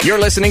You're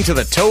listening to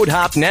the Toad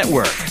Hop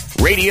Network,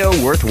 radio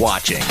worth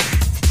watching.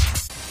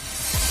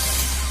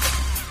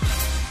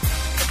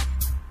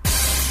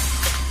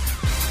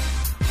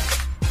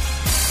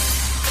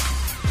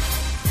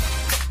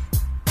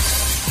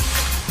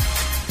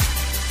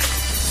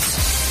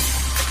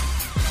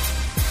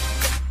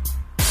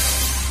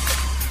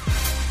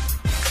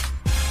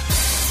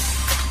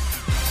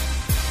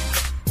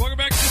 Welcome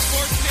back to the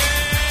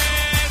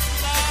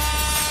Sportscast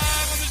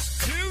live on this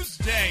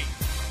Tuesday.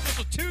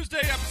 Special Tuesday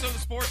episode of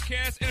the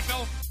Sportscast,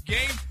 NFL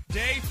Game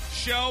Day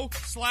Show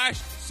 /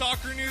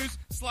 soccer news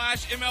 /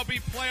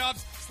 MLB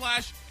playoffs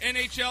 /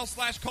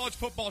 NHL / college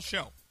football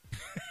show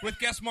with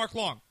guest Mark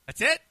Long.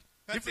 That's it?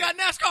 You forgot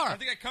NASCAR. I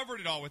think I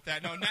covered it all with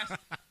that. No,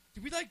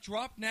 did we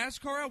drop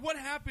NASCAR out? What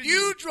happened?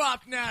 You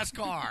dropped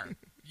NASCAR.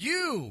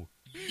 You.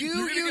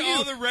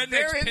 All the rednecks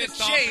They're in the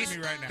pissed off chase. at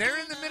me right now. They're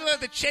in the middle of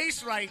the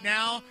chase right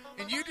now,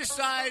 and you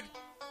decide,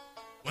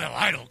 well,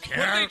 I don't care.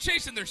 What are they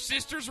chasing? Their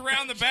sisters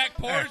around the back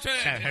porch?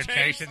 They're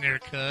chasing their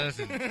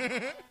cousin.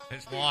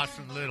 Just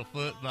watching little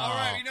football. All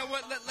right, you know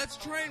what? Let's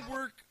try and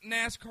work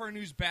NASCAR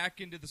news back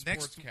into the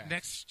Sportscast.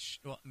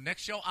 Next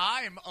show,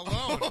 I am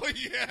alone. Oh,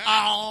 yeah.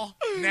 All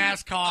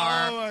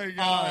NASCAR Oh, my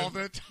God. all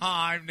the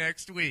time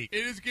next week.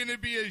 It is going to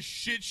be a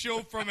shit show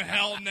from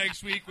hell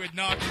next week with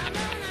Knocker.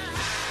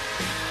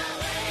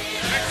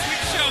 Next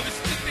week's show, this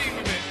is the theme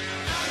of it.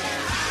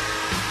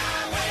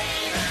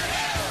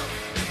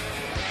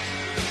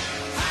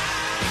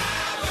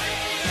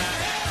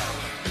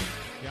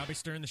 Yeah, I'll be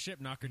stirring the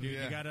ship, Knocker, dude.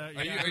 Yeah. You gotta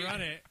Are you-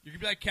 run it. You're going to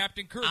be like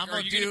Captain Kirk. I'm Are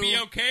gonna you going to be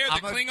okay? Are the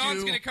I'm gonna Klingons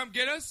do- going to come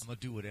get us? I'm going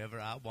to do whatever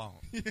I want.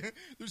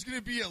 There's going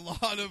to be a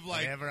lot of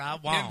Whatever I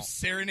him want.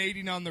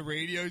 serenading on the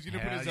radio. He's going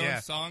to put his Hell yeah.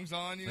 own songs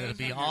on. You know? It'll It's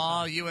be gonna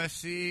all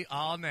USC,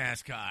 all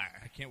NASCAR.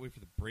 I can't wait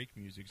for the break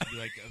music. It's going to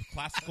be like a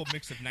classical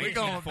mix of We're 1940s.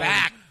 going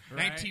back.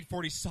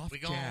 1940 soft We're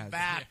going jazz.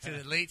 back to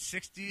the late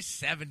 60s,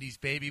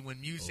 70s, baby, when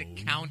music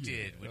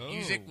counted. When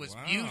music was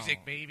wow.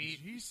 music, baby.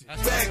 Jesus.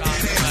 That's what I'm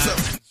talking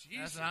about.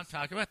 That's what I'm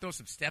talking about. Throw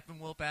some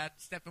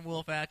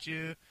Steppenwolf at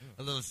you.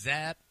 A little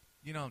Zap.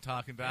 You know what I'm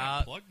talking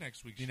about. Plug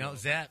next week's You know, show.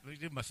 Zap. We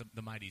do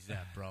the mighty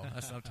Zap, bro.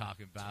 That's what I'm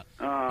talking about.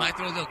 Might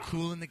throw a little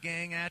Cool in the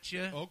Gang at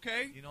you.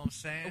 Okay. You know what I'm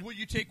saying? Will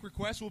you take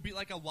requests? Will it be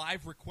like a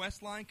live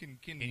request line? Can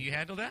Can you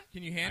handle that?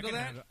 Can you handle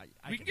that?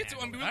 I We can can get to.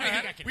 I handle mean, it. I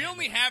think I can we handle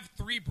only it. have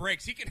 3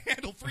 breaks. He can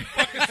handle 3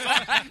 fucking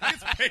songs.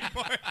 It's paid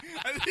for it.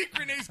 I think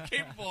Renee's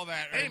capable of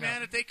that. Right Hey, now.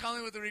 man, if they call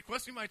in with a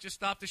request, we might just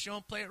stop the show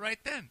and play it right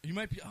then. You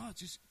might be. Oh,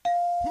 just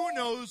who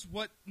knows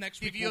what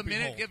next week Give you will a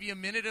minute. behold. Give you a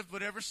minute of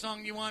whatever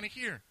song you want to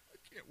hear.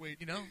 Can't wait.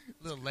 You know,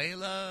 little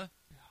Layla.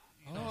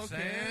 You know Oh, what I'm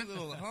okay. saying?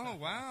 Oh,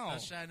 wow.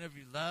 Sunshine of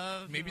Your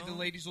Love. Maybe you the know?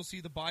 ladies will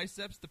see the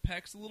biceps, the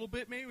pecs a little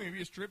bit.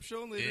 Maybe a strip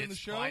show later in the It's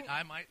show. quite-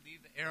 I might leave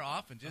the air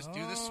off and just do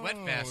the sweat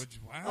Oh, fest.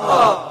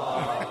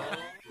 Wow.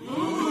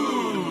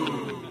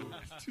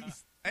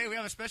 Hey, we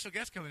have a special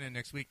guest coming in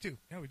next week, too.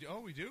 Yeah, we do. Oh,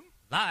 we do.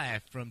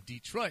 Live from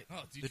Detroit.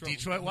 Oh, The Detroit.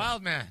 Detroit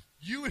Wildman.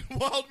 You and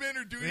Wildman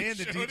are doing Me and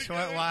the the show Detroit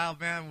together?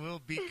 Wildman will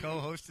be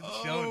co-hosting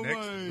the show Oh,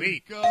 next my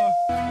week. God.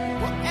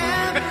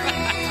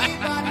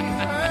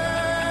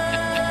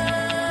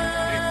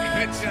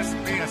 It could just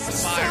be a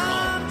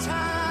spiral.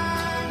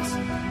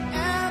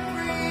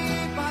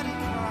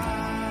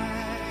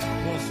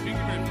 Well, speaking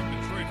of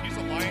from Detroit, he's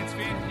a Lions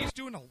fan. He's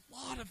doing a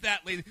lot of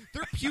that lately.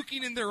 They're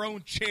puking in their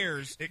own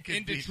chairs It could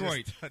in be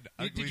Detroit. just an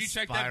Did ugly you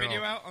check that spiral.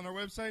 video out on our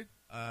website?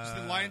 Is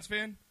the Lions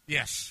fan?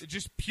 Yes.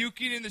 Just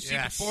puking in the seat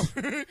Yes. before,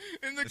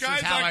 and the This guy's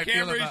is how on I feel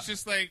camera. about- He's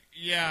just like,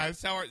 yeah,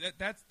 that's how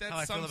that How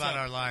I feel sums about up.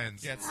 our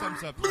Lions. Yeah, it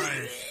sums up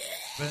Lions.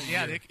 But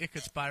yeah, it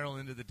could spiral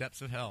into the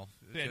depths of hell.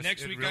 Yeah, It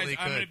next just- week, it really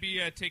guys, I'm could. going to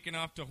be taking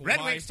off to Hawaii.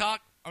 Red Wings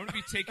talk. I'm going to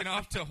be taking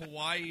off to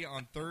Hawaii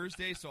on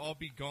Thursday, so I'll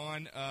be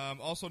gone.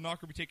 Also, Knocker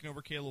will be taking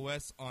over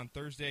KLOS on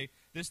Thursday.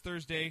 This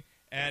Thursday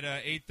at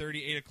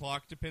 8:30, 8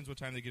 o'clock. Depends what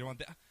time they get on.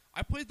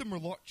 I played the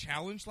Merlot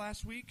Challenge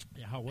last week.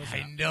 Yeah, how was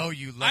that? I know,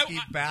 you lucky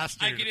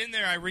bastard. I get in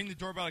there, I ring the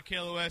doorbell at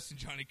KLOS, and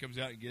Johnny comes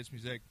out and gets me.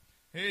 He's like,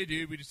 hey,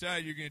 dude, we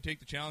decided you're going to take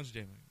the challenge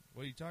today. I'm like,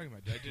 what are you talking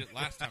about? I did it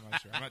last time I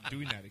was here. I'm not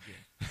doing that again.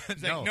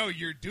 He's like, no,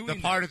 you're doing the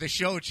part of the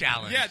show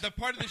challenge. Yeah, the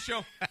part of the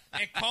show.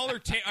 And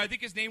caller, I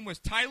think his name was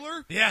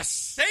Tyler.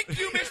 Yes. Thank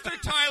you, Mr.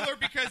 Tyler,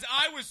 because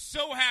I was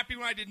so happy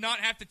when I did not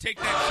have to take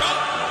that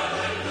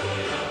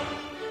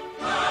shot.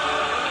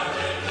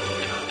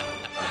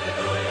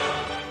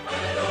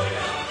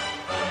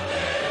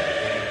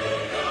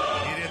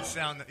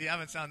 You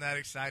haven't sounded that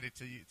excited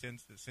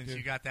since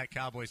you got that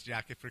Cowboys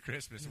jacket for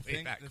Christmas.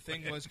 The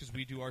thing was, because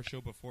we do our show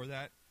before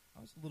that,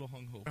 I was a little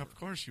hungover. Of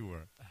course you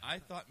were. I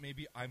thought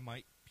maybe I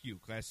might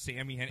puke, as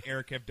Sammy and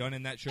Eric have done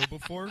in that show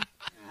before.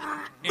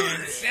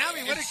 And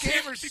Sammy, what a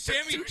gamer. She took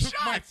Sammy 2 took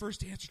my shots.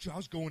 first answer to. I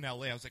was going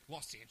L.A. I was like,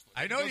 Los Angeles.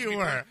 I know He goes, you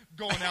were.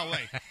 Going L.A.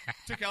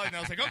 Took L.A. and I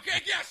was like, okay,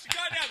 yes, you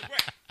got it out of the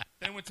way.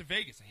 Then I went to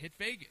Vegas. I hit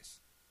Vegas.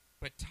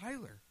 But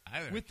Tyler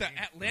with the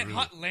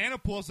Atlanta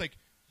pool, I was like,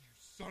 you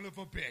son of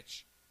a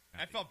bitch.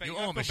 I felt bad. You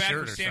I owe him felt a bad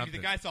shirt for or Sammy.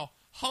 something. The guy's all,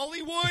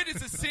 Hollywood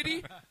is a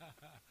city?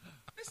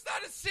 It's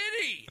not a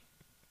city.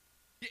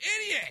 You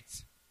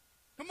idiot.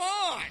 Come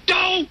on.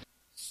 Don't.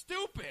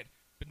 Stupid.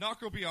 But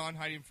Knocker will be on,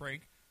 Heidi and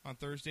Frank. on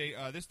Thursday.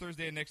 This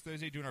Thursday and next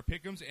Thursday doing our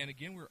pick'ems. And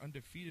again, we're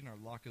undefeated in our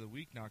lock of the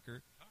week,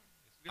 Knocker.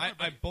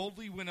 I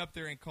boldly went up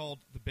there and called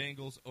the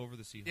Bengals over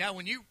the Seahawks. Yeah,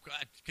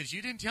 because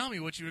you didn't tell me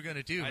what you were going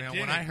to do, man. didn't.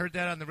 When I heard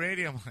that on the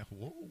radio, I'm like,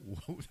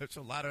 whoa, there's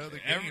a lot of other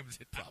games.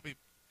 It probably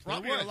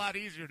a lot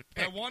easier to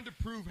pick. I wanted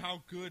to prove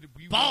how good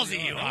we Ballsy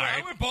really you are.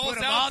 I went balls Put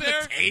 'em out on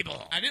there. the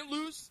table. I didn't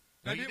lose.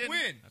 No, I you didn't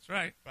win. That's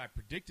right. But I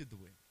predicted the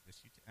win. Yes,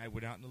 you did. I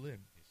went out on the limb.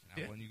 And I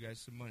did. won you guys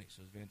some money,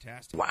 so it was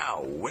fantastic.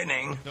 Wow,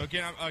 winning. So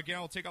again,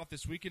 I'll take off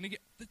this weekend. Again,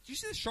 did you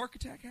see the shark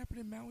attack happen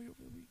in Maui over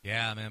the week?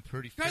 Yeah, man,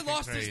 pretty Guy freaking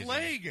lost crazy. his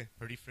leg.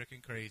 Pretty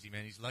freaking crazy,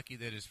 man. He's lucky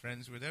that his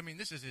friends were there. I mean,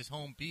 this is his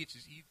home beach.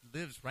 He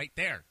lives right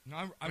there.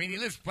 No, he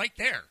lives right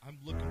there. I'm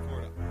looking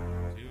forward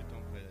to dude,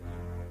 don't play that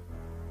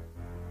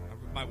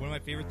game. One of my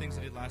favorite things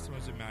I did last time I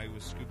was in Maui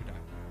was scuba dive.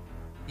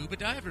 Scuba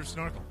dive or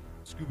snorkel?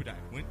 Scuba dive.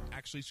 Went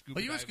actually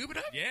scuba dive. Oh, you went scuba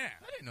dive? Yeah.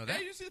 I didn't know Yeah, that.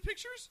 you didn't see the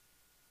pictures?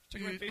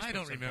 Check my Dude, Facebook I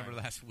don't sometime. remember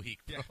last week,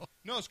 bro. Yeah.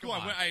 No, it's cool.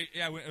 Come on.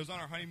 It was on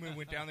our honeymoon.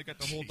 Went down there, got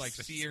the whole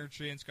Jesus. sea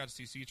urchins, got to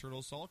see sea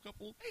turtles, saw a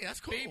couple Hey, that's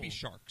cool. baby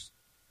sharks.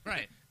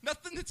 Right.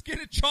 Nothing that's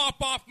gonna chop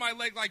off my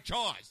leg like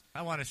Jaws.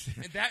 I want to see.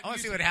 And that I want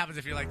to see music- what happens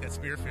if you're like that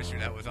spearfisher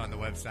that was on the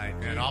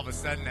website, and all of a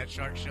sudden that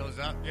shark shows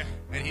up, Yeah.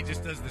 and he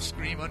just does the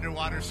scream,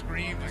 underwater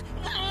scream. Like,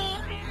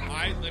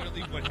 I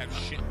literally would have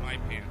shit my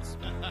pants.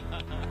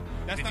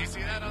 That's did not, you see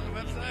that on the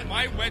website?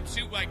 my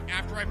wetsuit, like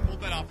after I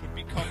pulled that off, would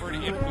be covered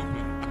in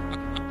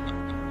poo-poo.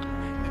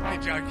 Hey,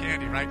 John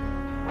Candy, right?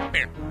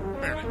 Bear,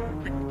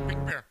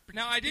 big bear.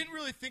 Now, I didn't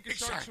really think of Big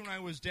sharks shark. when I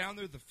was down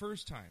there the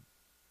first time.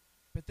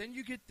 But then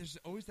there's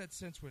always that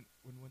sense when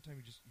one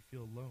time you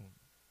feel alone.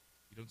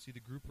 You don't see the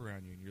group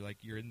around you, and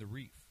you're in the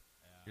reef.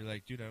 You're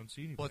like, dude, I don't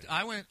see anybody.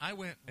 Well, I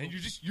went. And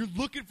you're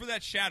looking for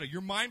that shadow.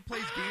 Your mind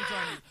plays games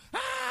on you.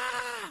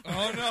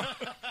 Oh, no.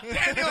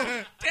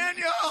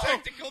 Daniel!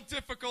 Technical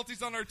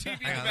difficulties on our TV in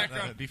the Hang on,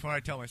 background. before I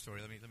tell my story,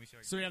 let me see.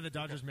 So we have the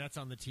Dodgers Mets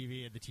on the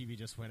TV, and the TV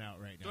just went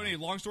out right now. So anyway,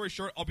 long story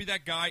short, I'll be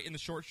that guy in the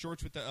short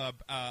shorts with the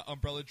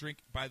umbrella drink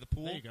by the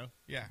pool. There you go.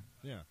 Yeah.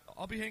 Yeah.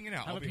 I'll be hanging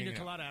out. Have I'll a be pina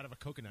hanging out. colada out of a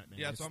coconut, man.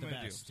 Yeah, It's that's what I'm the going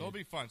to do. best, So it'll dude.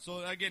 be fun.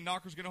 So, again,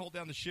 Knocker's going to hold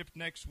down the ship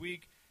next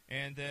week,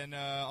 and then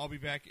I'll be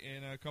back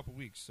in a couple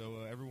weeks. So,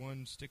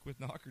 everyone stick with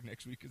Knocker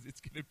next week because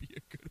it's going to be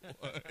a good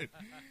one.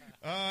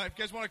 If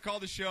you guys want to call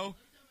the show,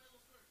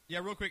 yeah,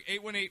 real quick,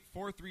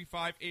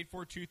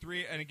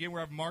 818-435-8423. And, again,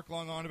 we're having Mark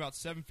Long on about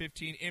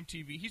 7:15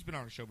 MTV. He's been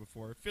on our show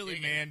before. Philly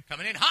man.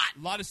 Coming in hot.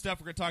 A lot of stuff.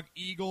 We're going to talk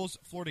Eagles,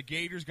 Florida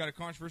Gators. Got a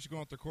controversy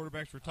going with their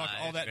quarterbacks. We're talking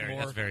all that and more.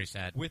 That's very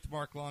sad. With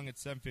Mark Long at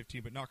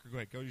 7:15. But, Knocker, go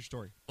ahead. Go to your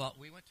story. Well,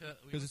 we went to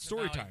Because it's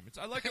story time.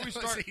 I like how we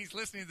start. He's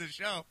listening to the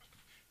show.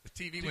 The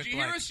TV Did went you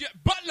blank. hear us yet?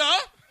 Butler!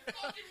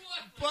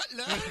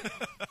 Butler.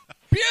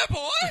 Beer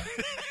boy!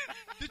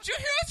 Did you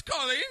hear us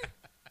calling?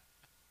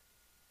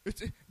 It's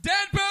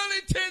Dan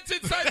Burlington's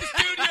inside the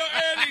studio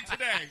early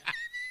today.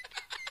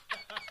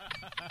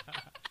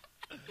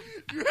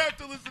 You have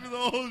to listen to the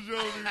whole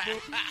show,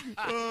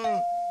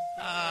 people.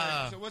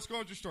 So what's going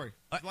on with your story?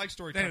 I like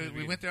story time. Anyway,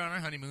 we went there on our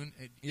honeymoon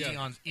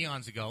Yeah.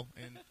 eons ago,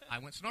 and I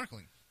went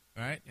snorkeling.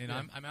 Right, and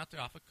I'm out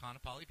there off of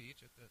Kaanapali Beach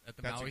at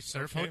the Maui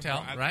Surf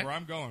Hotel. That's right, where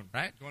I'm going.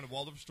 Right, Going to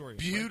Waldorf Astoria.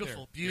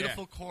 beautiful, right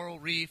beautiful coral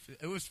reef.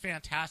 It was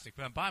fantastic,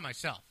 but I'm by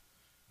myself.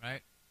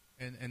 Right,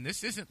 and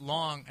this isn't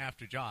long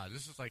after Jaws.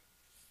 This is like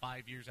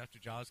 5 years after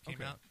Jaws came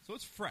Okay. out. So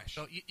it's fresh.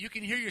 So you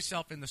can hear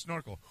yourself in the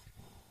snorkel.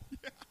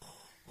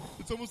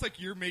 It's almost like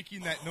you're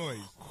making that noise,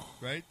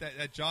 right?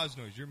 That Jaws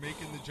noise. You're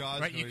making the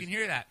Jaws Right, noise. you can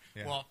hear that.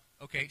 Yeah. Well,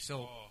 okay,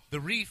 so the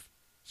reef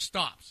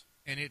stops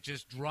and it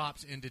just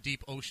drops into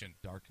deep ocean.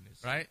 Darkness.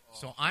 Right?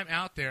 So I'm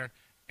out there,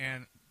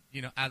 and,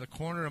 out of the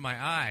corner of my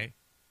eye,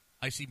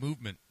 I see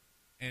movement.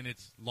 And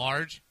it's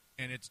large,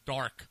 and it's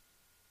dark.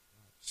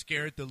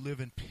 Scared the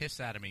living piss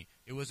out of me.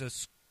 It was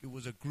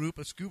a group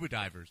of scuba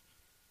divers.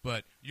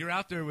 But you're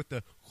out there with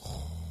the...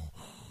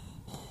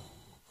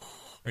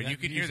 And you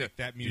can hear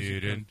that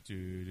music.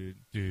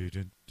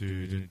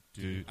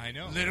 I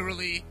know.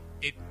 Literally,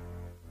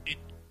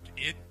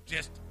 it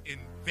just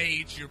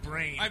invades your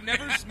brain. I've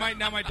never.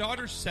 My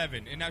daughter's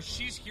 7, and now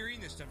she's hearing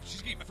this stuff.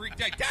 She's getting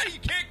freaked out. Daddy, you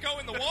can't go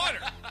in the water.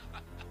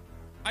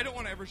 I don't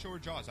want to ever show her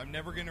Jaws. I'm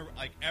never gonna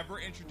ever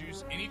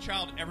introduce any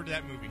child ever to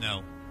that movie.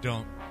 No,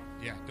 don't.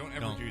 Yeah, don't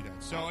ever do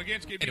that. So again,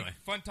 it's gonna be Anyway.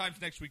 fun times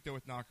next week though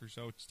with Knocker.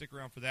 So stick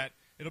around for that.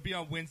 It'll be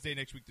on Wednesday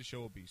next week. The show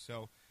will be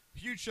so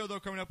huge show though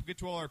coming up. We'll get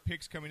to all our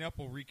picks coming up.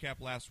 We'll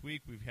recap last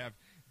week. We have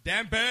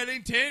Dan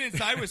Burlington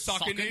inside with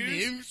soccer Soccer news,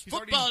 news, He's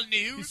football already-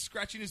 news. He's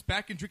scratching his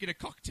back and drinking a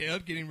cocktail,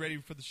 getting ready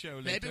for the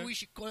show. Maybe later. we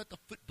should call it the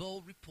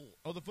football report.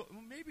 Oh,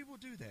 maybe we'll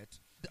do that.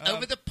 The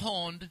Over the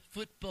Pond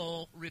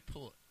football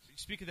report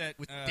Speak of that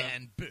with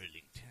Dan Burlington.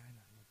 I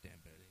love Dan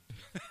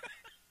Burlington.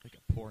 Like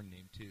a porn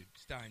name too.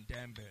 Starring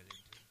Dan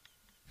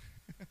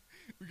Burlington.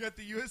 We got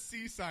the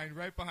USC sign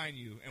right behind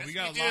you, and Yes, we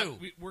got we a lot.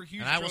 do. We're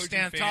huge. And I will Trojan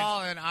stand fans.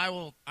 tall, and I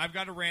will. I've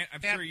got a rant. I'm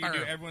Stand sure you do.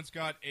 firm. Everyone's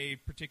got a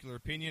particular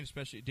opinion,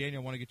 especially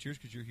Daniel. I want to get yours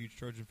because you're a huge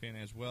Trojan fan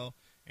as well.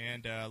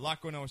 And a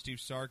lot going on with Steve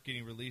Sark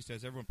getting released,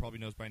 as everyone probably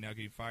knows by now,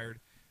 getting fired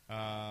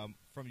from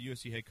the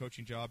USC head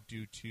coaching job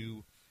due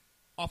to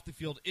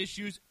off-the-field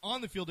issues,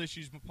 on-the-field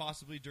issues, but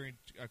possibly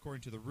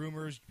according to the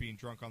rumors, being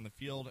drunk on the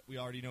field. We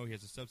already know he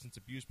has a substance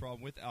abuse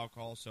problem with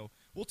alcohol, so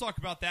we'll talk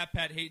about that.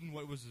 Pat Hayden,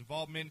 what was his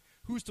involvement,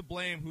 who's to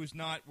blame, who's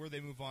not, where they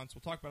move on. So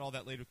we'll talk about all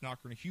that later with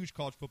Knocker in a huge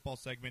college football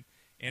segment.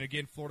 And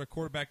again, Florida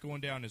quarterback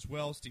going down as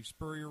well. Steve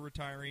Spurrier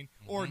retiring,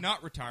 or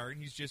not retiring.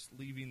 He's just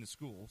leaving the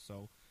school,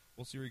 so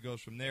we'll see where he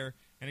goes from there.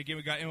 And again,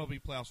 we got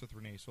MLB playoffs with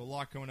Renee, so a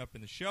lot coming up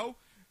in the show.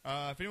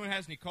 If anyone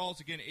has any calls,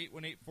 again,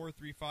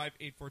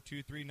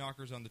 818-435-8423.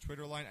 Knockers on the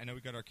Twitter line. I know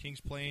we got our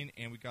Kings playing,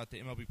 and we got the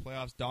MLB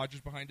playoffs,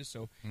 Dodgers behind us.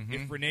 So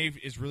if Renee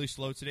is really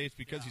slow today, it's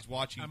because he's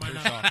watching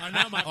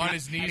Kershaw on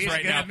his knees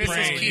right now. He's going to miss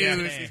his praying.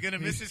 cues. He's going to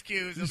miss his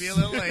cues. He'll be a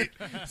little late.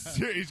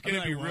 He's going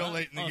to be real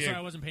late in the game. Sorry,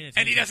 I wasn't paying attention.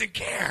 And he doesn't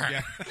care.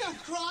 Yeah. No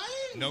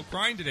crying. No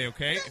crying today,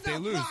 okay? If they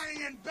lose.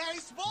 Crying in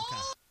baseball.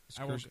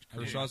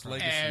 Kershaw's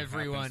legacy.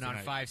 Everyone happens on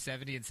tonight.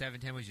 570 and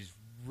 710 was just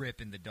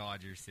ripping the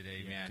Dodgers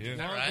today, man. dude.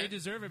 Well, right? they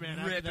deserve it, man.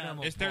 Ripping After them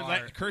that, It's their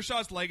apart.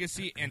 Kershaw's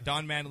legacy and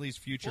Don Mattingly's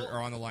future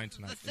are on the line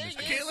tonight. The thing is,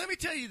 Okay, let me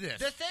tell you this.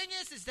 the thing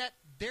is that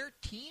their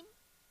team,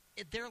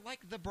 they're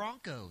like the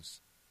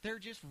Broncos. They're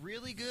just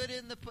really good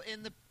in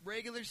the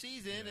regular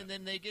season, and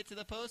then they get to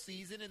the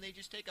postseason and they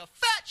just take a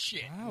fat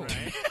shit. Wow.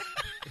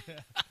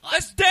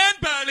 That's Dan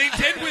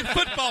Burlington with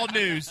football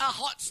news. A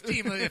hot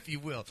steamer, if you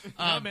will.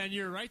 no, man,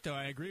 you're right, though.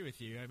 I agree with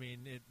you. I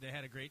mean, they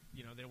had a great,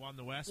 they won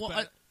the West. Well,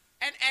 but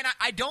And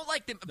I don't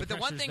like them. But the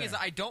one pressure's thing is, there.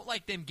 I don't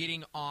like them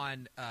getting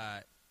on.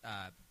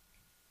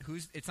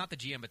 It's not the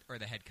GM or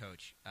the head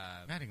coach.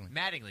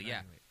 Mattingly,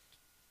 yeah.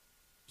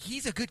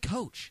 He's a good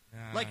coach.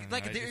 I They're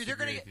going to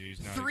disagree get with you.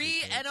 He's not a 3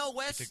 good coach. NL He's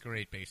West. a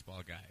great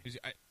baseball guy.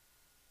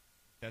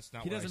 That's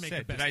not He what I doesn't make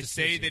said. the best Did I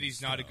say that decisions,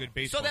 he's not a though. good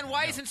baseball So then, guy?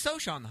 why No. isn't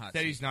Sosha on the hot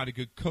That seat? he's not a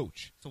good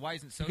coach? So why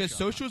isn't Sosha? Because on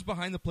the hot Sosha was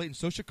behind the plate, and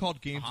Sosha called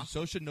games, and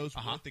Sosha knows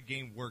what the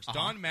game works.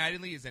 Don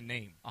Mattingly is a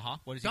name.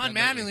 What has he Don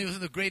done lately? Mattingly was one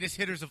of the greatest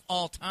hitters of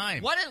all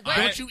time. Wait.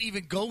 Don't you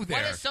even go there.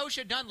 What has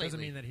Sosha done lately? doesn't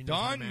mean that he knows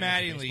how Don to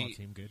manage a baseball Mattingly,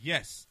 team good.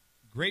 yes,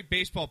 great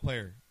baseball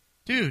player.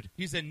 Dude,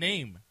 He's a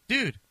name.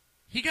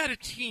 he got a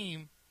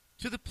team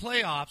to the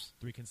playoffs,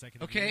 3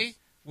 consecutive okay, years.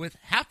 with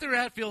half their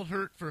outfield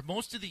hurt for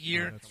most of the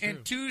year that's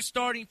and true. 2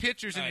 starting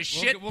pitchers and All a right,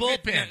 shit we'll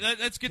get- bullpen.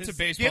 let's get to His-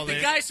 baseball. Give the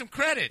later. guy some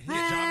credit. His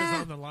job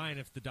is on the line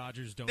if the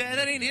Dodgers don't. That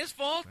make ain't it. his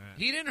fault.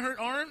 Yeah. He didn't hurt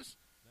arms.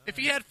 If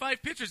he had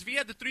 5 pitchers, if he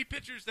had the 3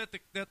 pitchers that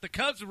the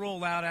Cubs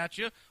roll out at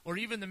you, or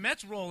even the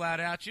Mets roll out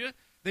at you,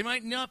 they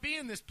might not be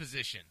in this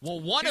position. Well,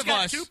 one He's of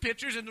got us- 2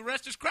 pitchers and the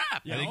rest is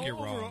crap. Yeah, I think you're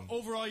overall, wrong.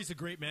 Overall, he's a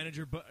great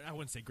manager, but I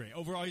wouldn't say great.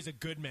 Overall, he's a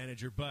good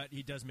manager, but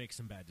he does make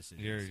some bad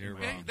decisions. You're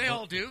wrong. They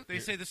all do. They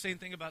say the same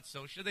thing about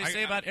Sosha. They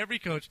say about every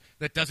coach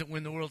that doesn't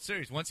win the World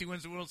Series. Once he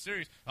wins the World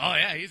Series, oh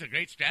yeah, he's a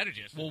great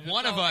strategist. Well,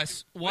 one of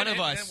us- Then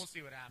we'll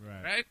see what happens,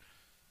 Right. right?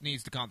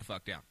 Needs to calm the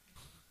fuck down.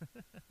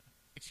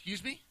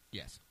 Excuse me?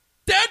 Yes.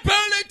 Dan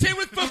Burlington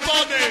with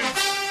football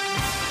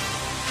news.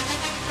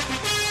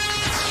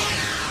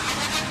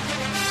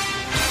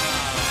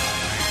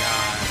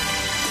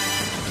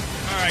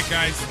 All right,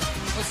 guys.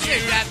 Let's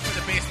save that for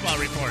the baseball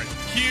report.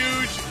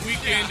 Huge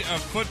weekend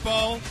of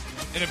football.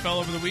 NFL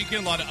over the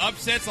weekend. A lot of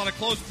upsets, a lot of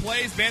close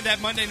plays. Man,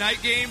 that Monday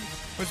night game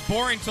was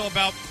boring till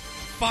about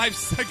 5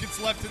 seconds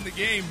left in the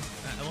game.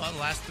 Well, the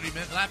last 3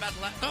 minutes,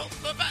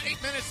 about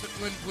 8 minutes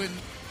when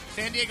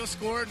San Diego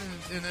scored,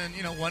 and then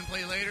one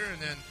play later,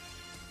 and then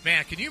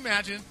man, can you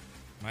imagine?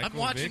 I'm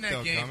watching Vick, that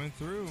though, game. coming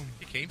through.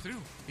 He came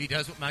through. He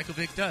does what Michael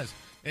Vick does,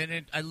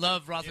 and I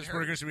love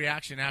Roethlisberger's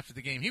reaction after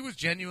the game. He was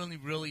genuinely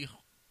really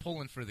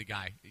pulling for the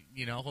guy,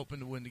 hoping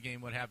to win the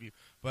game, what have you.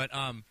 But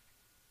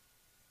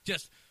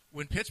just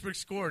when Pittsburgh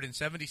scored in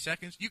 70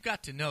 seconds, you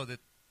got to know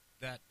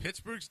that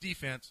Pittsburgh's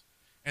defense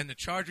and the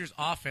Chargers'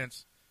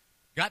 offense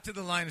got to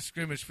the line of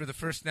scrimmage for the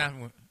first snap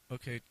and went,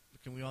 okay,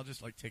 can we all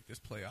just take this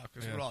play off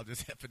because we're all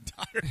just effing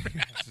tired.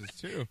 This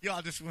is true.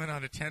 Y'all just went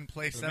on a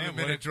 10-play, But, man,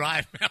 7-minute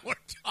drive. Man, we're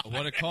tired.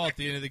 What a call at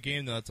the end of the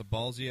game, though. That's a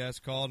ballsy-ass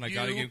call, and I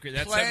got to give credit.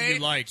 That's play something you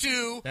like.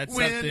 to That's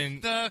win something.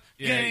 the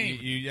yeah,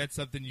 game. that's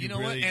something you know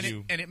really what?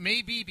 do. And it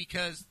may be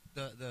because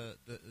the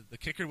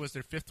kicker was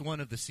their 5th one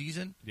of the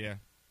season. Yeah.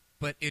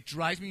 But it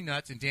drives me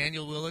nuts, and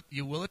Daniel,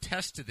 you will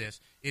attest to this.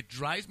 It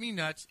drives me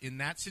nuts in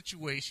that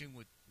situation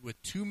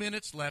with 2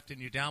 minutes left and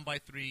you're down by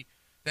 3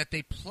 that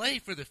they play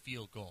for the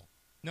field goal.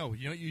 No,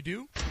 you know what you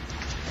do?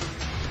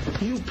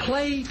 You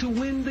play to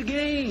win the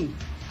game.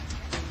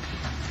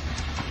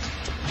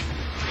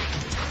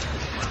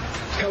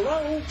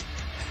 Hello?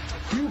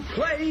 You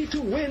play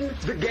to win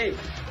the game.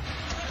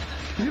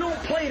 You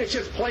don't play to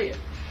just play it.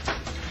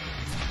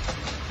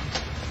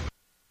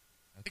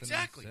 That's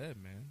Exactly. enough said,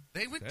 man.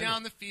 They went Said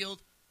down it. the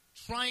field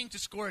trying to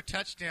score a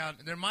touchdown,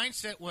 and their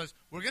mindset was,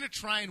 we're going to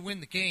try and win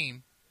the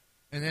game,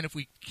 and then if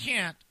we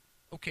can't,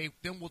 okay,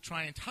 then we'll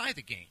try and tie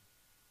the game.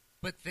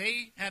 But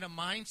they had a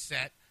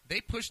mindset.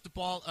 They pushed the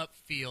ball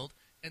upfield,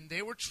 and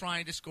they were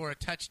trying to score a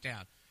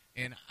touchdown.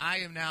 And I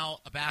am now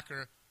a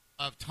backer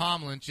of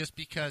Tomlin just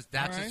because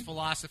that's All his right.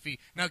 philosophy.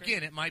 Now,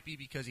 again, it might be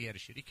because he had a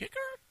shitty kicker,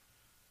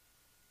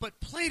 but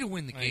play to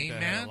win the I think game,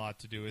 that man. had a lot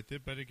to do with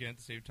it, but again, at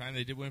the same time,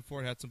 they did win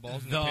for it, had some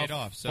balls, and The they paid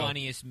off. So,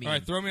 funniest meme. all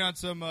right, throw me on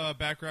some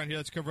background here.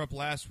 Let's cover up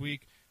last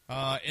week.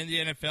 in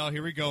the NFL.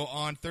 Here we go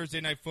on Thursday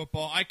Night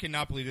Football. I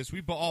cannot believe this.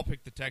 We all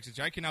picked the Texans.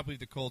 I cannot believe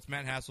the Colts.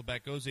 Matt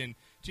Hasselbeck goes in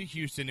to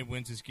Houston and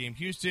wins this game.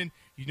 Houston,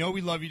 you know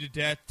we love you to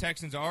death.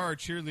 Texans are our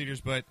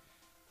cheerleaders, but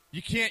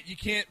you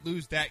can't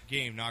lose that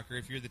game, Knocker,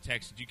 if you're the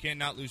Texans. You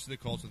cannot lose to the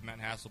Colts with Matt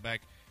Hasselbeck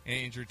and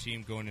an injured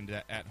team going into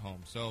that at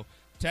home. So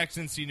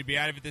Texans seem to be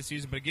out of it this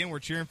season, but again, we're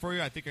cheering for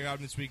you. I think I got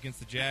them this week against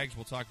the Jags.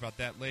 We'll talk about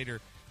that later.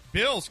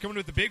 Bills coming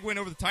with a big win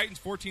over the Titans,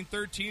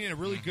 14-13, in a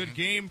really good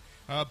game.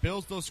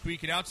 Bills, they'll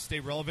squeak it out to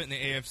stay relevant in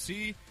the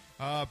AFC.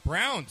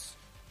 Browns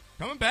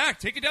coming back,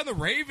 taking down the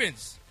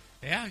Ravens.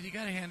 Yeah, you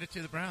got to hand it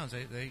to the Browns.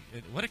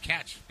 What a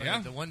catch!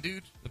 Yeah, the one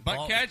dude, the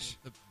butt catch,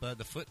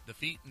 the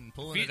feet, and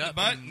pulling feet it up, and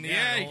butt,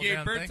 and, he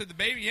gave birth to the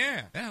baby.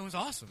 Yeah, it was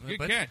awesome. Good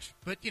catch.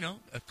 But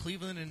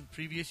Cleveland in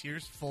previous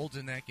years folds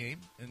in that game,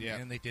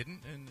 and they didn't,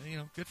 and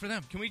good for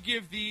them. Can we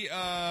give the?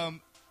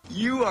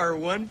 You are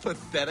one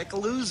pathetic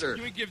loser.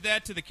 Can we give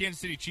that to the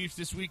Kansas City Chiefs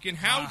this weekend?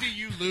 How do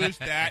you lose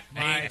that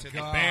game to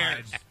the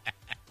Bears?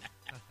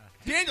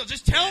 Daniel,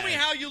 just tell me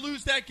how you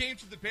lose that game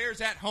to the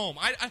Bears at home.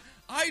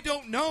 I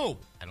don't know.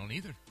 I don't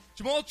either.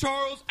 Jamal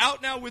Charles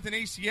out now with an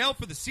ACL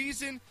for the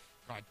season.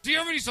 God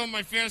damn it, he's on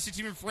my fantasy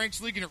team in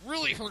Frank's league, and it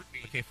really hurt me.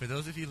 Okay, for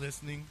those of you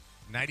listening,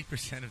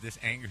 90% of this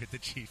anger at the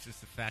Chiefs is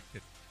the fact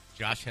that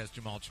Josh has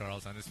Jamal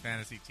Charles on his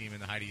fantasy team in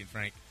the Heidi and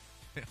Frank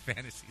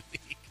fantasy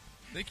league.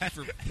 Thank you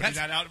for putting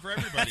that out for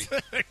everybody.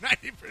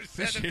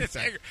 90% of this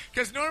anger.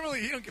 Because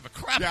normally you don't give a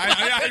crap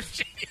about the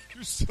Chiefs.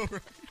 You're so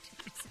right.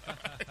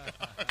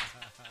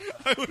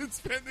 I wouldn't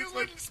spend this. You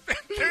wouldn't spend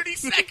 30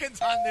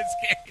 seconds on this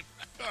game.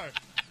 Sorry.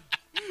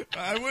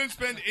 I wouldn't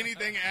spend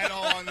anything at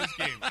all on this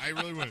game. I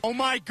really wouldn't. Oh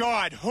my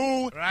God!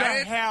 Who the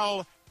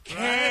hell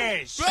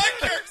cares? But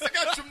I care 'cause I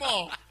got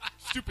Jamal.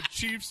 Stupid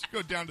Chiefs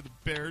go down to the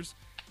Bears.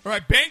 All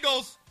right,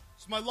 Bengals.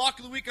 It's my lock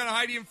of the week on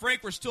Heidi and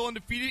Frank. We're still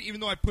undefeated, even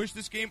though I pushed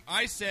this game.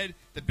 I said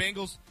the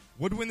Bengals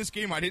would win this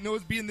game. I didn't know it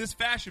would be in this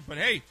fashion, but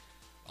hey,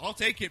 I'll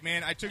take it,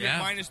 man. I took it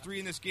 -3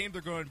 in this game.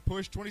 They're going to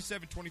push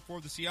 27-24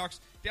 of the Seahawks,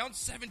 down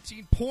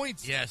 17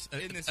 points. Yes,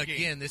 in this again,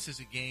 game. this is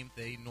a game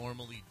they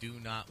normally do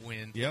not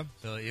win. Yep.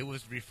 So it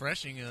was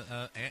refreshing.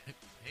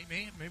 Hey,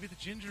 man, maybe the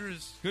ginger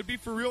is... Could be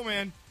for real,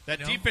 man. That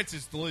defense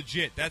is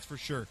legit, that's for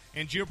sure.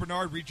 And Gio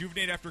Bernard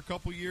rejuvenated after a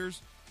couple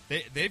years.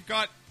 They've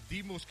got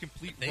the most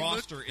complete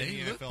roster in the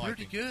NFL. They look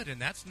pretty good, and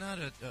that's not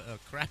a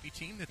crappy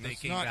team that they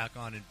came back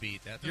on and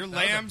beat. Your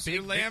Lambs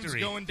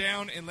going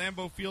down in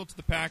Lambeau Field to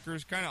the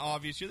Packers, kind of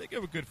obvious. They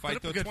give a good fight,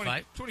 though.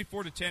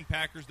 24-10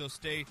 Packers. They'll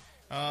stay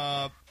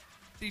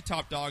the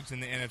top dogs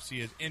in the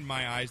NFC in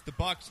my eyes. The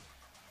Bucs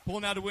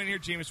pulling out a win here.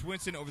 Jameis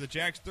Winston over the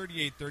Jags,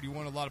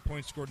 38-31. A lot of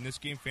points scored in this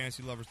game.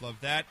 Fantasy lovers love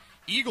that.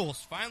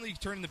 Eagles finally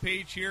turning the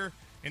page here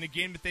in a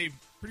game that they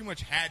pretty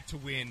much had to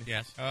win.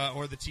 Yes.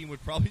 Or the team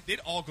would probably, they'd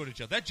all go to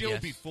jail. That jail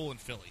would be full in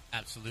Philly.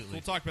 Absolutely. So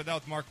we'll talk about that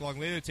with Mark Long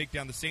later. Take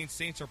down the Saints.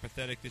 Saints are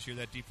pathetic this year.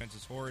 That defense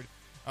is horrid.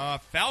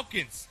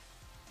 Falcons.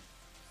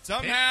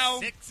 Somehow.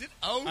 Pick 6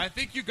 and 0. I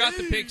think you got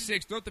the pick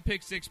six. Throw the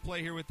pick six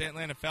play here with the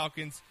Atlanta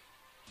Falcons.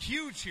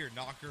 Huge here,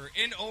 Knocker.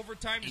 In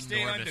overtime to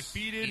stay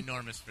undefeated.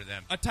 Enormous for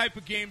them. A type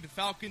of game the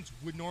Falcons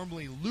would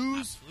normally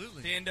lose.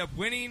 Absolutely. They end up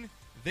winning.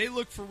 They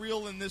look for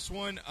real in this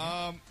one.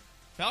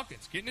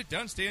 Falcons getting it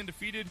done, stay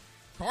undefeated.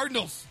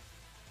 Cardinals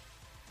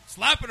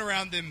slapping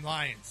around them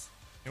Lions.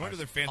 No wonder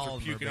their fans were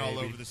puking all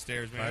over the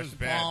stairs, man. It was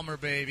bad. Palmer,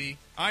 baby.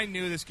 I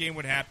knew this game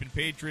would happen.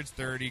 Patriots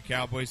 30,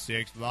 Cowboys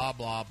 6, blah,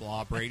 blah,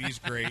 blah. Brady's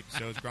great,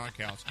 so is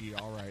Gronkowski.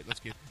 All right,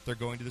 they're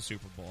going to the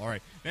Super Bowl. All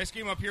right, next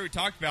game up here we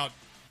talked about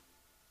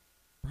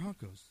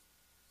Broncos.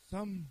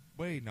 Some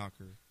way,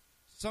 Knocker.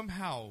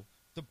 Somehow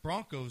the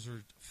Broncos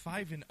are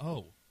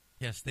 5-0.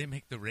 Yes, they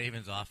make the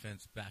Ravens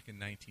offense back in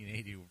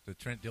 1980. The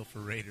Trent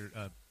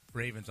Dilfer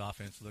Ravens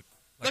offense look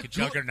like a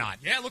juggernaut.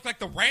 Yeah, it looked like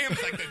the Rams,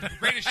 like the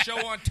greatest show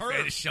on turf.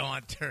 Greatest show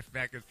on turf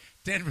back.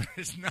 Denver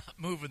is not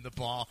moving the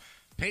ball.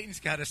 Peyton's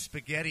got a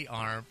spaghetti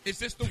arm. Is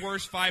this the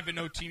worst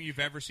 5-0 team you've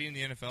ever seen in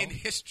the NFL? In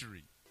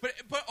history.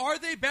 But are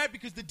they bad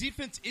because the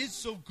defense is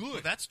so good?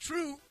 Well, that's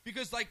true.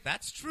 Because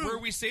that's true. Were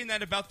we saying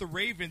that about the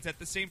Ravens at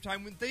the same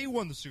time when they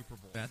won the Super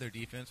Bowl? Yeah, their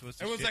defense was.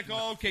 Everyone's like,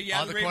 oh, okay,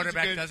 yeah, the Ravens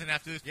quarterback are good. doesn't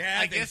have to. Yeah,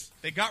 I guess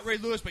they got Ray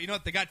Lewis, but you know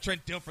what? They got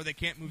Trent Dilfer. They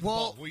can't move the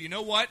ball. Well, you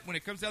know what? When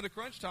it comes down to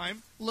crunch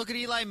time, look at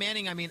Eli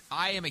Manning. I mean,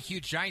 I am a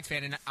huge Giants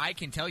fan, and I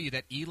can tell you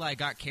that Eli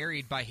got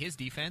carried by his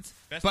defense.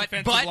 Best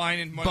defensive line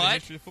in the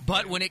history of football.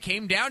 But when it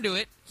came down to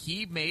it,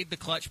 he made the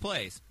clutch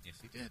plays. Yes,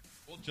 he did.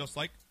 Well, just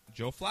like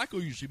Joe Flacco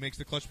usually makes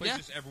the clutch plays. Yeah.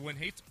 Just everyone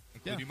hates,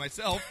 including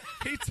myself,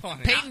 hates on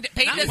it.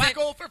 Peyton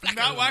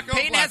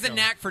has a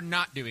knack for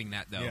not doing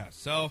that, though. Yeah.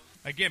 So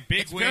again,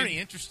 big it's win. very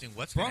interesting.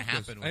 What's going to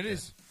happen? With it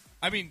is.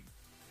 I mean,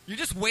 you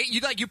just wait.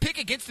 You pick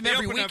against them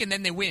every week, and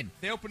then they win.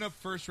 They open up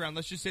first round.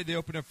 Let's just say they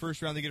open up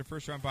first round. They get a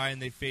first round bye,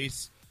 and they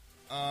face.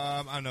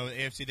 I don't know. The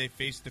AFC. They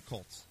face the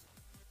Colts.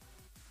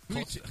 The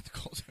Colts.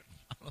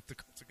 I don't know if the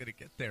Colts are going to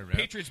get there. Man.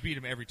 Patriots beat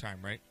them every time,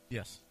 right?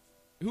 Yes.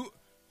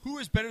 Who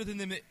is better than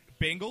them?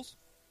 Bengals.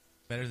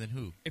 Better than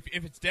who?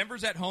 If it's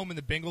Denver's at home and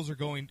the Bengals are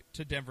going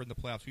to Denver in the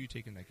playoffs, who are you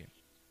taking that game?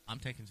 I'm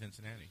taking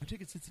Cincinnati. I'm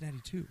taking Cincinnati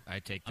too. I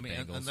take the I mean,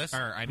 Bengals. unless-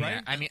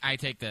 I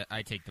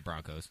take the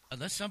Broncos.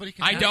 Unless somebody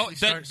can I don't. actually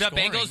The start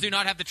scoring. Bengals do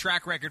not have the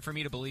track record for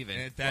me to believe in.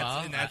 And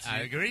that's I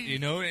agree. You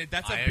know, and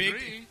that's a I big.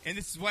 agree. And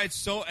this is why it's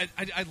so.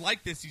 I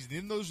like this season.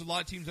 Even though there's a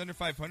lot of teams under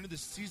 500,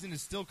 this season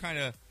is still kind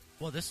of.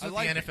 Well, this is I what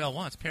like the it. NFL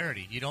wants,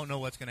 parity. You don't know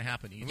what's going to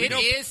happen.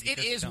 It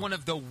is one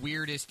of the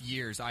weirdest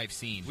years I've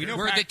seen. We know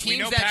where the we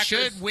know teams that Packers-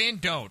 should win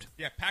don't.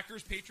 Yeah,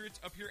 Packers, Patriots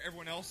up here.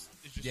 Everyone else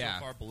is just Yeah.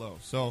 so far below.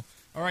 So,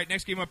 all right,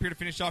 next game up here to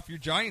finish off. Your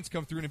Giants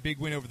come through in a big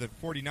win over the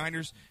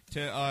 49ers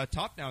to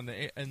top now in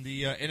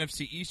the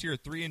NFC East here,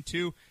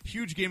 3-2.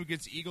 Huge game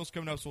against the Eagles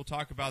coming up, so we'll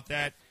talk about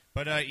that.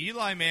 But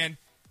Eli, man,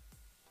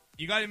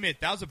 you got to admit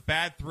that was a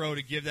bad throw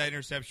to give that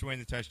interception away in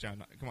the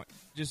touchdown. Come on,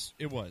 just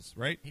it was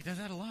right. He does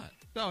that a lot.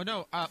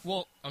 No.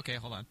 Well, okay,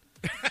 hold on.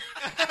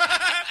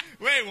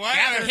 Wait, what?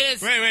 Gather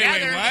his- wait,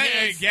 gather what?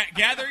 his- Hey,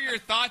 gather your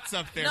thoughts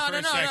up there for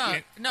a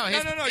second. No,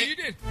 You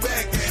did.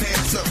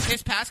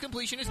 His pass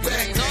completion is good.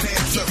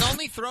 He's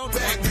only thrown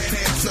one.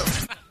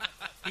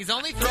 He's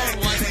only thrown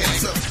one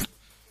thing.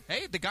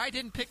 Hey, the guy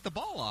didn't pick the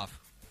ball off.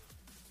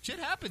 Shit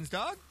happens,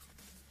 dog.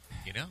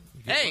 You know?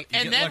 Hey, you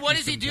and get then lucky what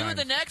does he do in the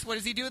sometimes. next? What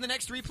does he do in the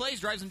next 3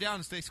 plays? Drives them down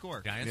and they score.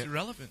 Giants are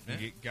relevant, man.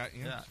 You got,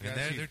 Yeah.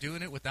 And they're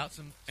doing it without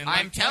some. And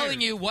I'm like telling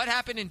Tired. you, what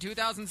happened in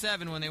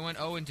 2007 when they went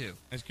 0-2?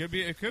 It could be.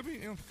 You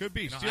know, could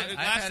be. You know, Steel- I've had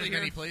lastly as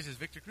many here, plays as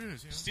Victor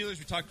Cruz. You know? Steelers.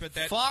 We talked about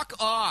that. Fuck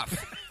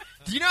off.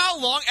 Do you know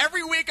how long?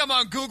 Every week I'm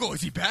on Google.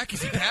 Is he back?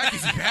 Is he back?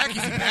 Is he back?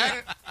 Is he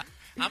back?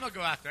 I'm gonna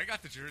go out there. I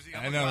got the jersey.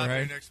 I'm I gonna know, go out there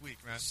right? next week,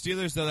 man.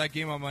 Steelers though, that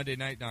game on Monday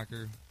night,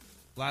 knocker.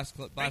 Last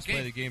play of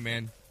game. the game,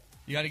 man.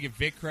 You got to give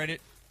Vic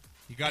credit.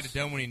 He got it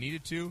done when he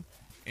needed to.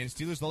 And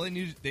Steelers, all they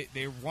needed,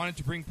 they wanted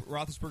to bring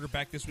Roethlisberger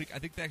back this week. I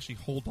think they actually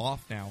hold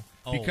off now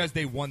because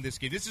they won this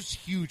game. This is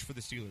huge for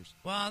the Steelers.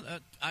 Well,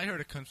 I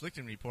heard a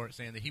conflicting report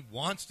saying that he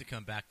wants to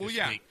come back this Well,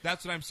 yeah, week.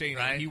 that's what I'm saying.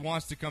 Right? He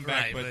wants to come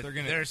back, Right, but they're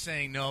going to. They're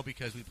saying no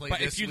because we played But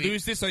this if you week.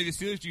 lose this, are you the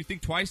Steelers? Do you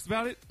think twice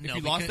about it? No, if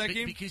you because, lost that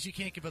game? because you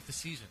can't give up the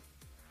season.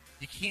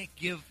 You can't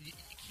give. You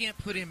can't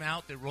put him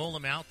out there, roll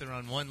him out there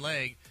on one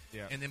leg,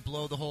 Yeah. and then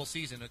blow the whole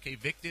season. Okay,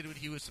 Vic did what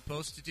he was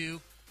supposed to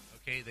do.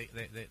 Okay,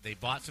 they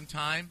bought some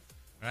time,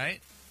 right?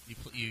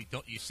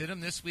 You sit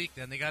them this week,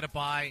 then they got to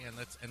bye,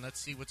 and let's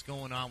see what's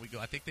going on.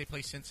 I think they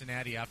play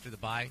Cincinnati after the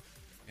bye,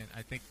 and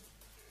I think.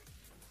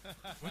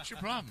 What's your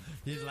problem?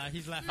 He's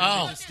laughing.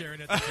 Oh. He's just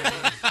staring at the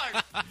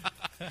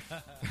table.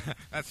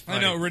 That's I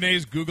know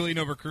Renee's Googling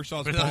over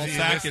Kershaw's For ball those of you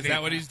sack. Is listening,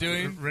 that what he's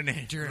doing?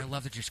 Renee. Dude, I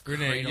love that just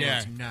Renee, cradle yeah.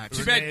 is nuts.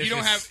 Too Renee bad is you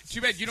don't just have.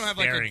 Too bad you don't have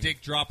like a staring.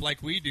 dick drop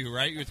like we do,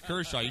 right? With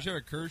Kershaw, you should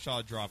have a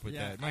Kershaw drop with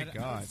Yeah, that. My I don't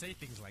God. say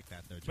things like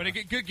that though. But a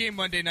good game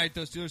Monday night,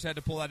 though. Steelers had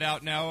to pull that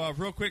out. Now,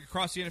 real quick,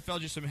 across the NFL,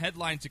 just some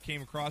headlines that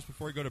came across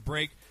before we go to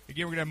break.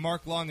 Again, we're going to have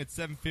Mark Long at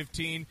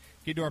 7:15.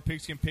 Get to our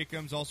Pigskin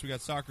Pick'ems. Also, we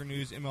got soccer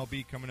news,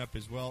 MLB coming up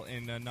as well,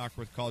 and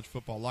Knockworth College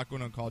football. A lot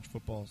going on in college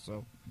football,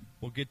 so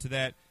we'll get to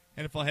that.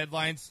 NFL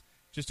headlines.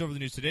 Just over the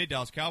news today,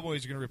 Dallas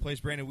Cowboys are going to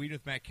replace Brandon Weeden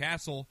with Matt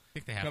Castle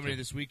think they have coming to. in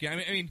this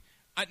weekend. I mean,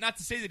 not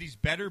to say that he's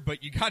better,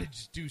 but you got to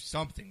just do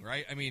something,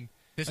 right? I mean,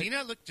 Does he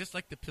not look just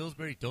like the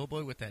Pillsbury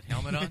Doughboy with that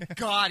helmet on?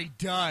 God, he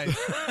does.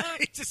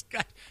 He just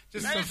got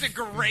just That some is a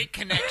great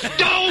connection.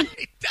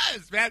 He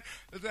does, man.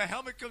 The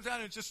helmet comes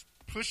down and just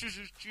pushes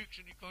his cheeks,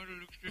 and he kind of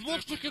looks. Just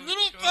looks like a a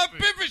little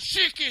baby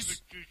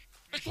chickens.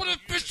 It's one of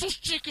Fishel's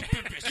chicken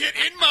pippers. Get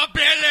in my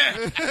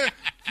belly.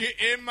 Get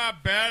in my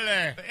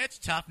belly. But it's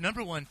tough.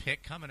 Number 1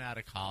 pick coming out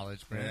of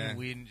college. Brandon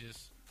Weeden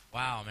just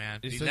wow,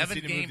 man. You still haven't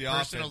 11 seen him move game the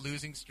personal offense.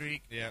 losing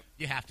streak. Yep.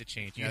 You have to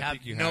change. You Yeah, I have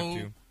think you no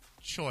have to.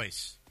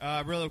 choice.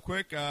 Real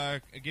quick,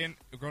 again,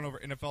 we're going over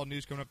NFL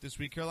news coming up this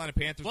week. Carolina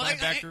Panthers Well,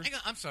 linebacker. hang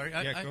on, I'm sorry.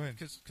 Yeah, go ahead.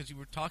 Because you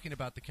were talking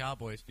about the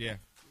Cowboys. Yeah.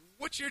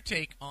 What's your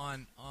take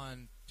on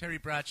Terry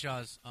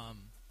Bradshaw's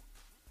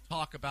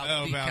talk about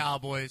Oh, the about-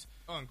 Cowboys?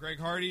 Oh, and Greg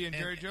Hardy and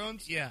Jerry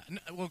Jones? Yeah.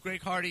 Well,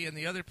 Greg Hardy and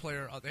the other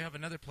player, they have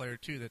another player,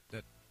 too,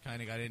 that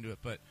kind of got into it.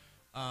 But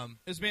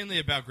It's mainly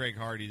about Greg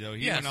Hardy, though.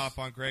 He Yes. went off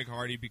on Greg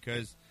Hardy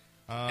because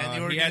And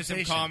the he had some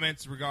organization.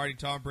 comments regarding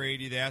Tom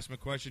Brady. They asked him a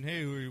question,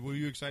 hey, who were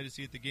you excited to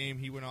see at the game?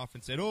 He went off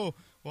and said, oh,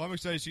 well, I'm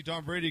excited to see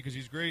Tom Brady because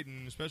he's great,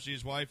 and especially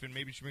his wife, and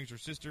maybe she brings her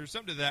sister,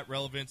 something to that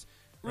relevance.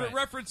 Right.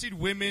 Referencing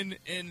women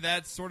and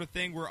that sort of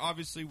thing, where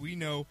obviously we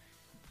know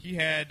he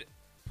had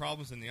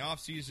problems in the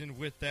offseason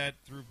with that,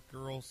 threw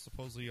girls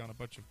supposedly on a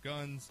bunch of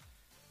guns.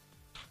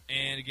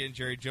 And again,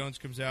 Jerry Jones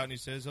comes out and he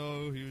says,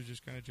 oh, he was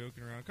just kind of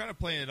joking around, kind of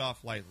playing it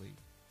off lightly.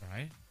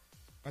 right?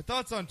 My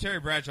thoughts on Terry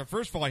Bradshaw.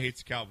 First of all, he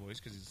hates the Cowboys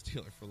because he's a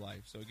Steeler for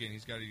life. So again,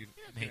 he's got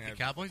to Hate the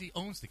Cowboys. He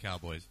owns the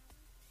Cowboys.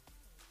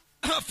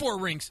 4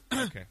 rings.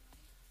 Okay.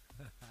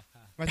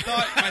 My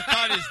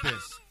thought is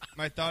this.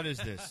 My thought is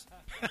this.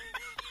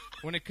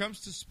 When it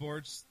comes to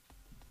sports,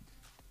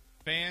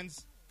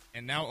 fans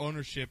and now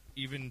ownership,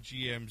 even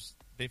GMs,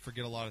 they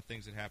forget a lot of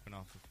things that happen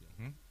off the field.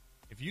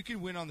 If you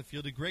can win on the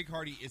field, and Greg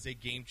Hardy is a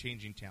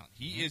game-changing talent.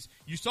 He is.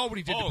 You saw what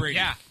he did to Brady.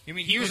 yeah. I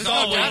mean, He you was saw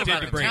all what he about did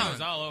the to Brady. talent. It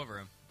was all over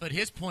him. But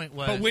his point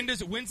was, But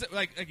when's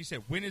like you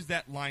said, when is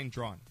that line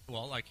drawn?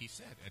 well, like he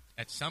said,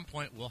 at some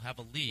point we'll have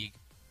a league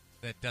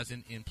that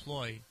doesn't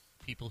employ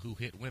people who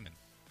hit women.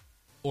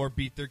 or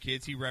beat their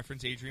kids. He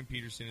referenced Adrian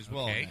Peterson as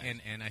well. Okay,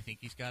 and I think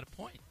he's got a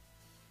point.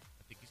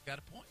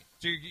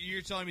 So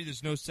you're telling me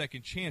there's no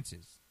second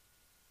chances?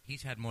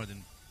 He's had more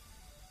than.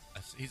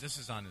 This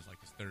is on his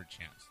third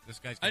chance. This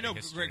guy's. I know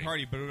Greg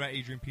Hardy, but what about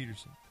Adrian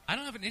Peterson? I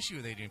don't have an issue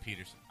with Adrian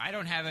Peterson. I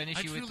don't have an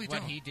issue truly with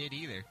what don't. he did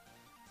either.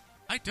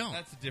 I don't.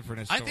 That's a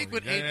different story. I think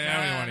what I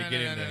don't want to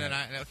get into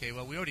that. Okay,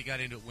 well, we already got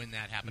into it when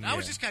that happened. Yeah. I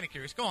was just kind of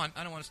curious. Go on.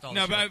 I don't want to stall.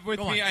 No, the show. but with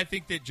Go me, on. I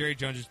think that Jerry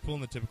Jones is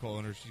pulling the typical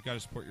owners. You've got to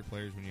support your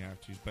players when you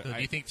have to. But So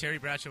do you think Terry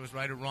Bradshaw was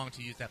right or wrong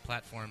to use that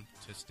platform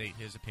to state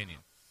his opinion?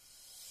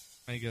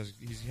 I think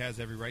he has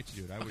every right to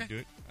do it. I would do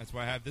it. That's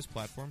why I have this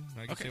platform.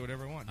 I can Okay. say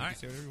whatever I want. All He right. can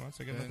say whatever he wants.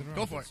 I got nothing wrong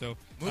go with for it. it. So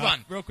Move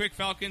on. Real quick,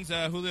 Falcons.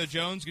 Julio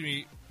Jones going to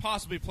be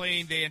possibly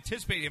playing. They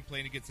anticipate him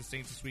playing against the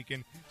Saints this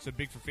weekend. So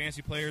big for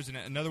fantasy players. And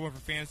another one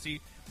for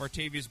fantasy,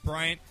 Martavius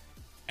Bryant,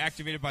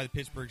 activated by the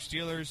Pittsburgh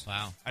Steelers.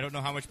 Wow. I don't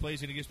know how much play he's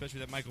going to get, especially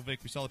with that Michael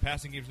Vick. We saw the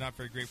passing game's not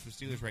very great for the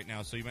Steelers right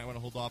now, so you might want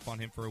to hold off on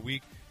him for a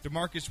week.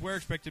 DeMarcus Ware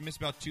expected to miss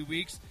about 2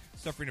 weeks,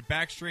 suffering a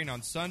back strain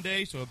on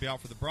Sunday, so he'll be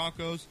out for the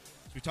Broncos.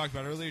 As we talked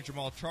about earlier,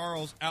 Jamal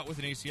Charles out with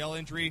an ACL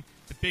injury.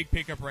 The big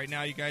pickup right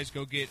now, you guys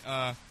go get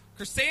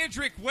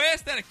Carsandrick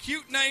West. That a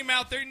cute name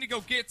out there. You need to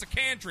go get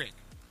Candrick.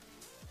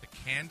 The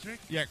Candrick?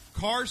 Yeah,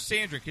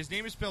 Carsandrick. His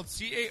name is spelled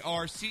Carchandrick.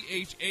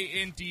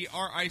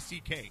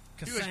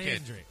 Jewish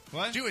kid.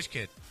 What? Jewish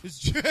kid.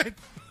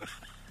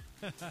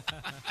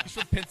 He's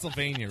from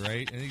Pennsylvania,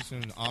 right? I think he's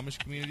from an Amish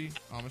community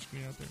out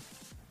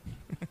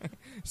there.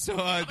 So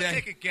I'm gonna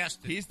take a guess.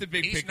 He's the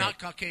big He's pickup. not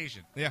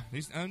Caucasian. Yeah,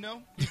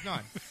 no, he's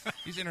not.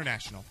 He's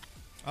international.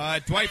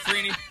 Dwight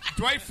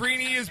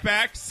Freeney is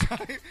back.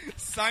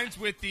 Signs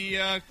with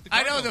the I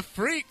Cardinals. know the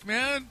freak,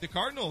 man. The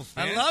Cardinals.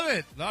 I man. love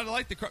it. I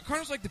like the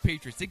Cardinals, like the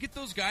Patriots. They get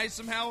those guys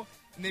somehow,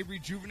 and they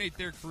rejuvenate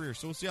their career.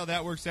 So we'll see how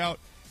that works out.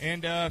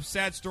 And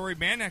sad story,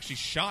 man actually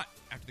shot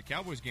after the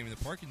Cowboys game in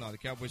the parking lot of the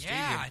Cowboys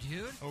Yeah,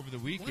 Stadium dude. over the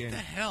weekend. What the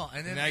hell?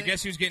 And then I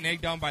guess he was getting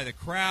egged on by the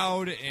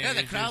crowd. And yeah, the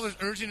it crowd just-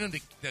 was urging him to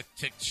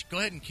go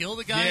ahead and kill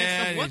the guy.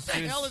 Yeah, and stuff. What it's the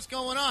just- hell is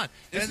going on?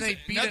 This And is they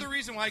beat another him.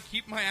 reason why I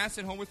keep my ass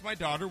at home with my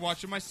daughter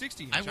watching my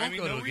 60 inch. I won't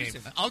go to a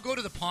reason. game. I'll go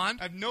to the pond.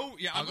 I have no.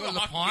 Yeah, I'll go to the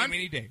hockey pond game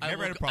any day. I Never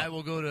will, had a problem. I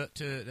will go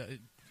to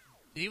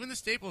even the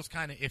Staples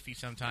kind of iffy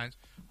sometimes.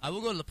 I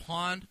will go to the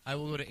pond. I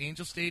will go to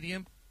Angel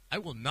Stadium. I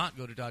will not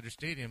go to Dodger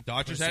Stadium.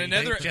 Dodgers They had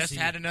another. just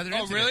had another. Oh,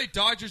 incident. really?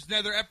 Dodgers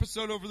another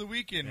episode over the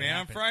weekend, man.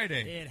 happened. On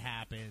Friday. It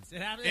happens.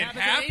 It At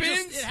happens?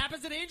 Angel, it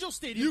happens at Angel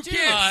Stadium. You too.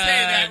 can't say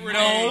that, no.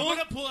 Renee. I'm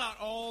gonna pull out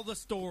all the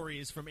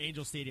stories from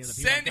Angel Stadium. that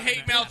people Send have gotten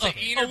hate mad mail at. to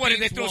Okay. Ener Oh, what did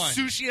they Beats throw one.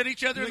 sushi at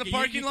each other in Look, the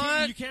parking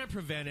lot? You can't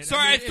prevent it.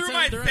 Sorry, I mean, threw it's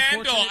my they're sandal.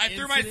 unfortunate I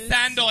threw my incidents,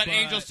 sandal at but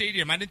Angel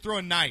Stadium. I didn't throw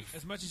a knife.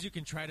 As much as you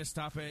can try to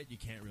stop it, you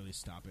can't really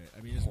stop it.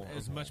 I mean,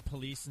 as much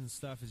police and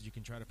stuff as you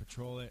can try to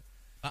patrol it.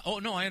 Oh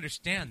no, I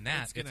understand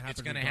that It's gonna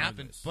happen going to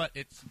happen, regardless. but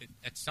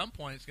at some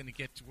point it's going to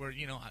get to where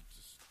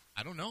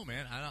I don't know,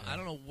 man. I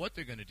don't know what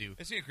they're going to do.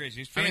 It's getting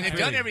crazy. I mean, they've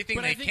done everything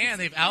But I they think can. it's-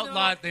 They've you know,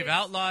 outlowed. They're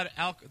it's-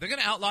 going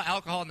to outlaw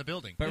alcohol in the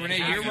building. But Renee,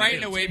 Yeah, you're yeah, right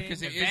in yeah. a way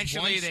because it is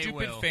Eventually one they stupid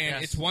will. fan.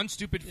 Yes. It's one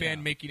stupid fan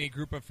Yeah. making a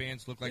group of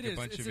fans look like It a is.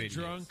 bunch It's of a idiots.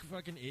 drunk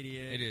fucking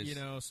idiot. It is. You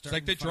know, It's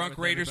like the starting to fight drunk with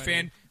Raiders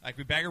everybody. fan. Like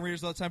we bag on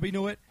Raiders all the time, but you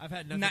know what? I've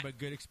had nothing but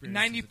good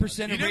experiences.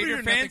 90% You of never Raider hear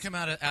nothing fans. come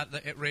out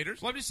at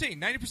Raiders. Well, I'm just saying,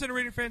 90% of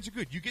Raider fans are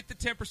good. You get the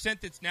 10%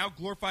 that's now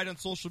glorified on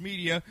social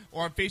media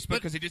or on Facebook But-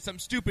 because they did something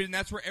stupid, and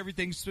that's where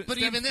everything But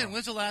even then,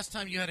 when's the last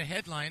time you had a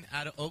headline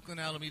out of Oakland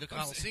Alameda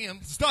Coliseum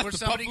it's not where the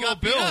somebody Buffalo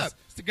got beat Bills. up?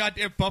 It's the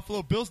goddamn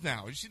Buffalo Bills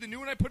now. You see the new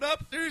one I put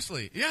up?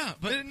 Seriously, yeah.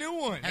 But The new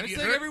one. have I you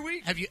say it heard, every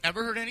week. Have you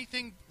ever heard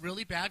anything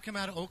really bad come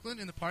out of Oakland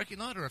in the parking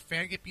lot, or a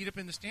fan get beat up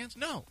in the stands?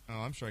 No. Oh,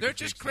 I'm sure I They're could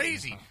just dig something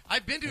crazy. up.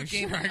 I've been to a I'm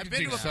game. sure I I've could been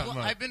dig to a something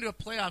up. I've been to a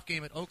playoff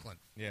game at Oakland.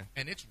 Yeah.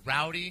 And it's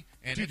rowdy.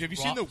 And Dude, it's have you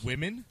seen the rough.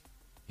 women?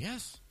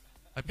 Yes,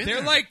 I've been They're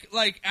there.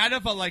 like out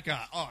of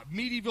a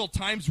medieval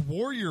times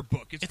warrior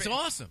book. It's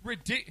awesome.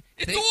 Ridiculous.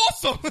 It's They-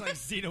 awesome.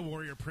 It's like Xena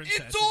Warrior Princess.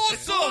 It's and shit.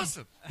 It's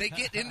awesome. They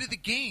get into the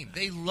game.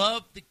 They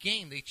love the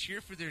game. They cheer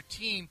for their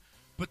team,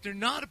 but they're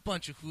not a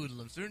bunch of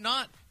hoodlums. They're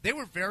not. They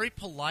were very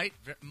polite.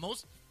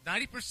 Most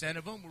 90%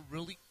 of them were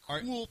really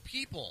cool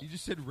people. You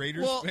just said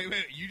Raiders. Well- wait.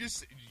 You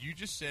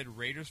just said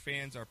Raiders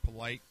fans are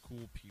polite,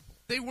 cool people.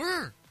 They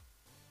were,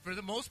 for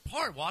the most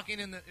part, walking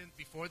in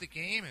before the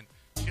game and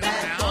chilling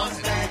out.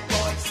 And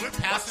we're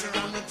passing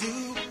around.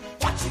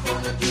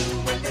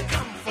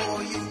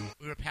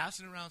 We were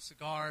passing around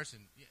cigars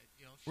and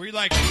Were you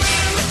like,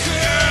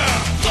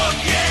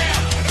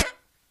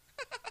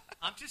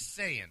 I'm just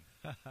saying.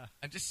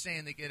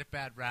 They get a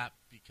bad rap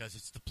because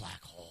it's the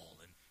black hole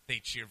and they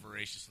cheer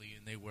voraciously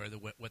and they wear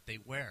what they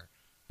wear.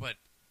 But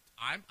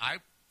I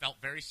felt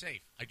very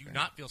safe. I do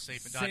not feel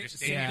safe at Dodger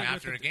Stadium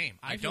after a game.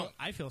 I don't.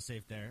 I feel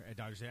safe there at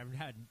Dodger Stadium. I've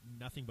had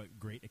nothing but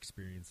great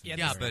experiences. Yeah,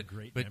 there, but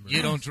great you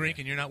memories. don't drink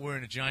and you're not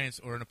wearing a Giants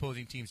or an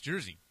opposing team's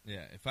jersey.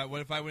 yeah?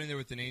 What if I went in there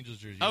with an Angels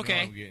jersey? You know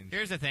Okay, I'm getting.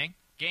 here's the thing.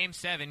 Game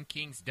 7,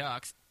 Kings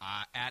Ducks,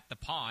 at the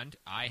pond,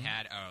 I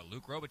had a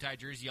Luke Robitaille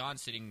jersey on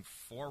sitting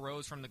 4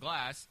 rows from the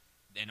glass,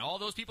 and all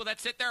those people that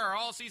sit there are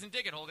all season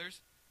ticket holders.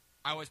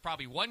 I was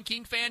probably one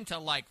King fan to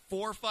like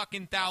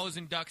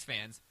 4,000 Ducks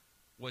fans.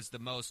 was the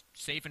most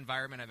safe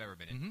environment I've ever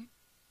been in. Mm-hmm.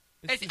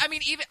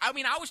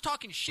 I was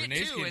talking shit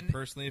Renee's too. getting And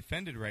personally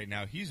offended right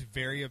now. He's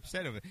very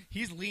upset of it.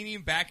 He's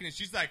leaning back, and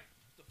she's like,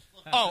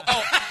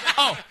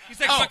 He's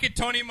like fucking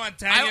Tony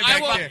Montana. I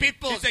back want there.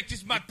 people. He's like, this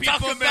is my Talk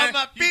people, about man.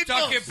 my You people.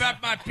 talking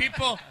about my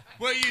people?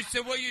 What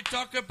you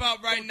talking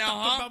about right now,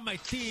 Talk huh? about my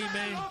team,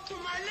 man. That's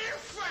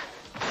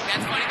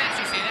funny that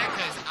you say that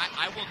because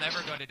I will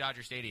never go to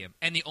Dodger Stadium,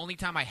 and the only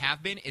time I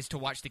have been is to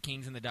watch the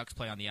Kings and the Ducks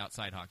play on the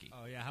outside hockey.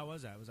 Oh yeah, how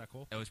was that? Was that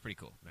cool? It was pretty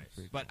cool.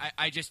 Nice. But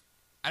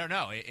I don't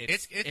know.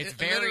 It's It's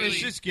very. literally- It's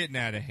just getting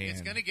out of hand.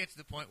 It's going to get to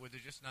the point where they're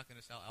just not going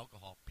to sell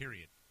alcohol,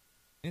 period.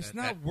 It's that-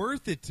 not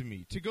worth it to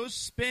me to go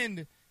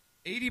spend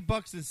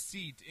 $80 a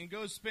seat and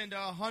go spend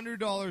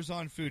 $100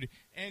 on food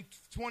and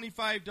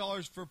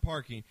 $25 for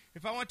parking.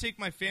 If I want to take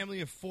my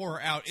family of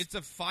 4 out, it's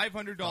a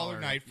 $500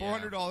 night,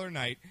 $400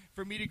 night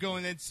for me to go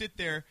and then sit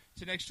there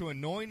to next to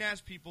annoying ass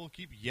people,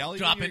 keep yelling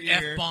Dropping in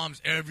your ear. F-bombs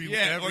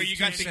everywhere. Yeah, or you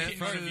got the in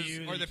front of kids,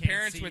 you. or the you can't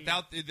parents see.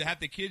 without that have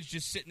the kids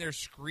just sitting there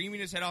screaming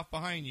his head off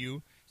behind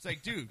you. It's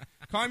like, dude,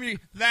 calm your.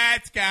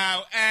 Let's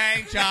go,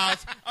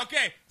 Angels.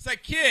 Okay, it's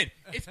like, kid,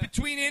 it's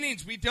between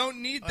innings. We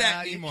don't need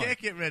that You anymore. can't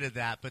get rid of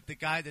that, but the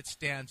guy that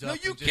stands No,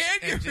 up. you and just,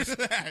 can't and get rid just-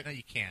 of that. No,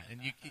 you can't.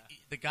 And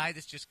the guy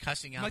that's just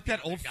cussing out Like the that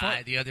other old guy,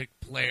 fart. the other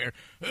player.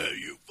 Hey,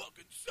 you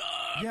fucking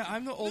suck. Yeah,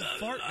 I'm the old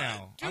fart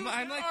now. Dude, I'm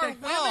like there are the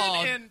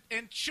women dog.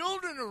 and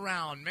children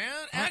around, man.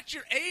 At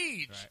your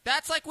age.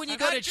 That's like when you I'm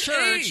go to at your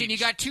church age. and you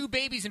got 2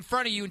 babies in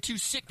front of you and 2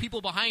 sick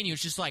people behind you.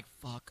 It's just like,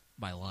 fuck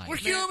my life. We're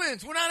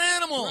humans. We're not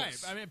animals.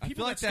 Right. I mean, I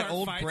people feel like that that start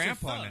old fights are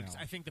grandpa thugs.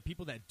 now. I think the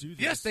people that do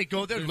this, Yes, they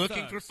go there they're looking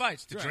thugs. for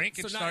fights, to Right. drink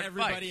and so start not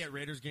everybody fights. at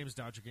Raiders games,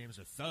 Dodger games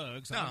are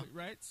thugs. No.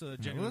 Right? So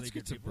let's generally get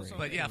good to people. break. So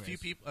But yeah, a anyways. few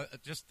people,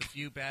 just a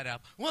few bad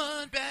apples.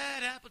 One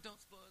bad apple don't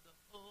spoil the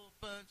whole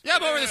bunch. Yeah,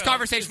 I'm over this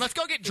conversation. Let's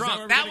go get drunk.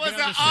 where That we're was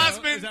gonna an get on the show?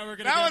 Osmond. Is that where we're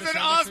gonna That get on was the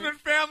an show next Osmond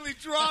family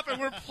drop,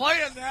 and we're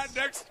playing that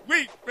next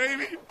week,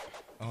 baby.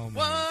 Oh my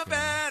One God.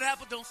 bad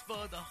apple don't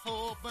spoil the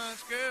whole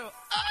bunch, girl.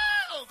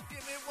 Oh, give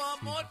me one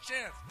more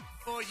chance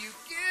before you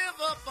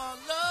give up on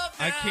love.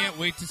 I now. can't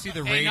wait to see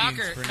the Hey, ratings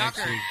Knocker, for next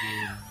Knocker. week,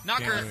 dude.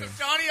 Knocker. Can't wait.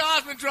 Johnny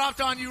Osmond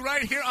dropped on you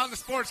right here on the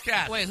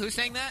Sportscast. Wait, who's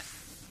saying that?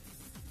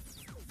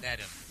 Let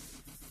him.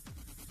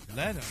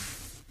 Let him.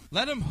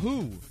 Let him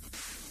who?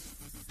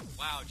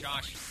 Wow,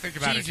 Josh. Think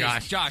about Jesus, it,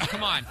 Josh. Josh,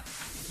 come on.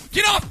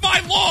 Get off my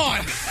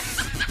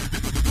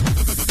lawn!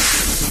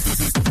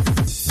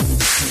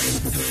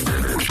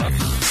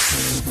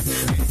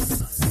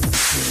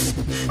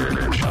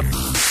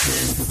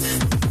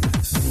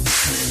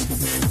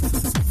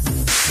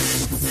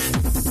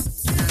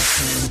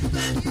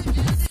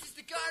 This is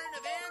the Garden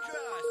of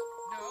Andros.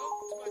 No,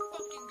 it's my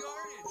fucking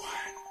garden.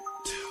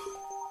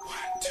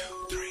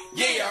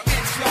 Yeah,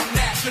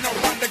 international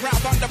underground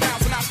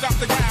thunderbounds when I stop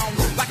the ground.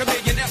 Like a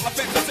million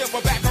elephants, a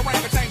silverback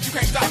orangutans. You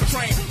can't stop a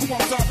train. Who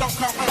wants up, don't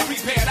come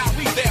unprepared. I'll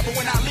be there, but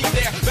when I leave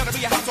there, better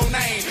be a household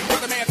name.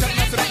 Weatherman telling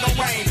us it ain't no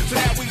rain. So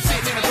now we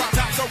sitting in a drop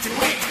top soaking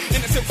wet. In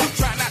the silk suit,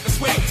 try not to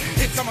sweat.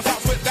 Hit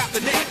somersaults without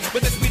the net.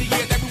 But this be the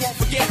year that we won't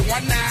forget.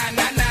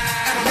 1999.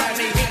 And I'm not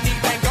need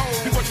anything gold.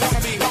 Be what you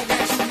wanna be. Long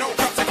as you know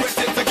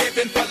consequences are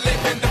given for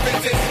living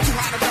defenses. Too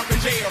high to jump in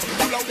jail.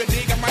 Too low to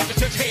dig, I might just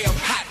touch hell.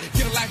 Hot,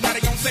 get a life, now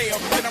they on sale.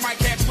 Then I might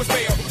catch you a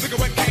spell. Look at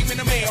what came in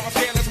the mail. I'm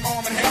scaling some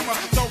arm and hammer.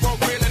 So roll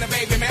grill and a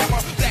baby mama.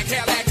 Black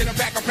hair lack in the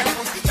back of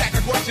pampers. Stack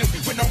of questions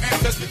with no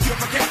answers. Cure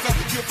for cancer,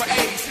 cure for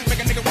AIDS. Make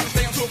a nigga wanna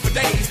stay on tour for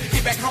days.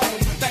 Get back home,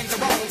 things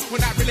are wrong.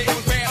 When I really it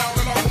was bad all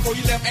along. Before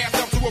you left ass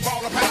up to a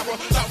ball of power.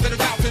 Thoughts at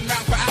 1,000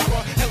 miles per hour.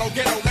 Hello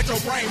ghetto, let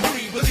your brain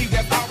breathe. Believe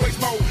there's always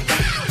more.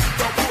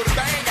 Don't pull the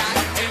bang out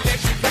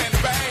unless you plan to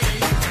bang.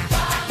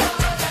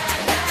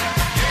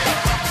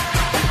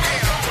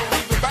 Don't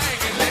even bang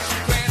unless you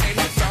plan to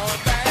hit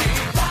something.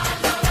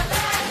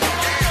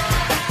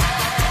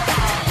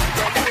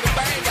 Don't pull the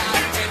bang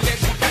out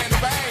unless you plan to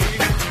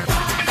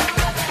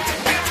bang.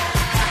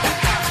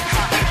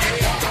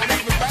 Don't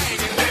even bang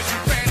unless you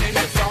plan to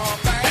hit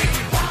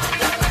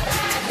something.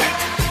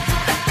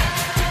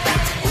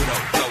 Uno,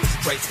 those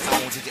traces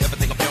on. Did you ever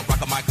think about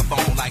rock a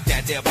microphone like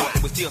that there boy?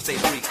 And we still stay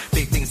street.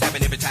 Big things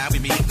happen every time we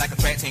meet. Like a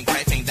track team,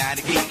 dying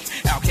to geek.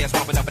 Outcasts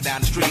bumping up and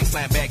down the street.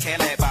 Slam back,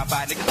 Cadillac, by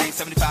 5 niggas,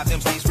 875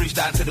 MCs reached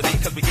out to the beat.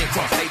 Cause we get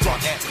drunk, stay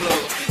drunk at the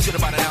club.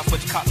 Should've bought an ounce, but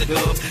you caught the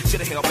dub.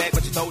 Should've held back,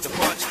 but you throw the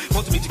punch.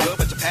 Supposed to meet you good,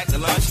 but you packed the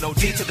lunch. No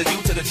D to the U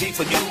to the G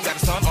for you. Got a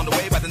son on the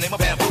way by the name of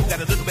Bamboo. Got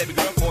a little baby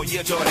girl, 4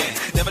 year Jordan.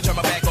 Never turn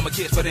my back on my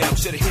kids for them.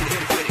 Should've hit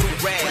it with it.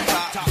 Rag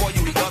top, boy,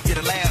 you up, get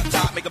a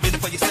laptop. Make a minute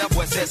for yourself,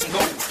 boy, set some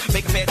goals.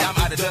 Make a man down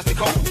out of dust and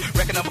cold.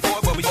 Record number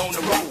 4, but we on the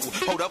road.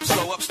 Hold up,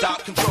 slow up,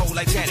 stop, control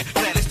like Janet.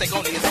 Planet, stay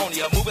on it's on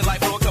ya. Moving like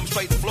floor, come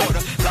straight to Florida.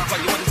 Lock all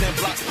your windows and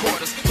block the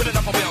quarters. Put it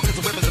up on bell, cause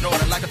the weapons in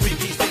order. Like a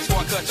 3-piece fix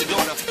before I cut your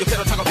daughter. Your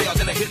pedal Taco Bell,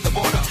 then I hit the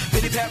border.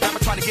 Billy Pat rapper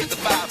trying to get the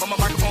 5. I'm a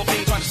microphone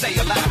fiend trying to stay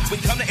alive. When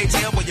you come to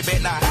ATL, well, you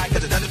bet not high, cause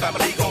the Dundee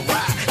family gon'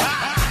 ride.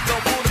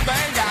 Don't pull the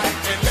bang out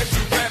unless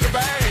you plan to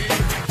bang.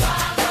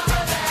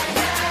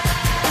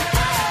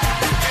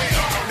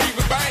 Don't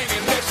even bang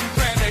unless you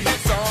plan to hit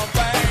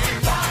something.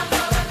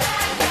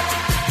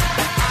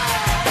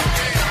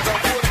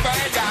 Don't pull the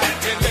bang out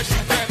unless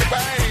you plan to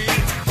bang.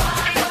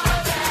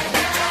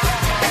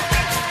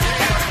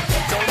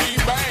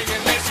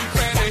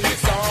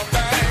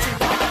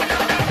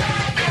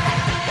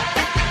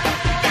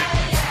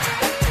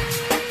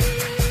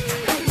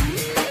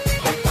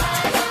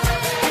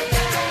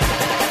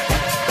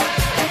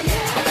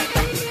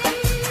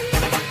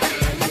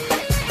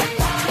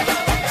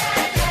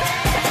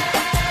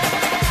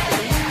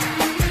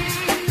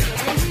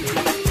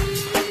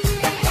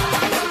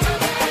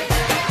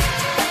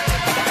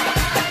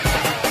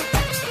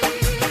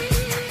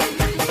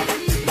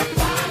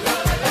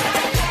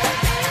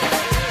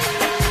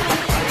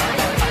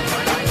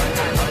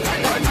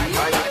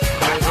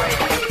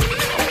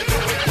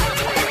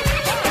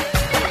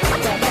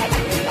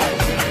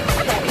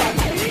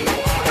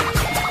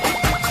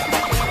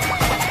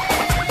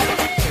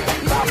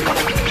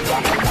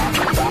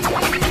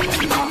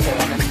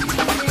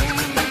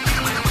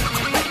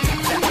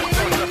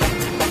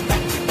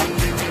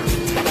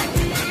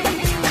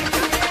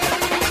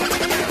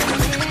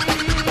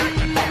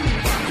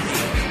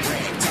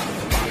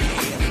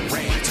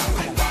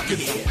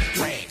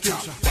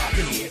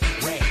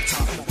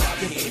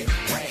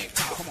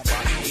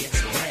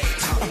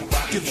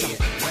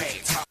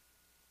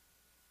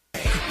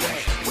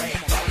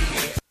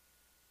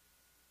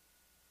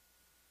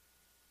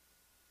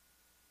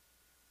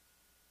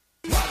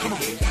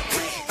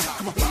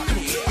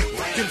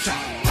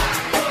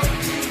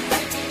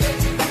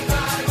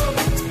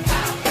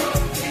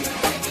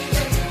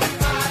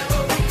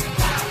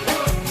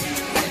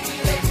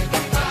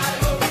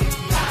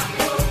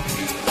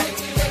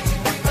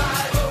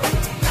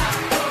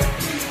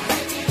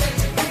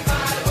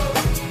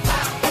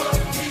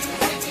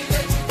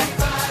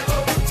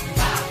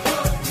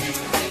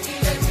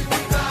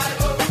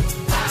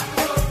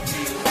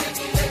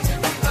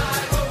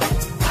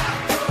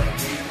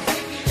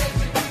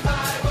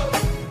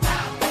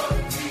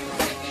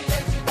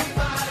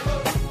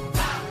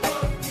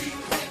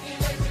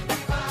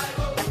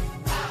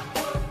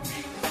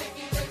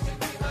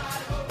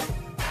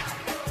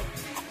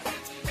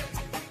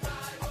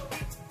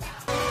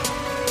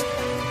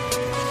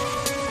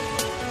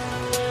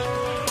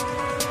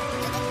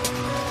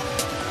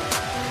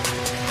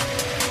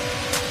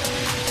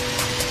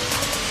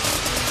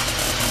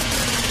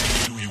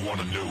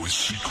 want to know his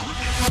secret?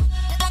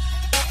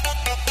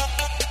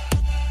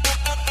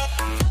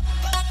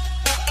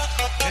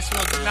 This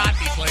will not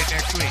be played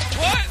next week.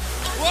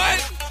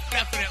 What?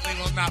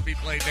 Definitely will not be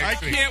played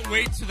next week. I can't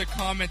wait to the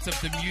comments of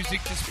the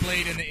music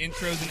displayed in the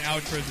intros and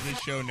outros of this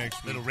show next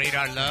week. Little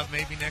Radar Love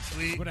maybe next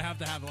week. We're going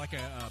to have like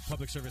a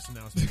public service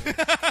announcement.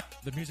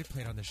 The music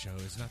played on the show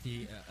is not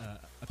the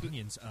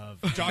opinions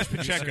of Josh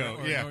Pacheco.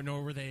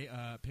 Nor were they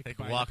picked Take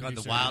by a walk the on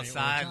the producer wild or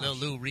side. Josh. Little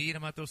Lou Reed. I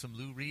might throw some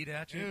Lou Reed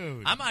at you.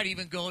 Dude. I might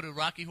even go to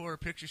Rocky Horror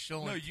Picture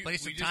Show and play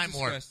some Time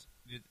Warp.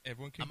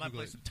 Everyone can I might Google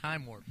play it. some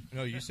Time Warp.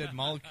 No, you said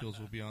Molecules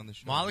will be on the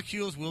show.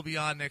 Molecules will be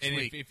on next and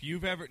week. If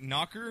you've ever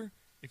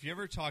if you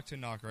ever talk to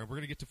Knocker, we're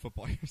going to get to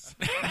football here.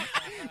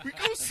 We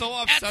go so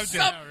off subject.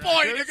 At some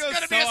point, We it's go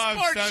going to so be a off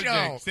sports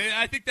subject. show.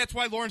 I think that's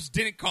why Lawrence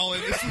didn't call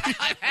in this week.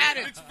 I've had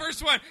it. It's the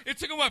first one. It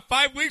took him,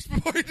 5 weeks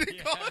before he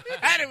did call in?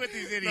 Had it with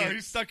these idiots. No,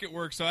 he's stuck at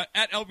work. So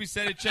at LB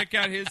Said It, check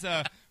out his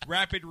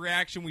rapid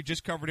reaction. We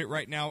just covered it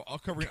right now. I'll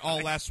cover it all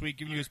last week,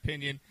 giving you his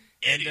opinion.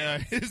 And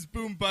his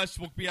boom bust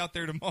will be out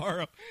there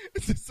tomorrow.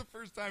 This is the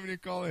first time he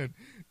didn't call in.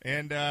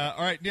 And, all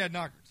right, yeah,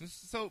 Knocker.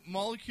 So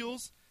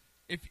Molecules,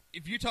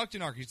 if you talk to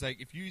Knocker, he's like,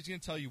 if he's going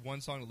to tell you one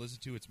song to listen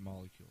to, it's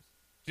Molecules.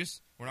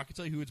 We're not going to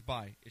tell you who it's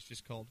by. It's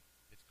just called...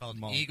 It's called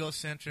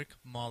Egocentric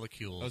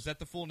Molecules. Oh, is that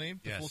the full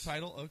name? The Yes. full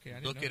title? Okay, I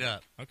didn't Look know it that.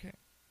 up. Okay.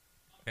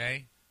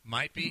 Okay?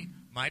 Might be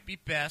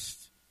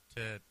best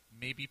to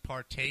maybe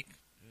partake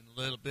in a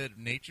little bit of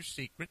Nature's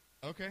Secret.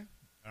 Okay.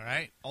 All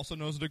right? Also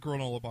known as the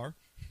granola bar.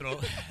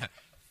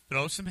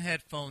 Throw some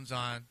headphones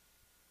on,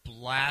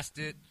 blast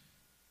it,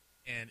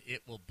 and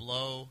it will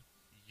blow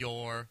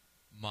your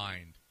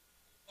mind.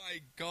 My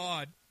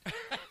God.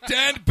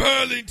 Dan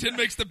Burlington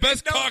makes the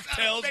best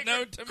cocktails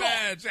known to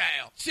man.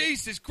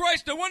 Jesus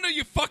Christ, no wonder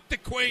you fucked the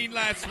Queen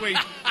last week.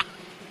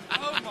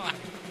 Oh, my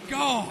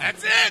God.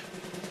 That's it.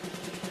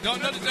 No,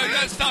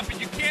 stop it.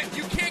 You can't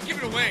give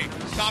it away.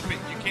 Stop it.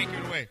 You can't give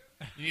it away.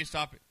 You need to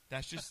stop it.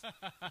 That's just...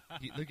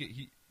 look at...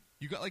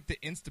 You got like the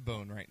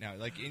Instabone right now.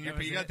 Like in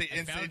your, you got the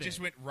Insta. It just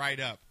went right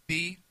up.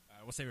 We'll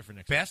save it for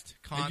next best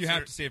week. concert. You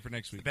have to save it for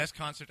next week. The best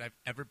concert I've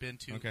ever been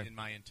to in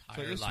my entire life.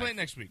 So let's play it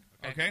next week.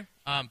 Okay.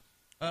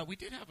 We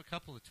did have a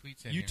couple of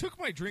tweets in You here. took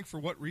my drink for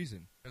what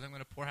reason? Because I'm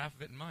going to pour half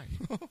of it in mine.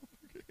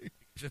 Okay.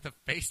 Because of the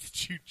face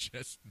that you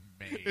just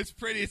made. It's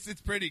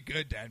pretty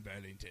good, Dan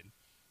Burlington.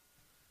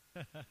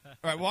 All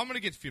right. Well, I'm going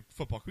to get to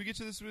football. Can we get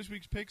to this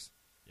week's picks?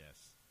 Yes.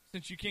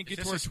 Since you can't Is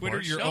get this to our a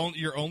Twitter, sports show?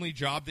 your only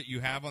job that you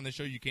have on the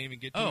show, you can't even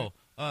get to.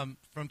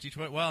 From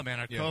Detroit Wild Man,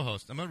 our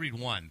co-host. I'm going to read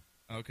one.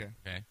 Okay.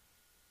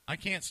 I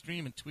can't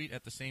stream and tweet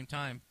at the same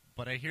time,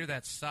 but I hear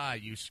that sigh,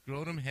 you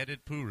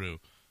scrotum-headed Puru.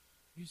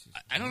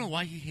 I don't know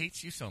why he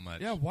hates you so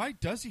much. Yeah, why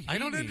does he hate I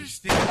don't me?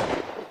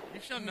 understand.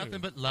 You've shown nothing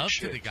but love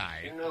to the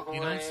guy. You know who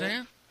what I I'm am?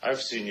 saying?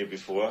 I've seen you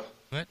before.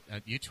 But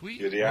you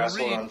tweet. You're the or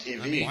asshole read. on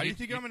TV. I mean, Why do you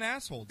think I'm an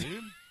asshole,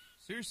 dude?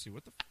 Seriously,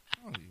 what the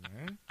fuck are you,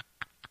 man?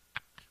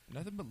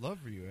 Nothing but love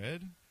for you,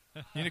 Ed.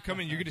 You're going to come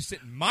in, you're going to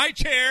sit in my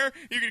chair,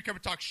 you're going to come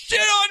and talk shit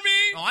on me.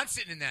 Oh, I'm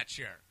sitting in that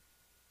chair.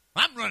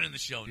 I'm running the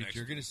show Dude, next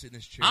you're going to sit in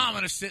this chair. I'm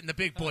going to sit in the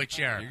big boy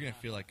chair. You're going to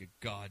feel like a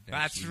god next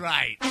That's week.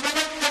 right. You're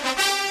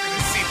going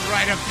to see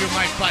right up through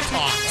my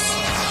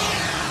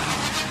buttocks.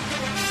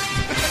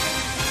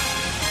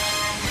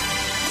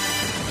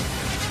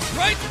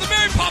 Right, the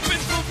Mary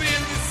Poppins will be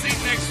in this seat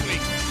next week.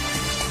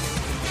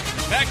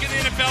 Back in the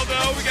NFL,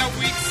 though, we got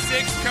Week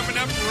 6 coming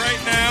up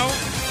right now.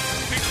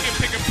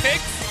 Pick a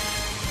pick.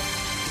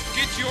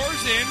 Get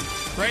yours in.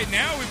 Right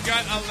now, we've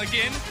got,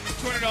 again,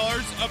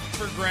 $200 up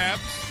for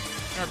grabs.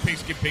 Our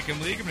Pigskin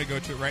Pick'em League. I'm going to go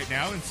to it right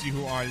now and see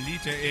who our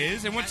leader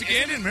is. And once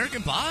again, Isn't it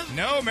American Bob?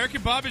 No,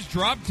 American Bob has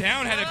dropped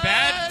down. Had a What?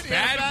 bad He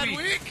had a bad week.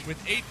 week?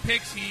 With 8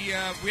 picks. We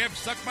have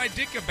Suck My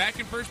Dick back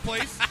in first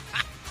place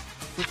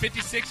with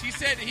 56.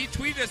 He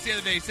tweeted us the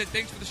other day. He said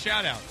thanks for the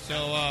shout out.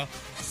 So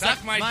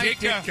Suck My Dick.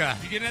 You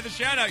get another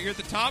shout out. You're at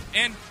the top.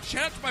 And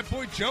shout out to my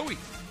boy Joey.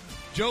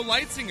 Joe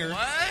Leitzinger.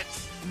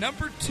 What?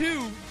 Number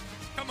 2.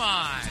 Come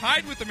on.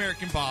 Tied with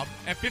American Bob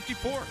at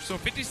 54. So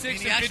 56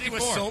 And he and actually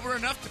 54. was sober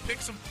enough to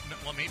pick some.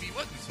 Well, maybe he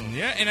wasn't sober.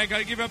 Yeah, and I got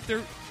to give up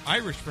their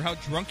Irish for how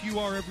drunk you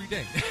are every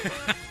day.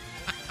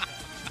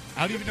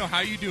 I don't even know how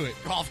you do it.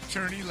 Golf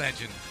tourney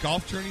legend.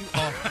 Golf tourney.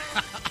 Oh,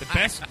 the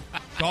best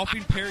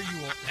golfing pair you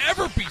will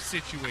ever be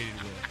situated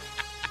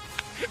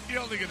with.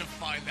 You're only going to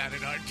find that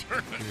in our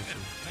tournament.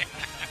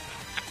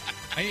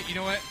 You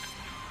know what?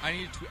 I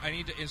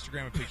need to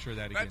Instagram a picture of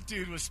that again. That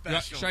dude was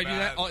special. Should I do that?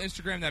 man. I'll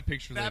Instagram that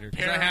picture That later. 'Cause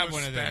pair I have was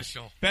one of those.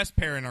 special. Best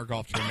pair in our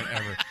golf tournament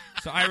ever.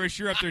 So Irish,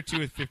 you're up there too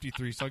with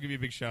 53. So I'll give you a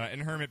big shout out,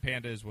 and Hermit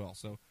Panda as well.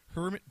 So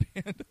Hermit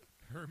Panda.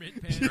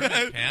 Hermit Panda.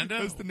 Hermit Panda?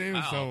 That's the name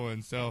of Wow.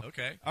 someone. So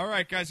Okay. All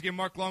right, guys. Again,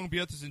 Mark Long will be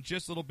with us in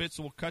just a little bit,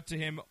 so we'll cut to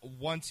him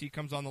once he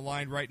comes on the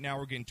line. Right now,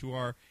 we're getting to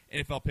our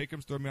NFL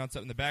pick'ems. Throw me on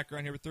something in the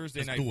background here with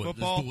Thursday Night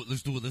Football.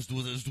 Let's do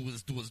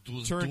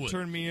it.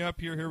 Turn me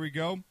up here. Here we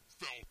go.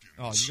 Falcons.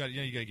 Oh, you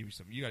got to give me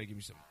some. You got to give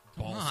me some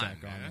ball Come on, sack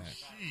on man.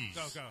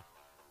 that. Go.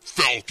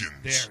 Falcons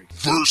There we go.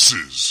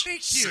 versus Thank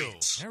you.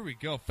 Saints. There we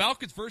go.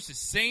 Falcons versus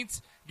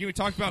Saints. Again, we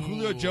talked about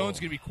Julio Jones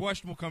going to be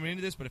questionable coming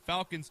into this, but the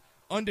Falcons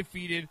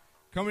undefeated.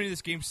 Coming into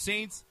this game,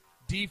 Saints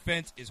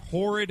defense is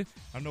horrid.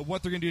 I don't know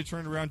what they're going to do to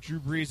turn around Drew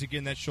Brees.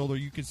 Again, that shoulder,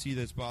 you can see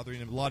that's bothering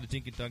him. A lot of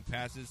dink and dunk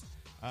passes.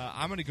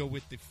 I'm going to go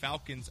with the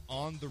Falcons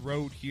on the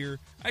road here.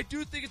 I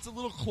do think it's a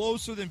little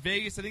closer than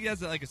Vegas. I think it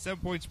has like a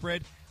 7-point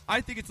spread.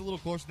 I think it's a little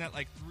closer than that,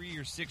 like 3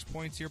 or 6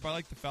 points here, but I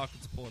like the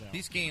Falcons to pull it out.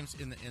 These games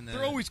in the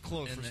they're always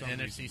close in for the some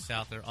NFC reason.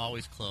 South. They're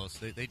always close.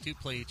 They do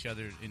play each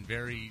other in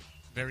very,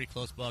 very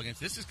close ball games.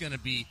 This is going to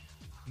be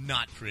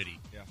not pretty.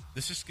 Yeah.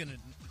 This is going to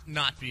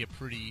not be a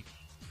pretty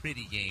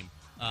game.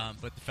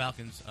 But the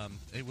Falcons,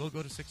 they will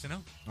go to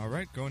 6-0. All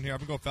right, going here. I'm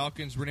going to go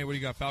Falcons. Renee, what do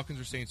you got? Falcons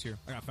or Saints here?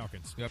 I got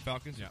Falcons. You got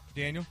Falcons? Yeah.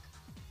 Daniel?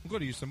 We'll go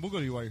to you, son. We'll go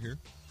to you while you're here.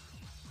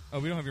 Oh,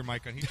 we don't have your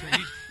mic on.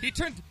 He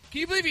turned. Can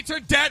you believe he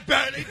turned Dad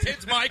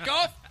Badington's mic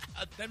off?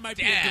 That might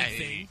be a good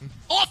thing.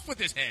 Off with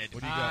his head.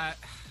 What do you got?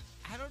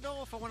 I don't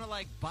know if I want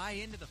to buy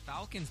into the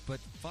Falcons, but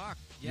fuck,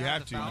 You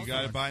have to. You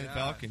got to buy in the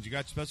Falcons. You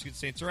got to especially get the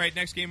Saints. All right,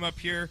 next game up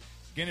here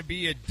going to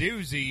be a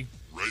doozy.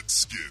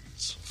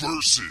 Redskins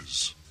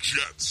versus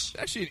Jets.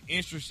 It's actually an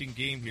interesting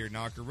game here,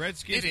 Knocker.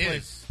 Redskins It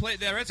is. The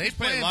Redskins They're play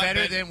a playing lot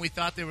better than we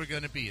thought they were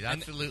going to be.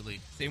 Absolutely.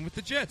 Same with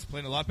the Jets,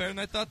 playing a lot better than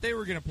I thought they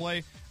were going to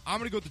play. I'm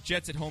going to go with the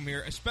Jets at home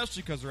here,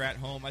 especially because they're at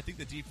home. I think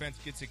the defense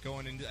gets it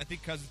going, and I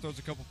think Cousins throws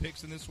a couple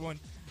picks in this one.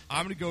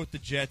 I'm going to go with the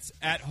Jets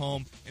at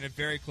home in a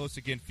very close,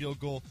 again, field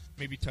goal,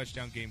 maybe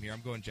touchdown game here.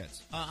 I'm going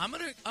Jets. I'm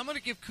gonna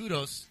give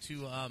kudos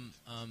to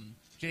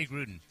Jay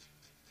Gruden.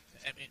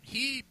 I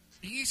mean,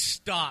 he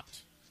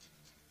stopped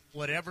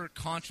whatever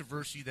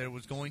controversy there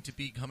was going to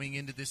be coming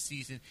into this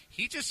season.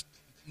 He just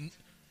nipped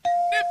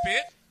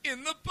it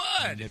in the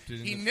bud.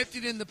 He nipped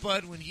it in the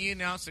bud when he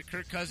announced that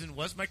Kirk Cousins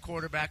was my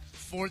quarterback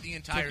for the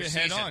entire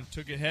season.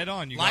 Took it head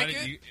on. You like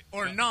got it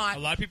or not. A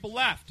lot of people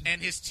laughed.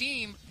 And his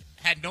team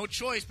had no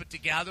choice but to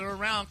gather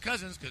around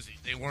Cousins because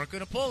they weren't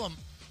going to pull him.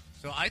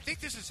 So I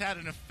think this has had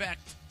an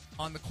effect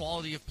on the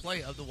quality of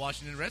play of the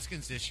Washington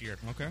Redskins this year.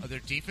 Okay. Their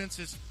defense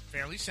is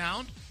fairly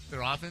sound.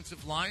 Their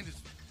offensive line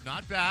is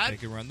not bad. They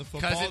can run the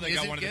football. Cousins They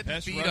got isn't one of the getting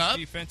best beat rush up,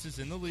 defenses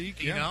in the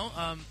league. You know,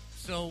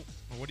 so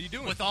well, what are you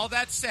doing? With all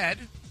that said,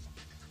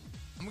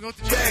 I'm going to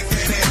go with the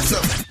Jets.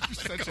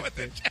 You're such a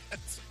bitch.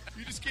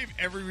 You just gave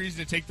every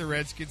reason to take the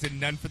Redskins and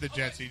none for the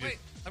Jets. Wait,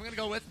 I'm going to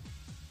go with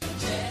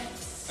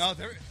Jets. Oh,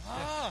 there.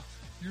 Ah,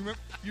 you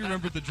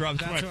remember the drop?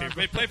 That's one of my favorites.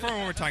 Wait, play for me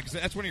one more time because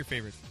that's one of your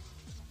favorites.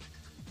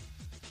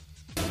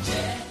 So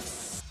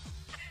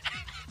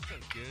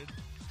good.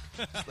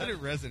 Just let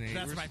it resonate.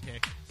 That's my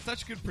pick.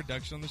 Such good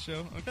production on the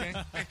show. Okay,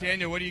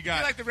 Daniel, what do you got?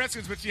 You like the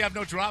Redskins, but you have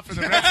no drop for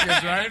the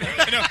Redskins, right?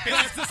 I know.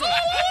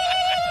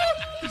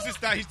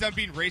 He's done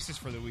being racist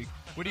for the week.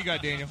 What do you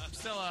got, Daniel? I'm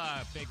still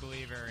a big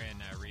believer in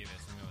Revis.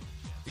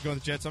 You going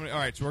with the Jets? All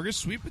right, so we're going to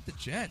sweep with the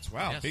Jets.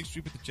 Wow, Yes. Big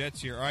sweep with the Jets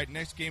here. All right,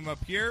 next game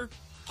up here.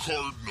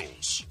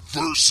 Cardinals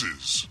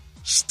versus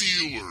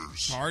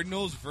Steelers.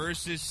 Cardinals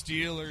versus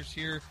Steelers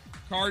here.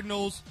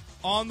 Cardinals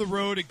on the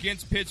road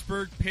against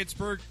Pittsburgh.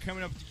 Pittsburgh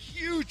coming up with a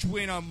huge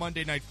win on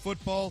Monday Night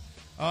Football.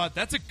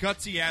 That's a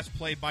gutsy-ass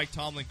play by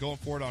Tomlin going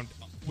for it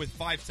with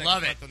 5 seconds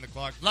Love it. left on the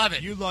clock. Love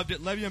it. You loved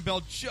it. Le'Veon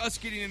Bell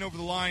just getting in over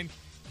the line.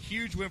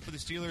 Huge win for the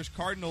Steelers.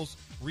 Cardinals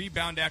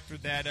rebound after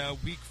that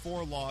Week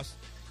 4 loss.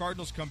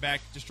 Cardinals come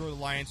back, destroy the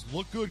Lions.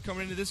 Look good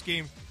coming into this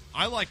game.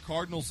 I like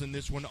Cardinals in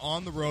this one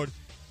on the road.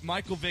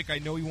 Michael Vick, I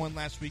know he won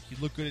last week. He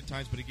looked good at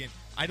times, but again,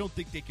 I don't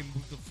think they can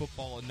move the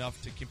football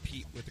enough to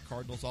compete with the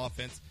Cardinals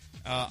offense.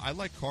 I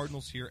like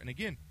Cardinals here, and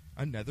again,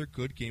 another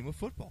good game of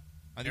football.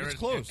 I think it's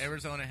close.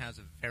 Arizona has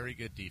a very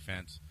good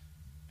defense,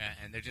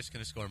 and they're just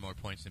going to score more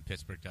points than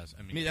Pittsburgh does.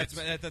 I mean, that's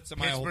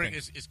my whole thing.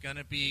 Pittsburgh is going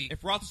to be.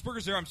 If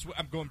Roethlisberger's there, I'm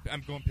going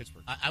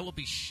Pittsburgh. I will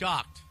be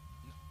shocked.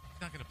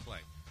 He's not going to play.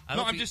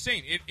 I'm just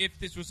saying, if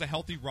this was a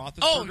healthy Roethlisberger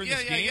Oh, in this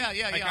yeah, game,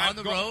 yeah. On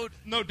the road,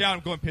 no doubt,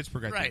 I'm going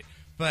Pittsburgh. I think.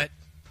 But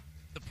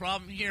the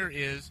problem here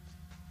is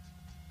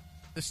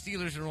the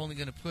Steelers are only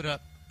going to put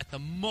up at the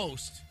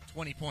most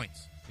 20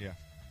 points. Yeah.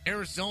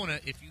 Arizona,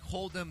 if you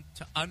hold them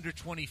to under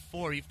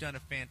 24, you've done a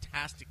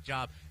fantastic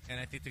job, and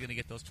I think they're going to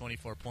get those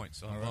 24 points.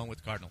 So I'm going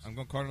with Cardinals. I'm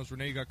going Cardinals.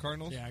 Renee, you got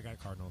Cardinals? Yeah, I got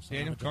Cardinals.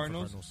 Daniel,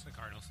 Cardinals? The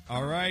Cardinals.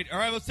 All right,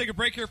 let's take a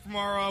break here from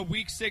our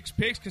Week 6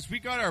 picks because we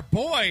got our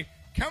boy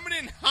coming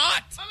in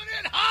hot.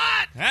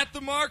 At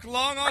the Mark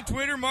Long on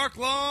Twitter. Mark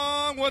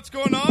Long, what's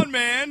going on,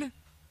 man?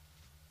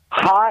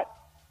 Hot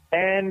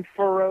and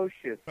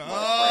ferocious.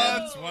 Oh,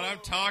 that's what I'm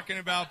talking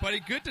about, buddy.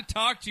 Good to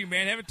talk to you,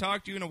 man. Haven't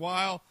talked to you in a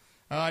while.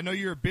 I know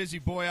you're a busy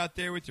boy out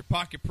there with your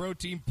Pocket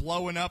Protein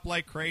blowing up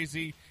like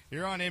crazy.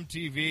 You're on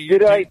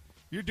MTV.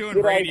 You're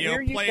doing radio.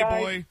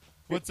 Playboy.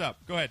 What's up?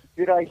 Go ahead.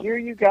 Did I hear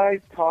you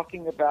guys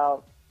talking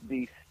about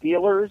the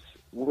Steelers,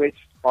 which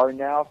are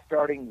now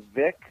starting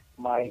Vic,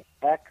 my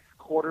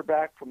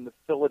ex-quarterback from the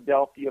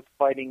Philadelphia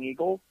Fighting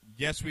Eagles?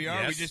 Yes, we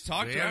are. We just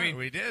talked to him. I mean,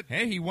 we did.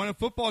 Hey, he won a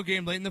football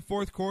game late in the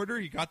fourth quarter.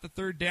 He got the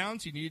third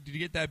downs. He needed to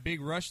get that big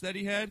rush that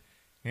he had.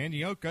 And,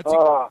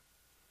 gutsy.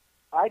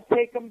 I'd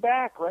take him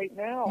back right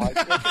now. I'd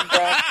take him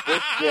back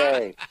this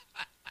day.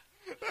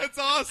 That's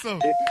awesome.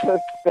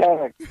 It's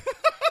pathetic.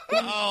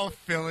 Oh,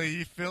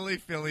 Philly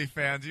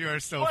fans, you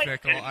are so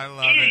fickle. I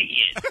love it.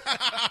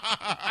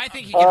 I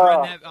think he can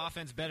run that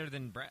offense better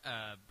than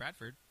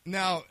Bradford.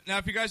 Now,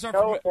 if you guys aren't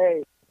No,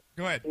 hey,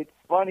 go ahead. it's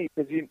funny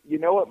because you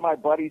know what my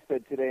buddy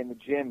said today in the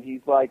gym?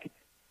 He's like,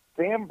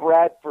 Sam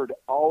Bradford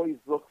always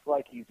looks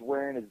like he's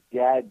wearing his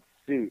dad's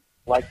suit.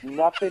 Like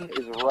nothing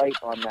is right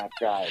on that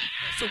guy.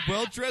 It's a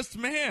well-dressed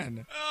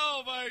man.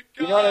 Oh, my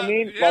God. You know what I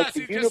mean? Yes, Like the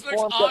he just looks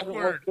uniform doesn't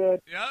awkward. look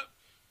good. Yep.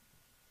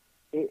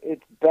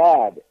 It's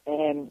bad.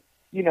 And,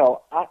 you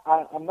know,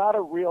 I'm not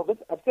a real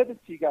 – I've said this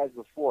to you guys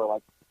before.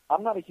 Like,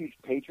 I'm not a huge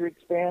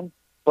Patriots fan,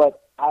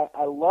 but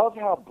I love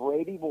how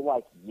Brady will,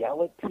 like,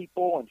 yell at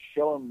people and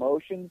show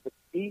emotion.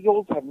 The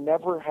Eagles have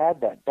never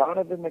had that.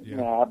 Donovan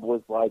McNabb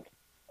was, like,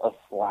 a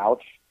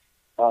slouch.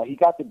 He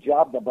got the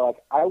job done, but like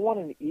I want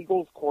an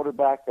Eagles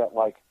quarterback that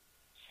like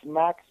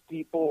smacks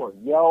people or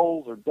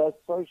yells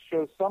or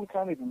shows some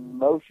kind of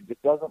emotion. It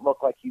doesn't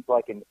look like he's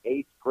like an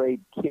 8th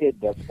grade kid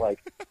that's like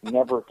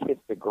never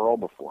kissed a girl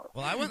before.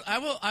 Well,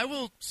 I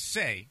will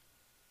say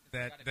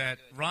that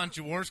Ron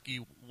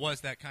Jaworski was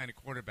that kind of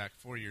quarterback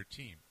for your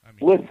team. I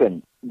mean,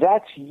 Listen,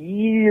 that's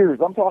years.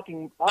 I'm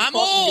talking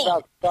old.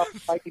 about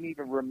stuff I can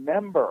even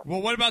remember.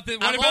 Well, what about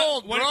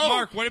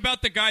Mark? What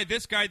about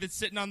this guy that's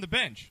sitting on the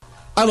bench?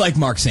 I like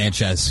Mark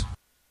Sanchez.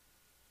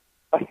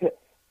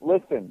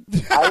 Listen,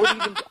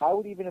 I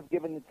would even have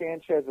given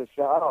Sanchez a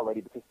shot already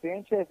because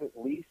Sanchez at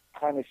least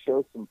kind of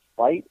shows some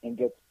fight and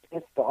gets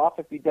pissed off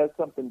if he does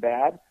something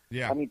bad.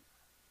 Yeah. I mean,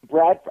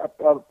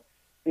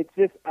 it's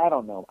just I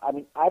don't know. I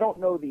mean, I don't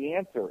know the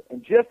answer,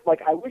 and just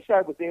like I wish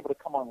I was able to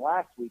come on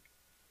last week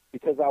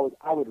because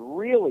I would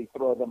really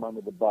throw them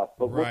under the bus.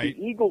 But what the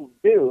Eagles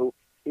do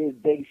is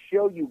they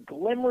show you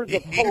glimmers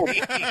of hope,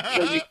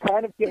 so you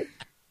kind of get.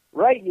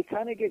 Right, you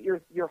kind of get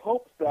your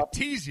hopes up,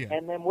 tease you,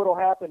 and then what'll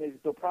happen is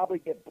they'll probably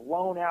get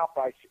blown out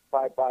by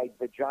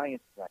the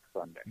Giants next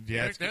Sunday.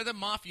 Yeah, they're the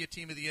mafia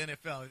team of the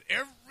NFL.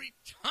 Every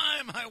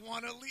time I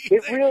want to leave,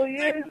 it really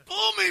is.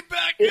 Pull me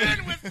back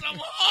in with some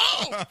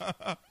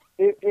hope.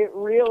 It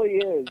really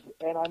is,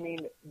 and I mean,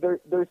 there's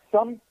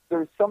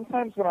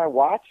sometimes when I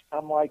watch,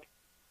 I'm like,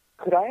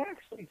 could I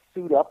actually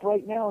suit up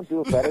right now and do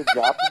a better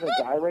job than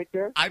the guy right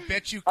there? I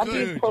bet you could. I'm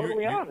being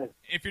totally honest.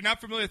 If you're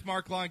not familiar with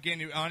Mark Long,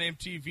 again, on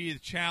MTV, The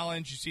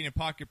Challenge, you've seen in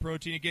Pocket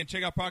Protein. Again,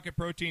 check out Pocket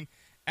Protein,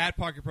 at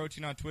Pocket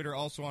Protein on Twitter,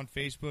 also on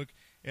Facebook.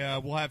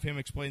 We'll have him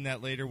explain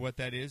that later, what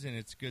that is, and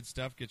it's good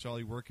stuff. Gets all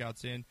your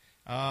workouts in.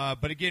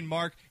 But again,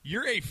 Mark,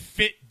 you're a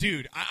fit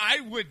dude. I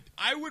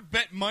would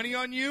bet money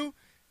on you.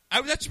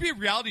 That should be a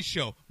reality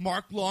show.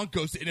 Mark Long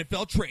goes to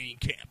NFL training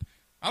camp.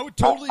 I would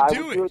totally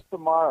do it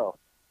tomorrow.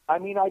 I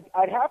mean,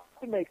 I'd have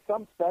to make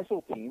some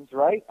special teams,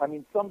 right? I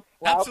mean, some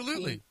slouch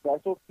team,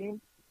 special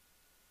teams.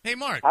 Hey,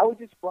 Mark. I would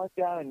just run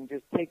down and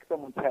just take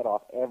someone's head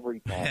off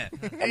every time.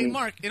 Hey,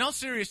 Mark, in all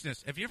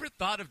seriousness, have you ever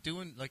thought of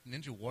doing like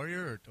Ninja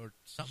Warrior or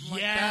something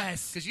like that?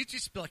 Because you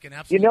just feel like an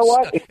absolute You know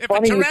what? stud. It's If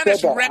funny a you said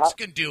Tyrannus that. Rex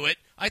can do it,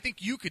 I think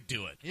you could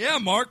do it. Yeah,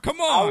 Mark, come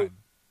on.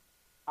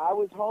 I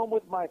was home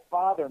with my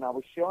father, and I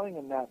was showing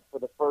him that for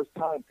the first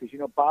time because, you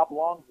know, Bob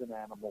Long's an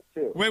animal,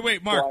 too. Wait,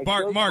 So Mark,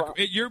 Bob-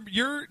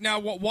 you're now.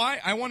 Why?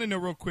 I want to know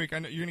real quick. I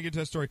know you're going to get to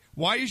that story.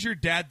 Why is your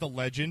dad the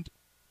legend?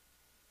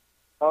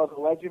 Oh,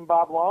 the legend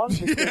Bob Long?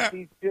 Because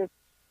he's just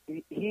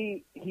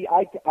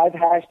I've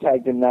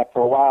hashtagged him that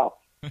for a while.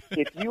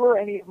 If you or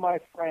any of my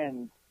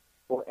friends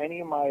or any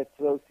of my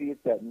associates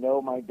that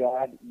know my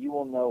dad, you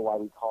will know why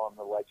we call him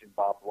the legend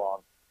Bob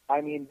Long.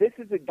 I mean, this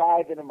is a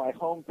guy that in my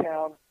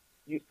hometown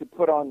used to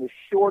put on the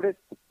shortest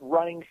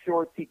running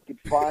shorts he could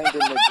find in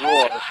the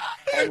drawer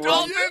and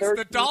run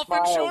 13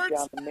 miles shorts?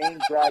 down the main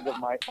drag of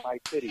my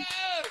city.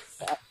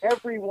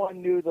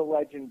 Everyone knew the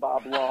legend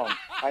Bob Long.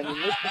 I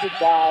mean, this is a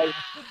guy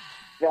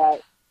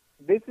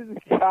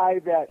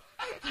that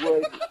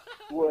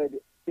would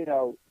you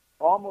know,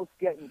 almost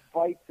get in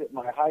fights at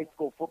my high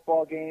school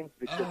football games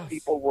because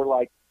people were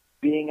like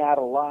being out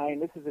of line.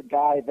 This is a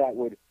guy that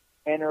would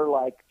enter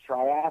like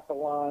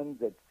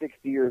triathlons at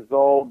 60 years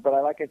old. But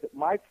like I said,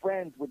 my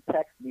friends would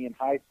text me in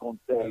high school and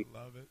say,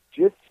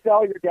 just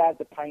sell your dad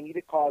the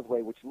Pineda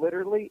Causeway, which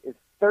literally is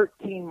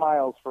 13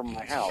 miles from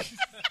my house.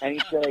 And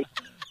he'd say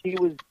he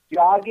was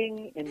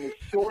jogging in the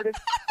shortest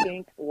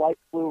pink light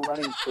blue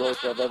running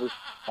shorts I've ever seen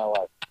in my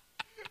life.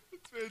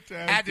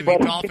 Had to be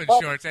dolphin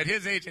shorts. At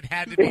his age, it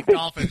had to be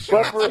dolphin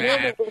shorts, But for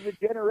him, man. it was a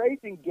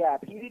generation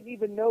gap. He didn't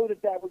even know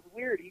that was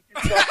weird. He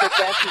just thought that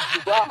that's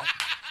his job.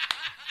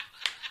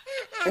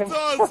 That's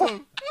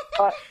awesome.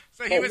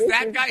 So he was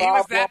that guy. He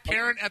was that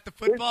parent at the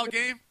football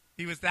game.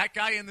 He was that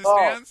guy in the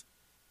stands.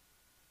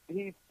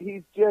 He's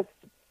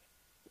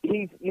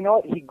you know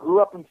what? He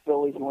grew up in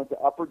Philly. He went to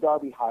Upper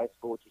Darby High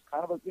School, which is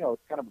kind of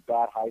it's kind of a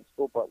bad high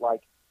school, but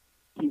like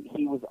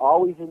he was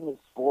always in the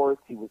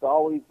sports. He was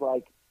always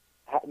like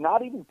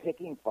not even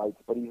picking fights,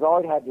 but he's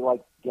always had to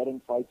like get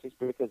in fights just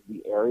because of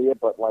the area.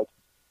 But like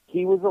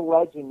he was a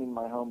legend in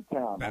my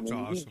hometown. That's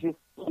awesome.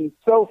 He's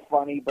so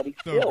funny, but he's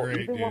So still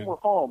great, even dude. when we're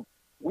home.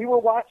 We were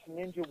watching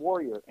Ninja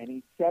Warrior, and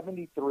he's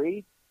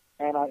 73,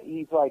 and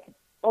he's like,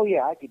 "Oh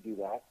yeah, I could do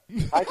that.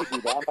 I could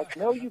do that." I'm like,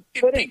 "No, you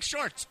couldn't." Pink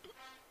shorts.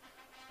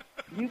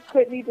 You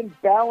couldn't even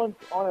balance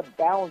on a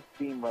balance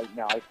beam right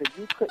now. I said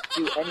you couldn't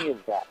do any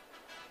of that.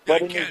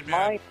 But in his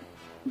mind,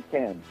 he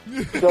can.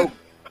 So,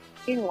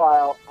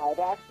 meanwhile, I've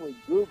actually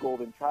Googled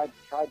and tried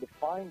to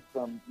find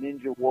some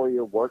Ninja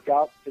Warrior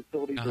workout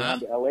facilities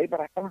around LA, but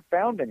I haven't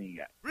found any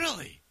yet.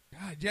 Really?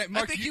 God, yeah,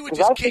 Mark, I think you would 'Cause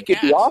just I kick think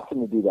it'd be ass. awesome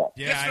to do that.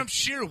 Yeah, Just from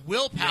sheer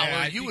willpower,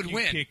 I you think would you'd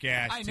win. kick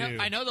ass, I know. too.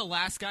 I know the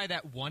last guy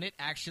that won it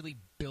actually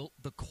built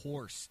the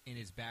course in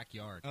his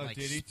backyard. Oh, like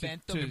did he?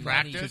 spent To the money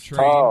practice? to To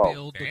train? Oh.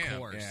 build Damn. the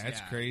course. Yeah,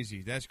 that's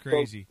crazy. That's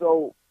crazy.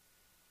 So,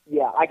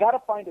 yeah, I got to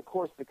find a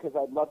course because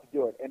I'd love to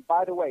do it. And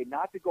by the way,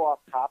 not to go off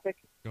topic,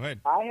 Go ahead.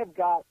 I have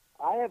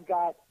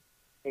got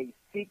a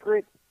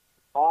secret,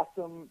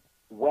 awesome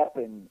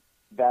weapon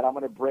that I'm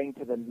going to bring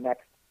to the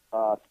next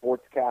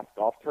Sportscast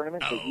golf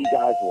tournament that you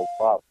guys will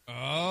love.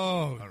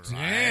 Oh,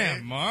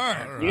 damn,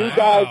 Mark. You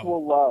guys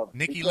will love.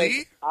 Nikki because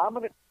Lee? I'm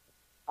gonna.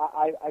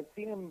 I've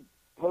seen him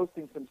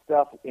posting some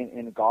stuff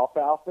in a golf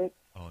outfit.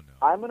 Oh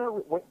no. I'm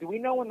gonna. Do we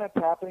know when that's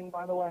happening?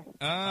 By the way,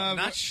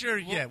 Not sure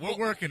yet. We're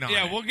working on it.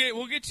 Yeah,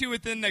 we'll get to it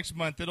within next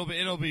month.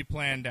 It'll be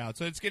planned out.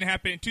 So it's going to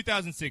happen in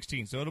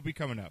 2016. So it'll be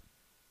coming up.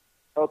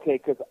 okay,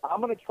 because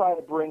I'm gonna try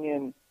to bring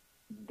in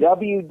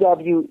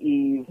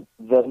WWE's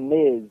The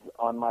Miz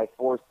on my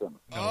foursome.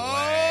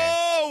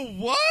 Oh,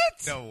 what?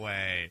 No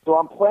way. So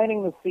I'm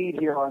planting the seed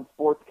here on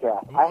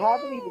Sportscast. I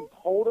haven't even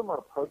told him or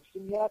approached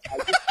him yet. I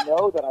just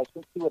know that I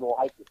think he would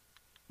like it.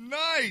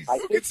 Nice. I Who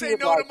think could say he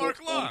would no like to Mark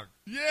it, Long?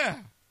 Yeah.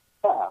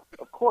 Yeah,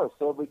 of course.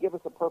 So it would give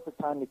us a perfect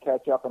time to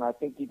catch up, and I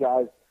think you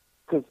guys,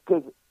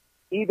 because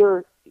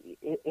either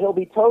he'll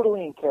be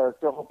totally in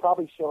character, he'll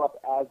probably show up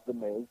as The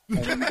Miz,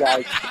 and you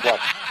guys,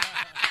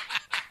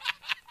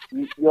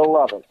 you'll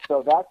love it.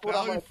 So that's what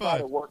I'm going to try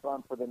to work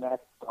on for the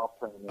next golf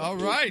tournament. All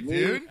right,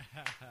 dude.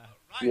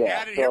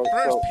 Yeah, here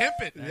first. Pimp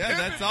it. Yeah,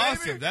 that's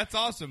awesome. That's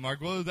awesome, Mark.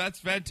 Well, that's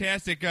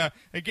fantastic.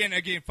 Again,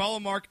 follow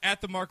Mark at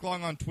the Mark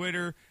Long on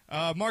Twitter.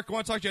 Mark, I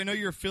want to talk to you. I know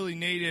you're a Philly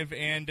native,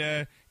 and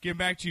getting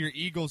back to your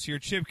Eagles here.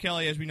 Chip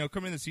Kelly, as we know,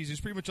 coming in the season,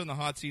 is pretty much on the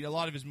hot seat. A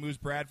lot of his moves,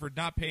 Bradford,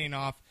 not paying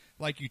off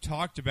like you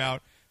talked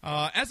about.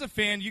 As a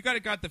fan, you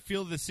got the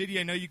feel of the city.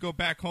 I know you go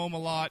back home a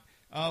lot.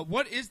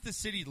 What is the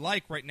city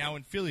like right now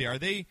in Philly? Are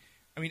they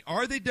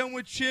done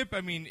with Chip?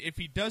 I mean, if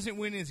he doesn't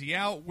win, is he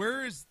out?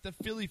 Where is the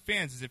Philly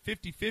fans? Is it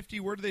 50-50?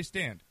 Where do they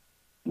stand?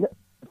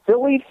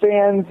 Philly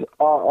fans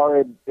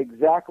are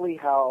exactly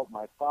how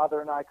my father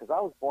and I, because I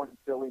was born in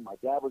Philly, my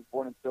dad was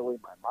born in Philly,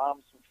 my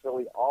mom's from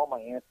Philly, all my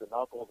aunts and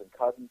uncles and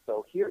cousins.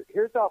 So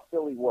here's how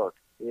Philly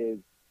works is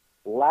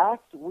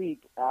last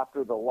week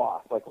after the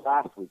loss, like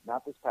last week,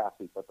 not this past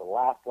week, but the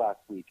last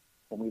week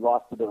when we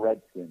lost to the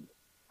Redskins,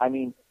 I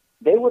mean,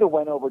 they would have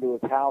went over to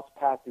his house,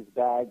 packed his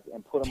bags,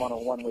 and put him on a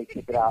one-way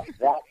ticket out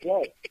that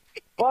day.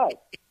 But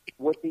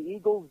what the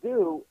Eagles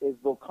do is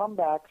they'll come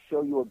back,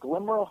 show you a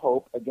glimmer of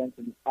hope against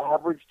an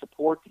average to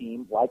poor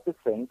team like the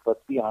Saints. Let's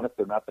be honest,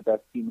 they're not the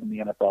best team in the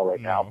NFL right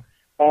now.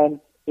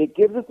 And it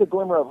gives us a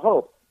glimmer of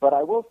hope. But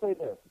I will say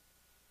this.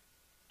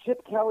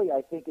 Chip Kelly,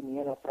 I think, in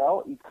the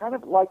NFL, he's kind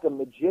of like a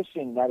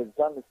magician that has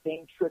done the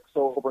same tricks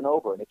over and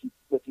over. And if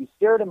you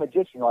stare at a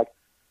magician, you're like,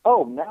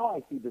 oh, now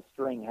I see the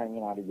string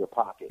hanging out of your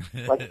pocket.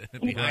 Like,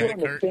 he's doing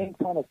the same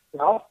kind of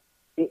stuff.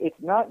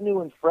 It's not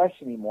new and fresh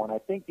anymore. And I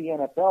think the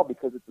NFL,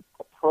 because it's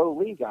a pro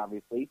league,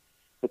 obviously,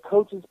 the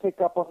coaches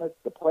pick up on this,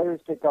 the players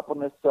pick up on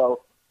this.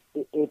 So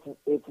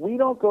if we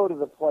don't go to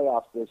the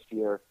playoffs this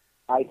year,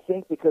 I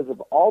think because of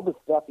all the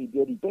stuff he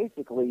did, he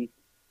basically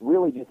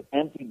really just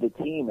emptied the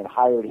team and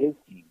hired his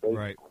team, basically.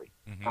 Right.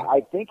 Mm-hmm. I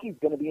think he's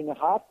going to be in the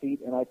hot seat,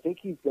 and I think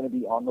he's going to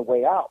be on the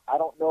way out. I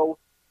don't know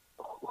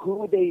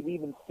who they'd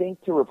even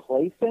think to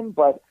replace him,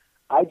 but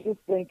I just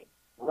think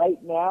right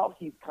now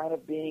he's kind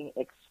of being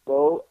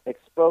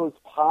exposed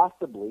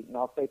possibly, and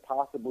I'll say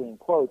possibly in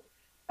quotes,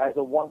 as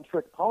a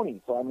one-trick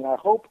pony. So, I mean, I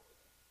hope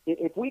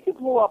if we can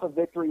pull off a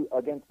victory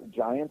against the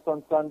Giants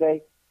on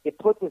Sunday, it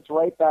puts us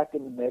right back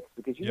in the mix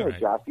because, Josh,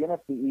 the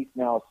NFC East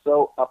now is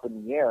so up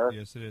in the air.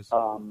 Yes, it is.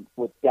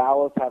 With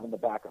Dallas having the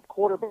backup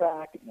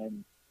quarterback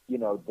and,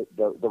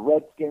 the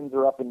Redskins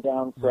are up and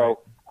down. So, right.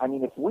 I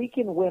mean, if we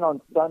can win on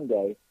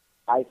Sunday,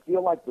 I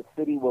feel like the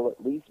city will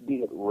at least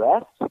be at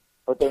rest,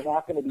 but they're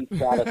not going to be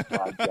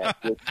satisfied yet,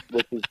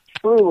 which is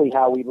truly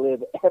how we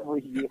live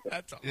every year.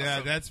 That's awesome.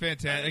 Yeah, that's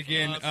fantastic. That's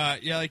Again,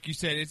 awesome. like you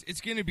said,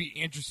 it's going to be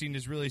interesting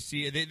to really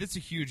see. That's a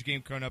huge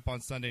game coming up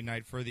on Sunday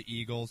night for the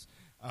Eagles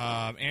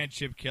and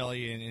Chip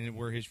Kelly and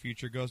where his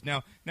future goes.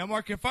 Now,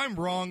 Mark, if I'm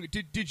wrong,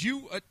 did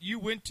you you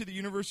went to the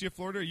University of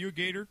Florida? Are you a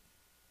Gator?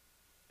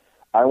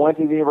 I went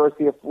to the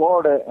University of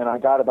Florida, and I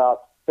got about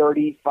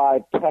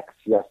 35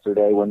 texts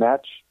yesterday when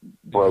that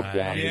broke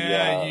down.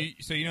 Yeah,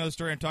 so you know the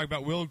story I'm talking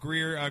about. Will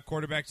Greer,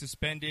 quarterback,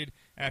 suspended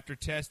after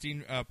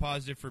testing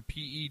positive for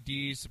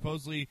PEDs.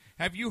 Supposedly,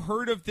 have you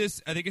heard of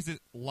this? I think it's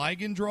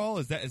Ligandrol.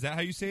 Is that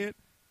how you say it?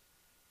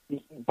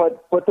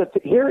 But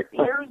here's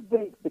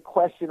the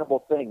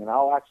questionable thing, and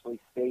I'll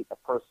actually state a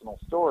personal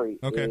story.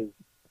 Okay.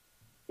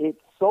 It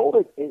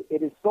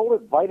is sold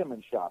at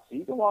vitamin shops. So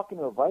you can walk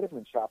into a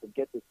vitamin shop and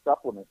get this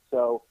supplement.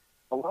 So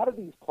a lot of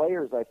these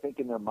players, I think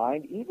in their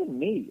mind, even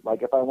me,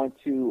 like if I went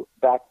to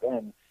back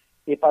then,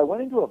 if I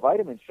went into a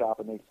vitamin shop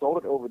and they sold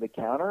it over the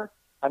counter,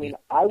 I mean,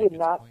 I would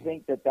not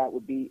think that that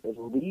would be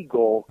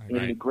illegal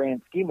in the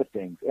grand scheme of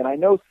things. And I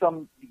know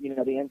some, the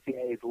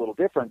NCAA is a little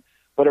different,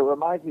 but it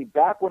reminds me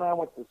back when I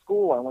went to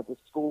school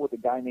with a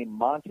guy named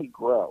Monty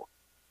Groh.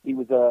 He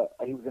was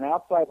an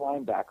outside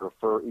linebacker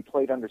he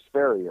played under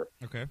Spurrier.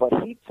 Okay. But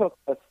he took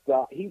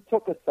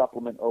a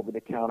supplement over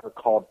the counter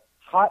called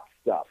Hot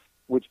Stuff,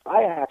 which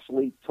I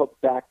actually took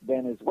back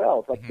then as well.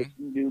 It's like this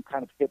new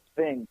kind of hip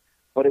thing,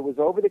 but it was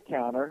over the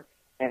counter.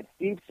 And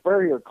Steve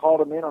Spurrier called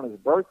him in on his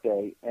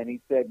birthday, and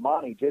he said,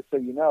 "Monty, just so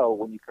you know,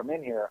 when you come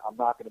in here, I'm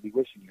not going to be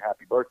wishing you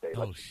happy birthday."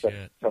 Oh,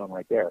 shit! Tell him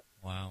right there.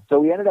 Wow. So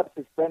we ended up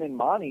suspending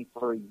Monty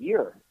for a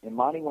year, and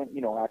Monty went,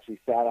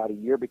 actually sat out a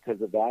year because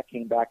of that.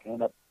 Came back and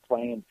ended up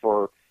playing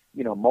for,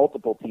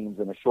 multiple teams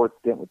in a short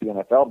stint with the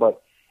NFL.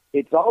 But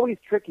it's always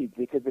tricky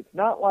because it's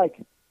not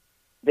like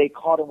they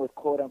caught him with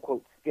quote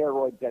unquote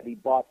steroids that he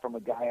bought from a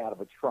guy out of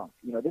a trunk.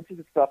 This is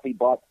the stuff he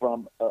bought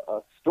from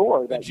a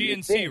store. The that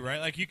GNC, right?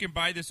 Like you can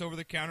buy this over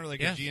the counter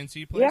like a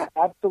GNC place? Yeah,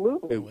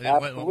 absolutely.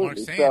 What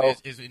Mark's saying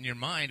is in your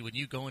mind, when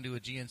you go into a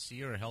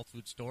GNC or a health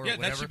food store or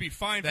whatever, that should be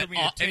fine for me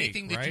to take,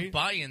 anything that you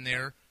buy in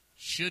there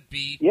should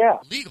be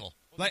legal.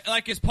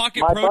 Like is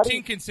Pocket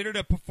Protein considered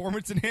a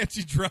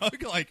performance-enhancing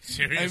drug? Like,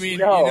 seriously? I mean,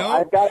 no,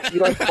 I've got,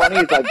 what's funny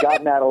is I've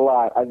gotten that a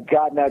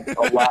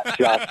lot.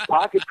 Josh.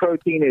 Pocket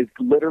Protein is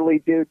literally,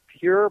 dude,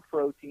 pure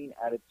protein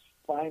at its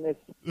finest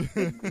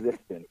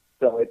existence.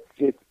 So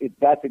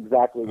that's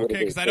exactly what it is. Okay,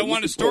 because I don't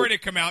want a story to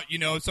come out,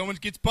 someone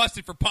gets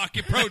busted for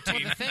Pocket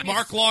Protein.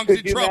 Mark Long's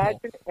in trouble.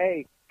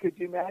 Could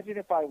you imagine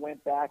if I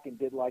went back and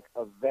did like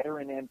a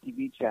veteran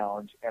MTV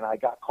challenge and I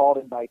got called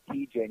in by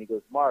TJ and he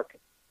goes, "Mark,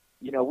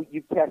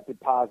 you've tested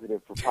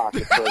positive for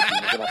Pocket Protein.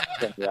 We're going to have to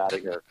send you out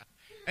of here."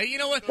 Hey, you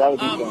know what? That would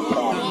be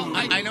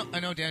I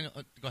know, Daniel.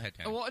 Go ahead,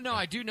 Daniel. Well, no,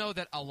 I do know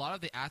that a lot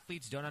of the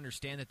athletes don't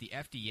understand that the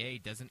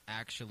FDA doesn't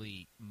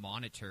actually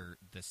monitor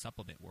the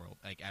supplement world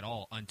at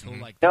all until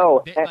like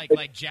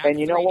Jack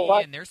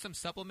 3D, and there's some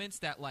supplements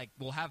that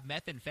will have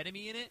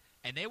methamphetamine in it,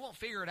 and they won't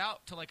figure it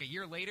out till a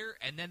year later,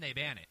 and then they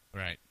ban it.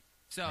 Right.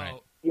 So. Right.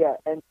 Yeah,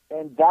 and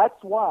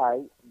that's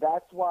why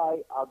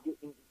I'll get,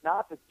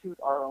 not to toot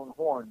our own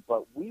horn,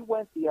 but we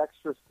went the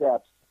extra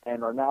steps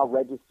and are now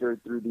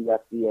registered through the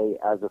FDA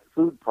as a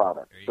food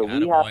product. So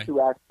we have to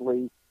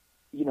actually,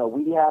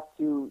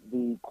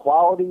 the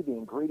quality, the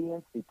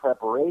ingredients, the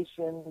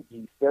preparation,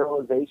 the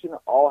sterilization,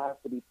 all has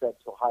to be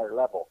set to a higher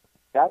level.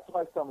 That's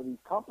why some of these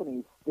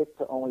companies stick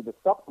to only the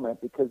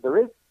supplement because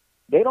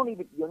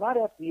you're not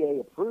FDA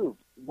approved.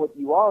 What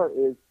you are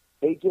is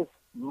they just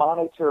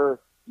monitor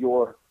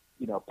your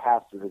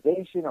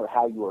pasteurization or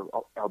how you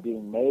are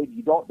being made.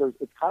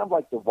 It's kind of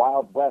like the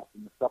Wild West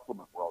in the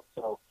supplement world.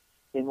 So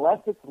unless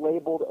it's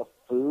labeled a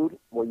food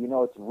where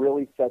it's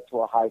really set to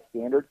a high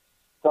standard,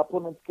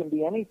 supplements can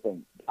be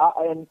anything.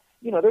 And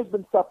there's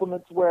been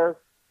supplements where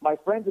my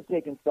friends have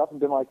taken stuff and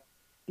been like,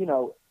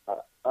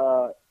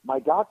 my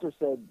doctor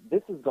said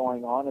this is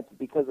going on. It's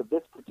because of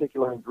this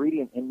particular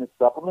ingredient in this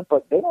supplement,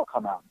 but they don't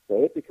come out and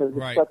say it because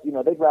it's such,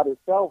 they'd rather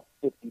sell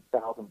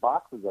 50,000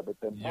 boxes of it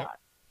than not.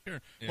 Sure.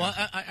 Yeah. Well,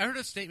 I heard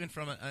a statement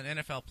from an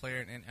NFL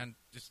player, and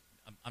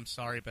I'm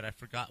sorry, but I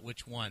forgot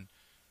which one.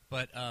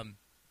 But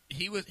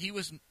he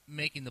was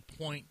making the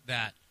point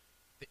that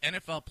the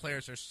NFL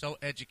players are so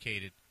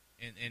educated,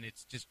 and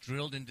it's just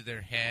drilled into their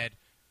head,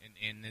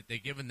 and they're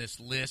given this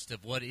list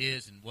of what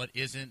is and what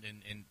isn't,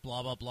 and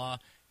blah blah blah,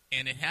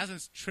 and it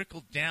hasn't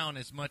trickled down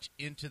as much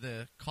into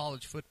the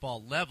college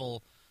football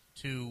level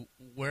to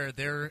where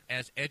they're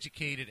as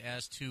educated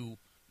as to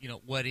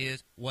what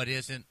is, what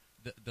isn't,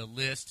 the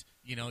list.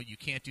 You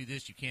can't do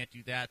this, you can't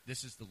do that.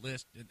 This is the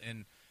list,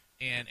 and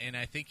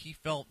I think he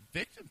fell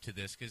victim to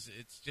this because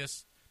it's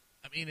just,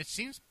 it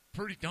seems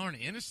pretty darn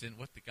innocent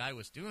what the guy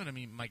was doing.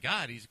 My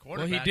God, he's a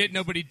quarterback.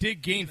 Well, he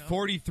did gain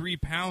 43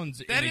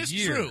 pounds in a year. That is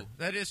true.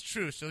 That is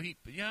true. So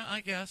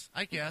I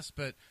guess,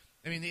 but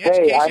the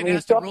education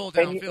has to roll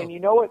downfield. And you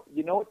know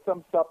what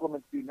some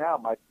supplements do now.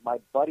 My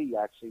buddy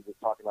actually was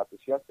talking about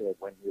this yesterday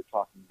when we were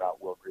talking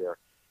about Will Grier.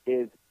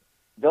 Is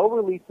they'll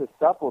release a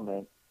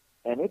supplement.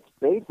 And it's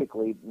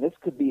basically, this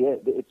could be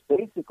it, it's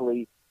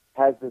basically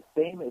has the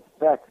same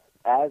effects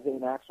as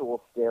an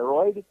actual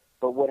steroid,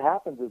 but what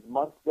happens is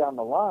months down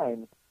the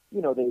line,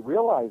 they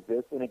realize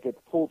this and it gets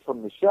pulled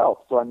from the shelf.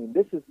 So,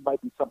 this might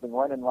be something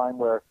right in line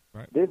where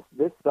this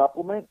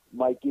supplement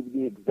might give you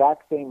the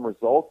exact same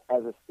result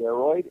as a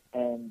steroid,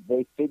 and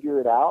they figure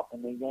it out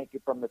and they yank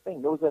it from the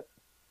thing. There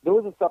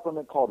was a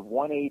supplement called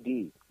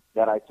 1AD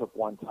that I took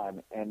one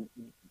time, and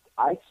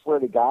I swear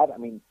to God,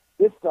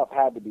 this stuff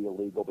had to be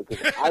illegal because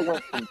I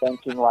went from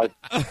benching like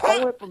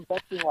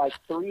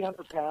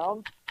 300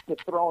 pounds to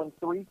throwing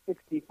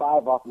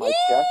 365 off my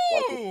chest.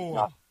 Like it's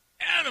not.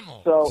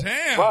 Animal. So,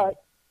 damn.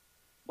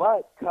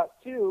 But cut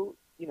to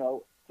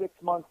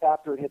 6 months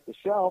after it hit the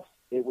shelves,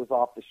 it was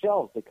off the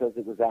shelves because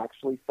it was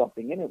actually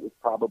something in it was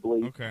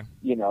probably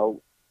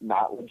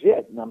not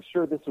legit. And I'm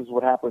sure this was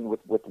what happened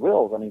with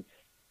Will's.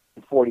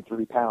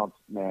 43 pounds,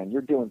 man,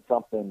 you're doing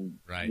something,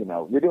 right.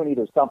 You're doing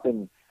either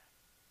something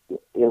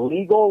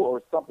illegal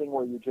or something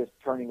where you're just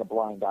turning a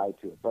blind eye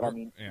to it. But,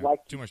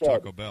 like too much said,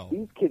 Taco Bell.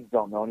 These kids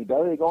don't know any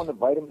better. They go in the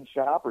vitamin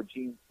shop or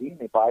GNC and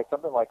they buy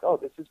something like, oh,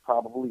 this is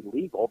probably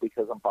legal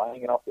because I'm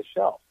buying it off the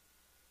shelf.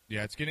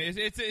 Yeah,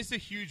 it's a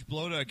huge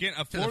blow to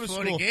Florida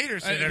school.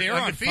 Gators. They're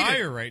on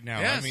fire right now.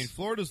 Yes. I mean,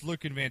 Florida's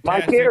looking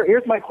fantastic.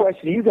 Here's my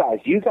question to you guys.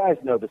 You guys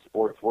know the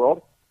sports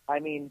world. I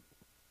mean,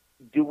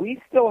 do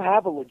we still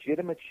have a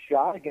legitimate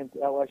shot against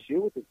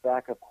LSU with its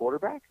backup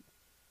quarterback?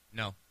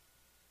 No.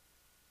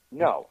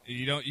 No.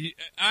 You don't.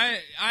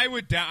 I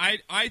would.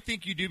 I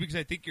think you do because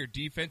I think your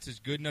defense is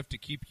good enough to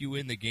keep you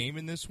in the game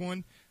in this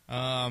one.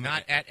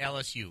 Not at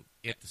LSU.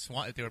 If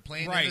they were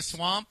playing in the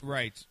swamp,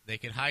 right? They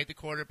could hide the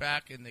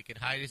quarterback and they could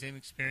hide his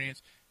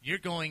inexperience. You're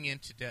going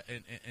into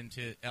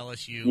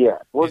LSU. Yeah,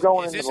 we're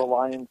going into the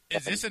Lions.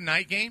 Is this a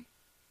night game?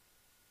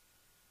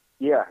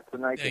 Yeah, it's a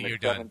night game. You're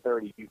at done.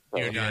 7:30.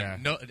 You're done. Yeah.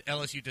 No,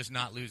 LSU does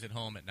not lose at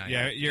home at night.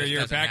 Yeah,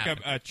 your backup.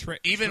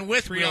 Even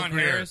with Treon Will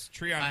Greer, Harris,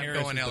 Treon Harris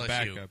is LSU. the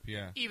backup.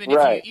 Yeah,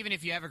 even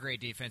if you have a great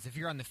defense, if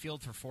you're on the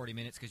field for 40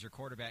 minutes because your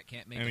quarterback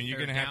can't make. you're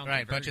going to have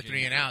a bunch of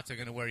 3 and outs are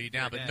going to wear you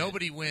down. But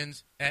nobody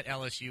wins at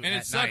LSU. And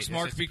at it sucks, night.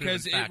 Mark,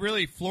 because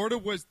Florida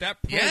was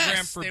that program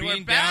Yes, for they being were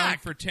down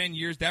back. for 10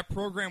 years. That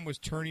program was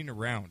turning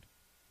around.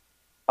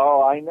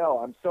 Oh, I know.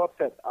 I'm so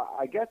upset.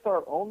 I guess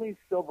our only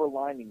silver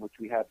lining, which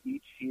we have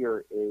each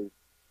year, is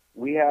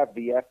we have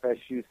the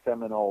FSU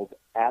Seminoles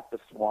at the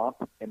Swamp,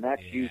 and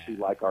that's usually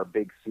like our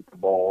big Super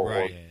Bowl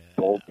or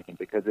bowl game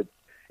because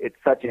it's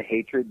such a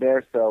hatred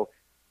there. So,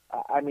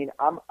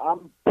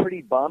 I'm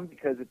pretty bummed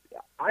because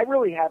I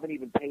really haven't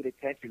even paid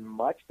attention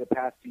much the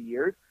past 2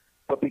 years,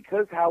 but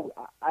because how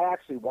I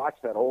actually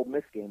watched that Ole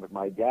Miss game with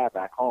my dad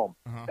back home.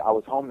 I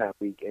was home that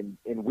week, and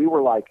we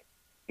were like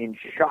in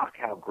shock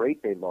how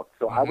great they looked.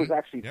 So I was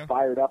actually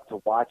fired up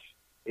to watch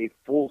a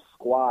full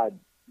squad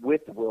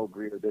with Will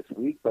Greer this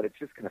week, but it's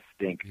just going to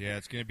stink. Yeah,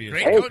 it's going to be a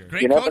great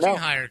coaching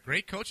hire.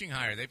 Great coaching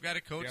hire. They've got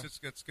a coach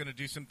that's going to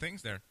do some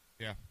things there.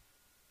 Yeah.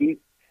 He's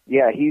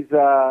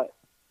by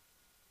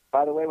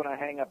the way, when I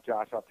hang up,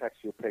 Josh, I'll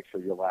text you a picture.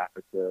 You'll laugh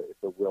at the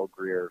Will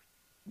Greer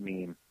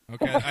meme.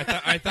 Okay,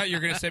 I thought you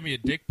were going to send me a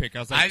dick pic. I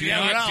was like, do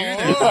not do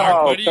that. this,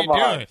 Mark. What are you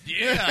on. doing?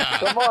 Yeah.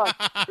 Come on.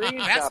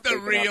 That's the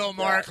real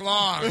Mark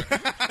Long. Come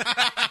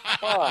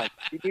on.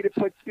 You need to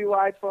put 2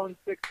 iPhone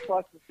 6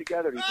 Pluses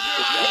together. You need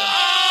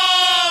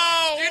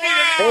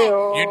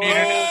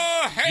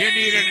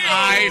an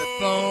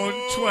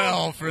iPhone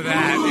 12 for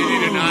that. You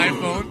need an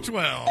iPhone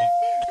 12.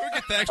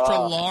 Get the extra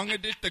long,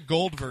 the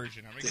gold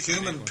version. The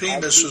human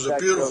penis is a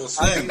beautiful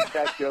thing. I've used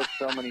that joke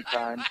so many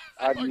times.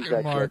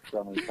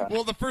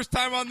 Well, the first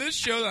time on this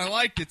show, I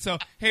liked it. So,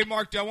 hey,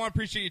 Mark, I want to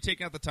appreciate you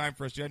taking out the time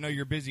for us. I know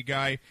you're a busy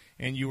guy,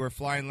 and you were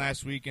flying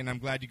last week, and I'm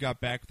glad you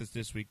got back with us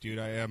this week, dude.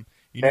 I am.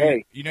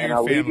 Hey, you know and your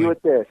I'll family. leave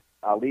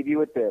you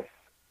with this.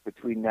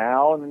 Between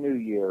now and the new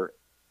year,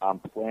 I'm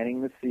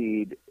planting the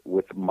seed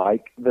with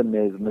Mike the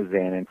Miz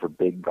Mizanin for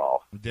big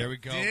golf. There we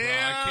go, bro.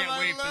 I can't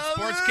wait for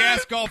the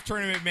Sportscast Golf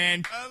Tournament,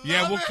 man.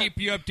 We'll keep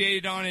you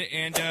updated on it.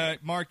 And,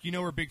 Mark,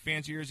 we're big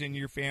fans of yours and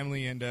your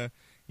family, and,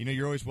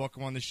 you're always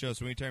welcome on the show.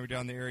 So anytime you're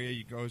down in the area,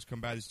 you can always come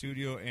by the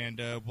studio,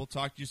 and we'll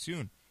talk to you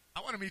soon.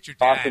 I want to meet your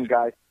dad. Awesome,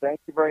 guys. Thank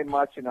you very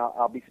much, and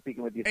I'll be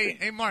speaking with you soon.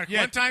 Hey, Mark,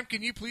 one time,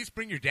 can you please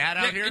bring your dad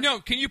out here?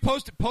 Can you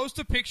post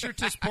a picture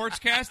to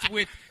Sportscast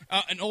with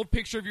an old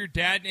picture of your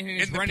dad in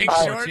his running pink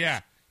shorts? Yeah.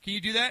 Can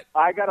you do that?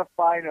 I got to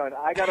find one,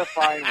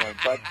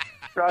 but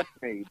trust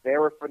me, they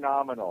were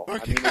phenomenal.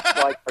 Okay. I mean, it's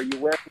like, are you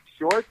wearing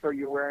shorts or are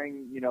you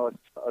wearing, a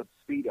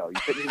Speedo?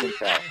 You couldn't even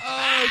tell.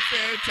 Oh,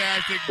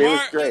 fantastic. It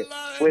was great.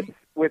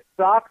 With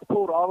socks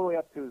pulled all the way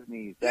up to his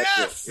knees.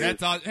 That's it.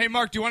 That's awesome. Hey,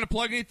 Mark, do you want to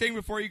plug anything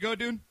before you go,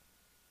 dude?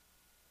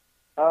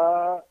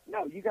 No,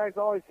 you guys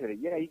always hit it.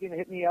 Yeah, you can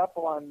hit me up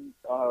on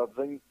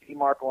the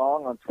Mark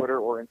Long on Twitter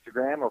or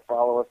Instagram, or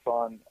follow us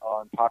on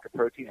Pocket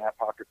Protein at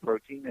Pocket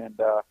Protein. And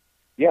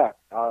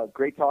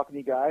great talking to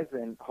you guys,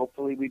 and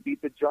hopefully we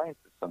beat the Giants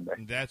this Sunday.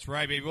 That's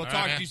right, baby. We'll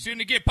talk to you soon.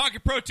 Again,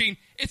 Pocket Protein.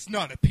 It's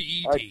not a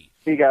PED. All right,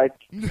 see you guys.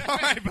 All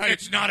right, buddy.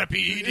 It's not a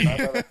PED.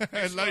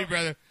 I love you,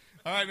 brother.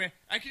 All right, man.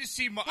 I can just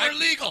see. We're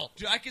legal.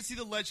 I can see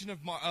the Legend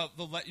of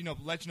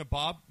Legend of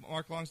Bob.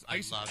 Mark Long's.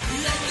 I love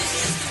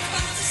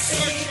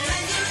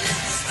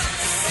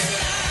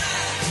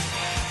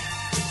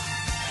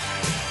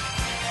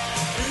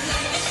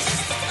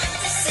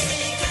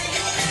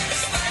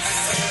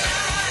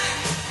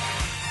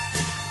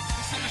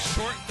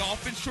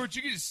Dolphin shorts.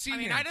 You can just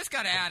see. I just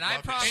got to add. I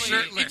probably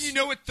shirtless. And you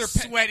know what they're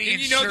sweaty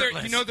and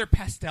shirtless. They're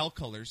pastel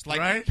colors,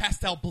 like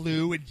pastel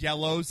blue and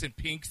yellows and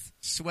pinks.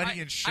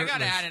 Sweaty and shirtless. I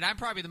got to add it. I'm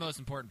probably the most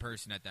important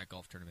person at that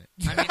golf tournament.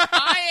 I mean,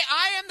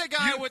 I am the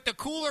guy with the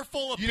cooler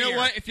full of beer. You know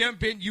what? If you haven't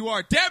been, you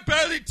are. Dan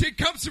Burlington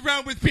comes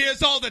around with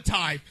beers all the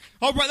time.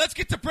 All right, let's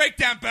get to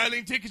breakdown,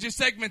 Burlington, because your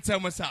segment's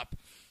almost up.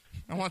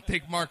 I want to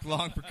thank Mark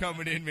Long for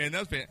coming in, man. That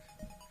was been.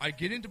 I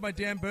get into my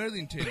Dan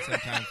Burlington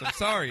sometimes. I'm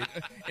sorry.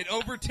 It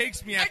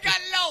overtakes me. I got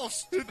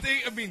lost.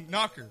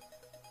 Knocker.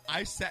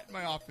 I sat in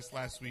my office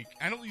last week.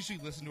 I don't usually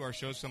listen to our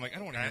shows, so I'm like, I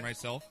don't want to hear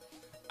myself.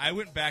 I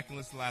went back and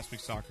listened to last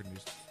week's soccer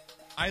news.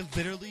 I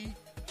literally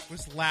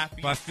was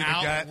laughing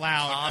out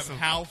loud of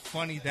how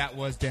funny that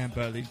was, Dan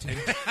Burlington.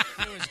 It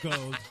was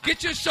gold.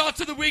 Get your shots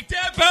of the week,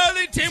 Dan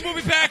Burlington. We'll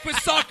be back with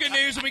soccer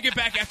news when we get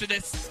back after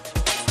this.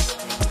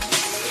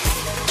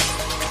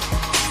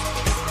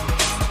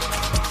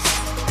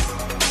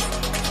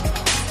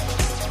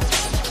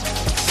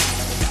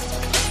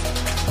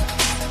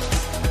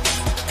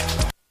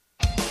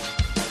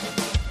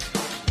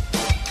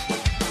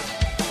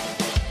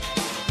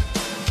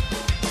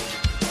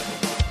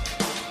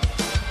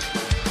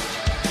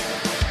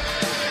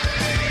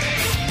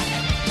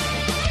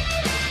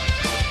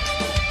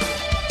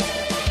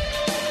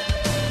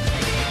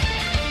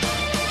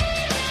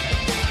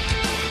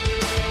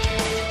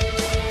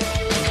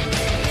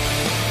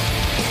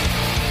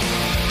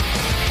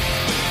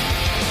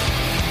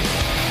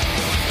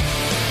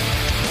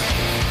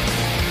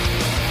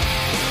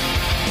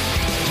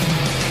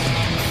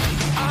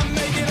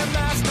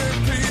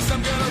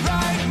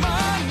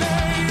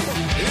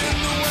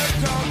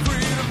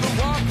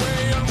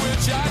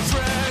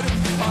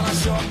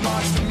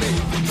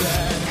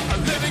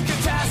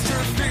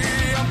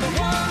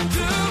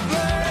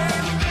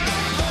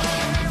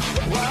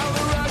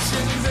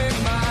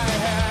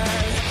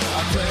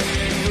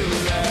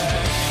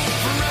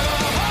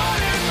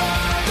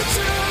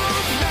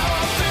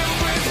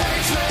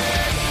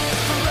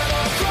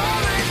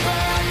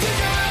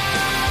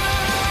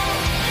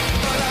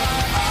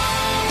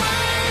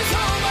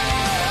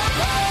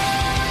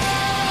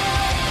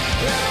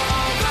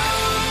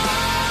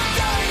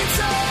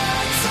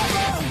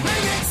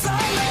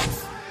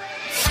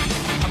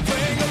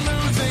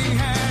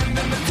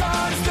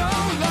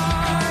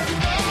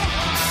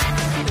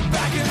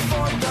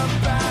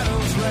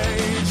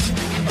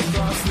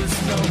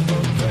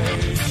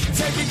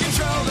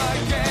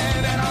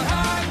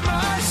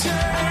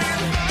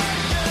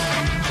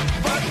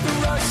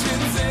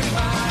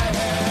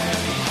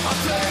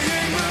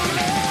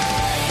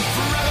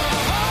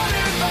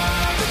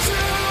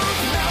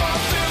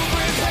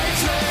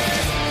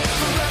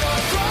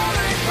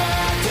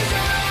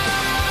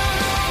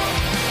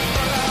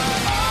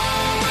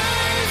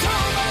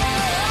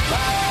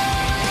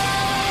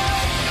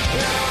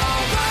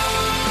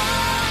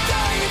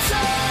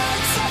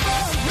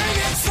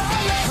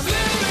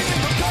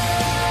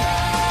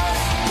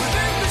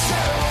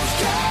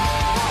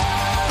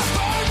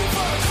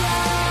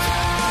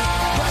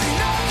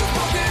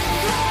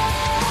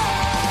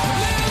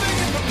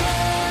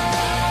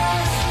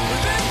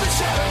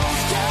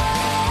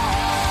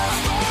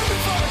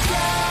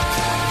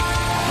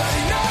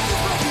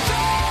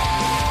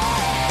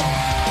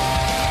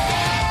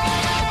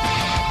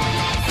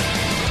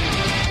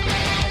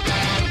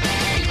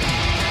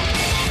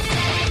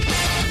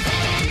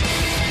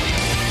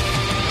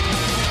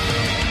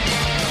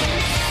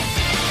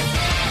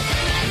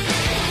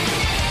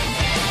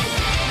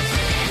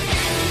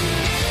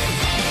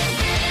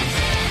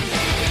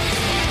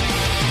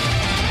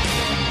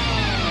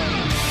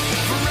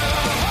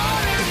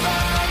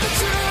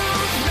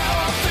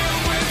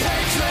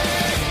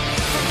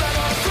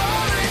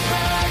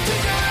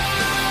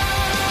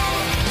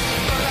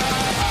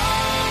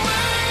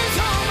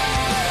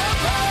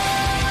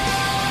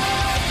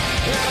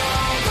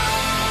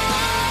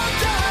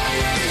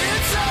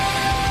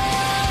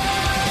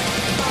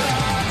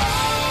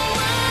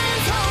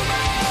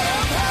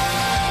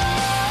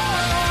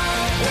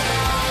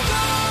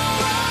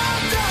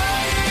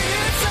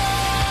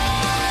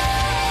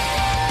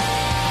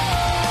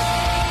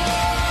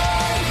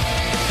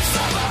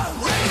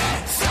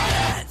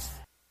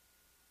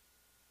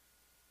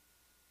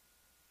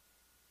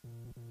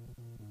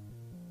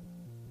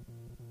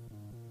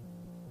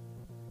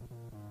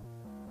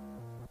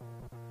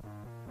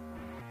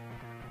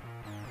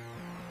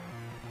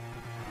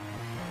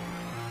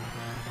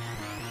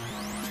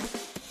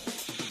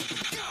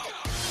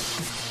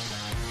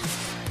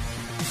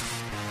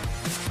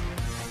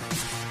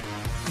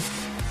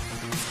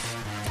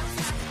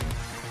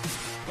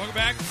 Welcome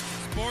back.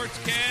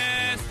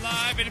 Sportscast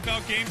Live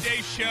NFL Game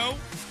Day Show.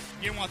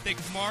 Again, I want to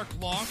thank Mark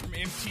Long from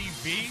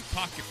MTV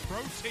Pocket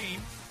Protein.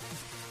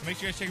 Make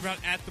sure you guys check him out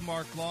at the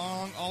Mark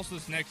Long. Also,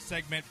 this next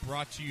segment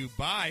brought to you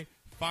by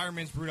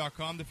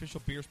FiremansBrew.com, the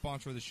official beer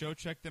sponsor of the show.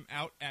 Check them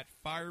out at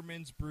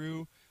Fireman's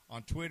Brew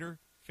on Twitter,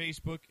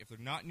 Facebook. If they're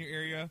not in your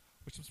area,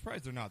 which I'm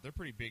surprised they're not. They're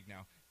pretty big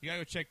now. You got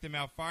to go check them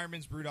out,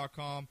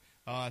 FiremansBrew.com.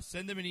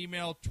 Send them an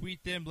email,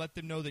 tweet them, let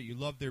them know that you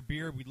love their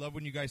beer. We love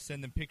when you guys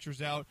send them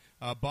pictures out.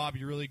 Bob,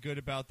 you're really good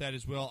about that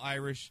as well.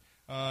 Irish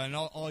and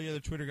all the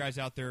other Twitter guys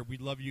out there, we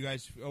love you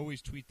guys.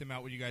 Always tweet them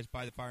out when you guys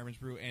buy the Fireman's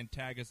Brew and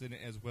tag us in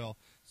it as well.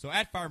 So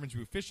at Fireman's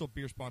Brew, official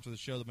beer sponsor of the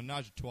show, the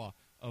menage a trois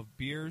of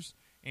beers.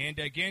 And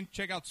again,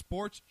 check out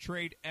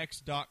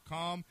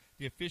SportsTradeX.com,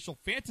 the official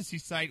fantasy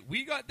site.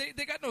 They got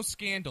no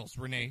scandals,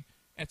 Renee.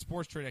 At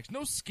Sports Trade X.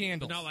 No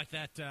scandals. Not like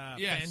that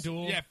yes.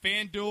 FanDuel. Yeah,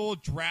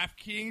 FanDuel,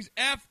 DraftKings.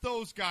 F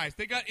those guys.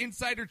 They got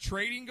insider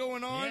trading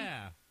going on.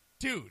 Yeah.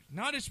 Dude,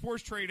 not at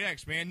Sports Trade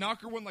X, man.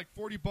 Knocker won like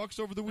 $40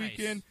 over the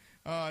weekend.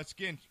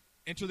 Again,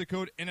 enter the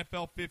code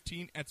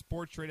NFL15 at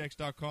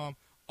sportstradex.com.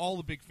 All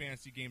the big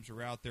fantasy games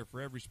are out there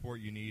for every sport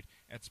you need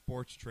at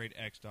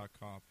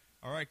sportstradex.com.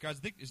 All right, guys.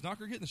 Is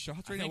Knocker getting the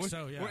shots right now? I think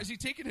so, yeah. Is he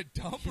taking a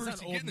dump He's or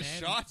is on he getting the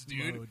old man shots,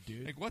 dude? mode,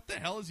 dude? Like, what the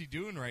hell is he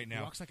doing right now?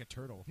 He walks like a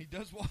turtle. He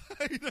does walk.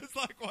 He does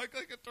walk like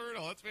a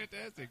turtle. That's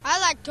fantastic. I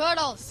like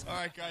turtles. All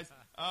right, guys.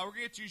 We're going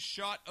to get you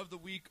Shot of the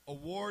Week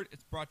award.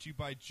 It's brought to you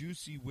by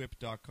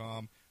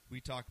JuicyWhip.com. We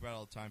talk about it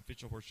all the time.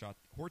 Fitchell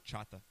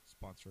Horchata,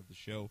 sponsor of the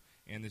show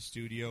and the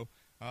studio.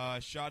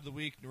 Shot of the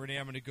Week. Renee,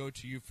 I'm going to go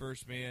to you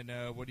first, man.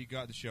 What do you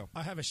got in the show?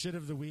 I have a shit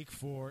of the week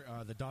for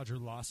the Dodger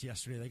loss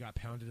yesterday. They got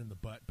pounded in the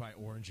butt by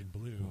Orange and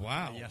Blue.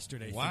 Wow.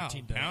 Yesterday. Wow.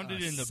 15 to,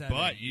 Pounded in the 7.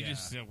 butt. You yeah.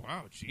 just said,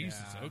 wow,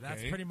 Jesus. Yeah, okay.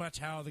 That's pretty much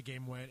how the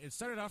game went. It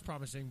started off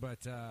promising,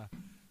 but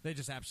they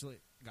just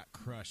absolutely got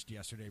crushed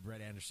yesterday.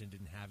 Brett Anderson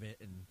didn't have it,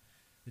 and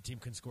the team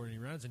couldn't score any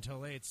runs until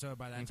late. So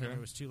by that time,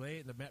 it was too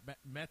late, and the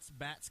Mets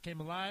bats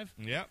came alive.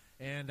 Yep.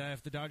 And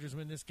if the Dodgers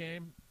win this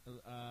game,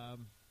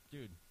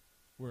 dude,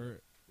 we're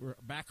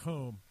back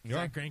home.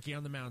 Zach Greinke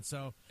on the mound.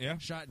 So,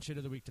 shot and shit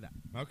of the week to that.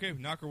 Okay,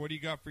 Knocker, what do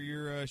you got for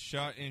your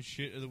shot and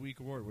shit of the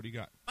week award? What do you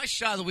got? My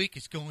shot of the week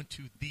is going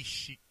to the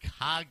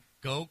Chicago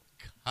Cubs.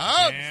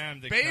 Damn,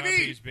 the baby.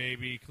 Cubbies,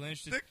 baby.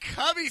 Clinched it. The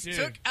Cubbies Dude.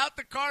 took out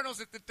the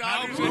Cardinals at the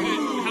Dodgers.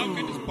 How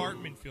good does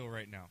Bartman feel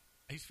right now?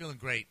 He's feeling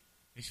great.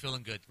 He's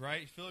feeling good.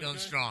 Right? Feeling good?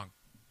 strong.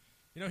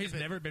 You know, he's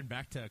never been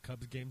back to a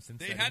Cubs game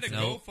since They had a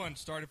GoFund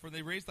started for.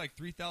 They raised like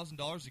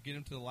 $3,000 to get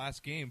him to the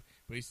last game,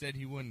 but he said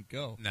he wouldn't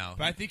go. No,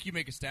 but I think you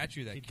make a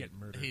statue that he'd get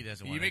murdered. He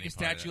doesn't. You want make any a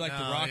statue part like of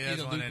it.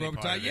 the Rocky, the Luke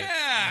Robitaille.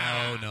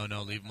 Yeah.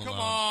 No. Leave him alone. Come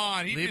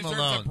on, he leave deserves him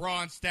alone. a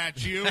bronze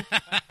statue.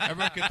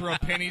 Everyone can throw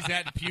pennies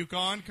at and puke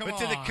on. Come on. But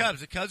to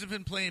the Cubs have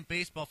been playing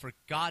baseball for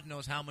God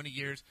knows how many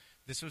years.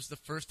 This was the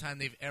first time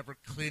they've ever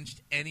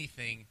clinched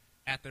anything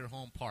at their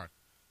home park,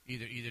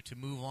 either to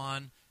move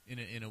on in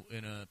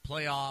a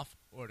playoff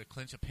or to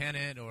clinch a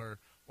pennant or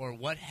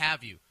what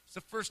have you. It's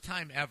the first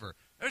time ever.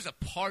 There's a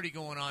party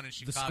going on in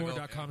Chicago.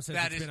 TheScore.com says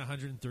it's been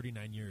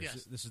 139 years.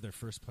 Yes. This is their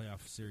first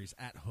playoff series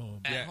at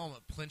home. At home,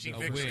 a clinching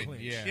victory.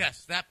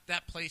 Yes,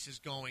 that place is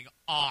going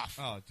off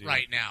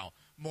right now.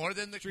 More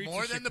than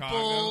the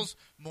Bulls,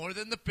 more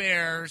than the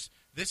Bears.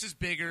 This is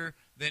bigger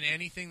than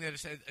anything that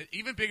is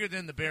even bigger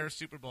than the Bears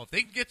Super Bowl. If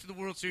they can get to the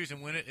World Series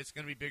and win it, it's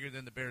going to be bigger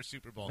than the Bears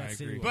Super Bowl. I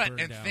agree.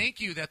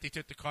 Thank you that they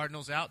took the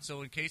Cardinals out.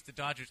 So in case the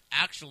Dodgers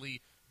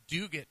actually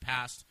do get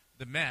past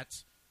the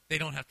Mets, they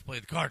don't have to play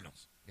the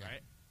Cardinals.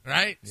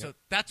 Right? Yep. So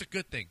that's a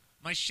good thing.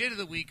 My shit of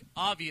the week,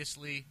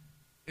 obviously,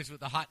 is with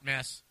the hot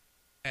mess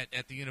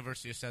at the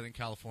University of Southern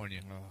California.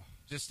 Oh.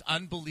 Just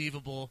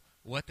unbelievable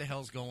what the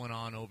hell's going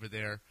on over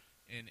there.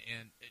 And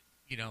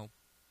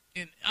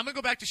I'm going to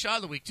go back to shot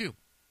of the week, too.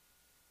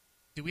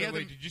 Did we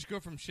did you just go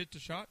from shit to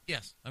shot?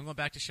 Yes, I'm going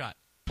back to shot.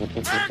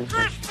 Merry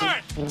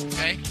Christmas!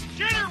 Okay?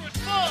 Dinner was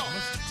full!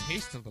 Must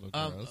taste a little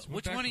gross.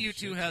 Which one of you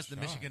two has the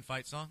Michigan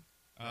fight song?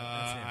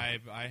 I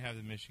have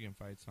the Michigan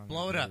fight song.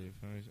 Blow it up. Okay.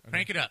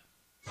 Crank it up.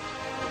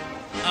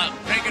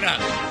 Crank it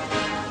up.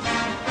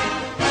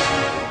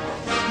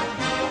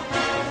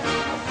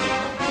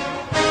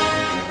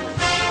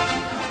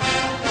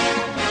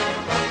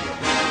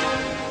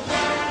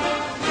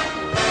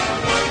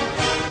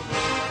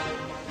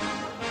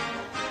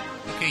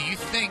 Okay, you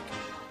think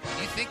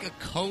a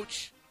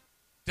coach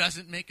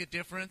doesn't make a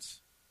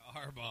difference?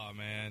 Harbaugh,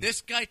 man.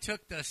 This guy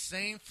took the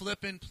same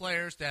flippin'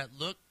 players that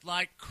looked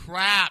like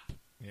crap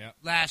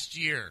last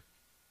year.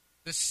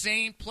 The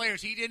same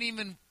players. He didn't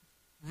even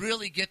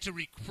really get to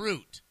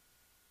recruit.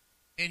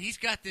 And he's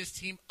got this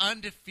team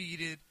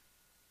undefeated,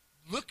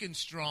 looking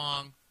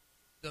strong.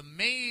 The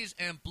maize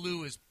and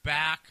blue is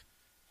back.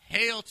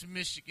 Hail to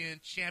Michigan,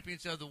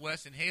 champions of the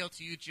West, and hail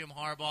to you, Jim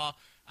Harbaugh.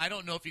 I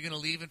don't know if you're going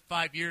to leave in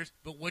 5 years,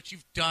 but what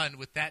you've done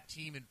with that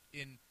team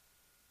in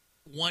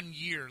 1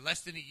 year,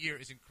 less than a year,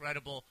 is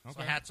incredible. Okay.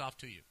 So hats off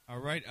to you. All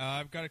right.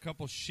 I've got a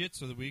couple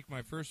shits of the week.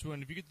 My first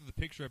one, if you get to the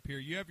picture up here,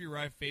 you have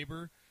Uriah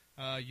Faber,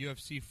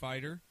 UFC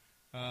fighter.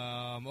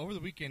 Over the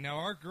weekend, now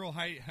our girl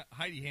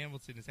Heidi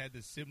Hamilton has had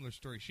this similar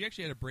story. She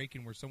actually had a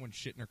break-in where someone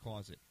shit in her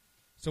closet.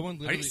 Someone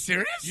literally, are you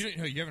serious?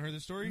 You haven't heard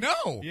this story?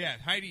 No. Yeah,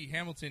 Heidi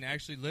Hamilton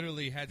actually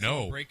literally had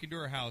someone break into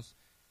her house,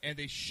 and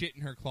they shit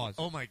in her closet.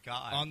 Oh, my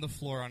God. On the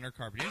floor, on her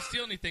carpet. Didn't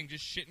steal anything,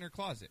 just shit in her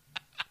closet.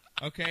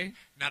 Okay?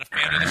 Not a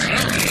fan of the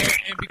show.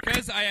 And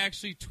because I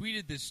actually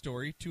tweeted this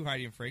story to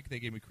Heidi and Frank, they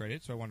gave me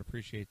credit, so I want to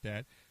appreciate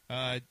that.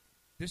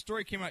 This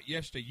story came out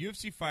yesterday.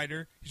 UFC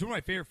fighter. He's one of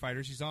my favorite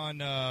fighters. He's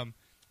on,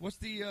 what's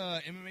the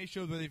MMA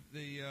show, the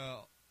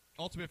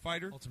Ultimate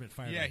Fighter? Ultimate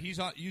Fighter. Yeah, he's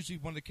usually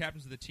one of the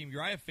captains of the team.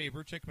 Uriah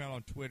Faber. Check him out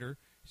on Twitter.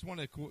 He's one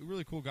of the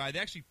really cool guys. They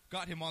actually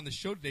got him on the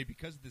show today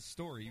because of this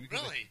story.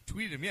 Really? I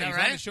tweeted him. Yeah, he's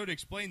on the show to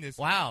explain this.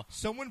 Wow.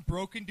 Someone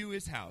broke into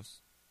his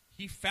house.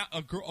 He found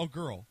a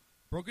girl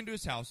broke into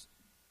his house,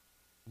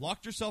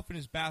 locked herself in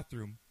his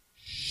bathroom,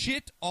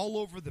 shit all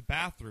over the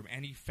bathroom,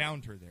 and he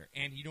found her there.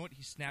 And you know what?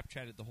 He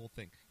Snapchatted the whole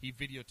thing. He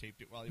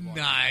videotaped it while he walked.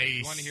 Nice.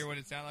 You want to hear what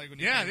it sounded like when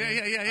he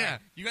Yeah.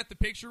 You got the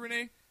picture,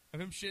 Renee? of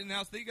him shitting in the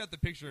house. Then you got the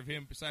picture of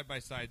him side by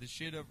side. The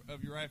shit of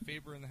Uriah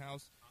Faber in the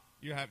house.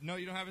 You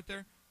don't have it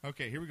there?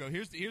 Okay, here we go.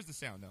 Here's the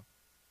sound, though.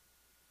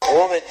 A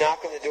woman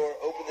knocked on the door,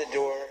 opened the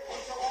door,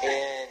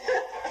 and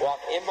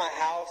walked in my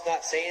house,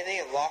 not say anything,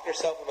 and locked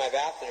herself in my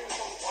bathroom.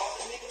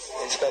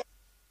 And spelled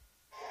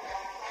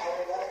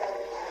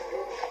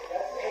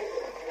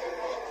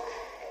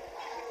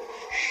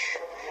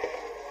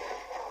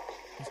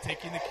He's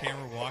taking the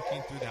camera,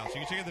 walking through the house.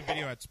 You can check out the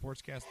video at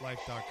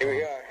sportscastlife.com. Here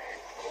we are.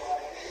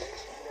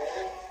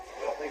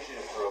 I think she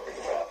just threw up in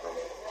the bathroom.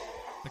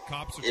 The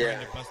cops are Yeah,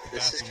 trying to bust the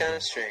this is bathroom kind door.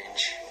 of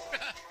strange.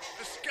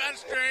 This is kind of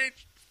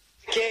strange.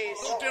 Case.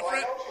 A little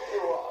different.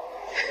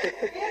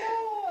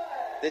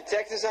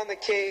 Detectives on the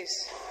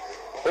case.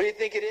 What do you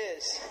think it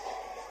is?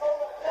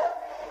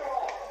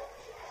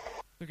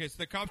 Okay, so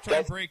the cops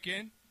try to break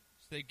in.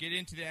 So they get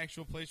into the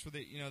actual place where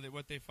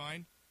what they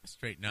find.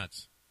 Straight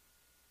nuts.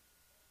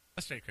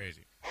 That's straight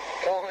crazy.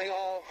 Calling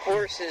all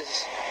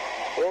forces.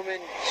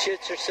 Woman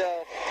shits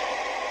herself.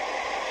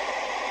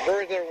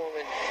 Burglar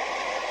woman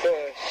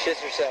shits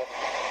herself.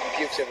 And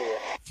pukes everywhere.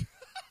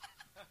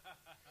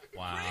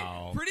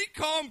 Wow. Pretty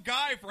calm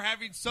guy for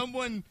having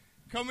someone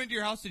come into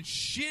your house and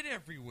shit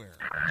everywhere.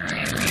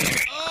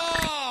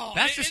 Oh,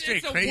 That's just straight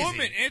it's crazy. A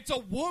woman. It's a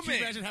woman. Can you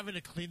imagine having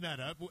to clean that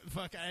up?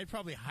 Fuck, I'd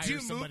probably hire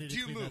somebody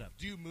to clean that up.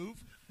 Do you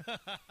move?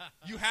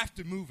 You have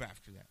to move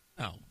after that.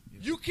 No.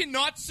 You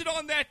cannot sit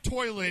on that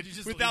toilet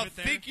just without leave it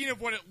there? thinking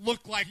of what it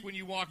looked like when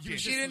you walked in.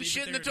 She didn't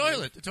shit in the there and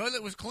toilet. The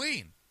toilet was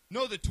clean.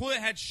 No, the toilet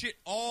had shit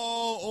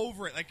all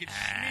over it, like it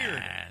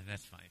smeared.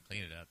 That's fine.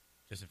 Clean it up.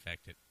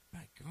 Disinfect it.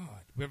 My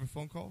God. We have a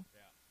phone call? Yeah.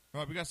 All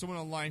right, we got someone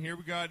online here.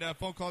 We got a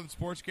phone call in the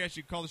Sportscast.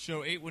 You can call the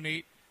show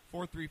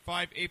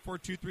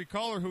 818-435-8423.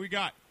 Caller, who we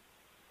got?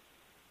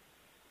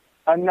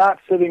 I'm not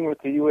sitting with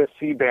the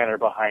USC banner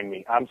behind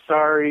me. I'm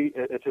sorry.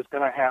 It's just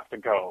going to have to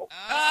go.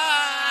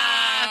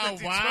 Ah,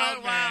 the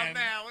Wild Man.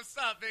 What's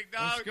up, big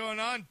dog? What's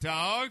going on,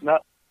 dog?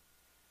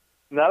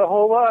 Not a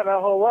whole lot, not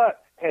a whole lot.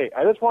 Hey,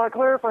 I just want to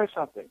clarify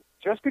something.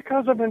 Just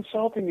because I'm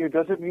insulting you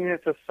doesn't mean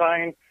it's a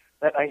sign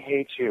that I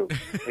hate you.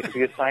 It could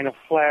be a sign of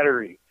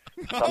flattery.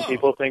 Some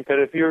people think that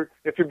if you're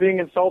being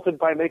insulted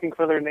by making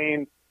fun of their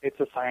name, it's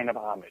a sign of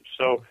homage.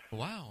 So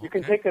you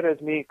can take it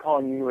as me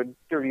calling you a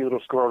dirty little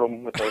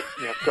scrotum with a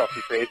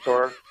scruffy face,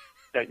 or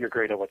that you're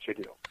great at what you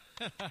do.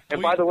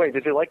 And by the way,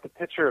 did you like the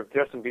picture of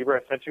Justin Bieber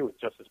I sent you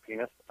with just his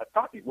penis? I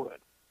thought you would.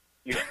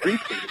 You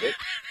retweeted it.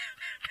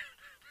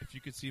 If you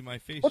could see my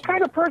face. What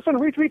kind of person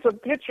retweets a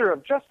picture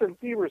of Justin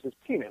Bieber's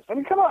penis? I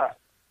mean, come on.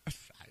 I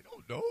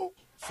don't know.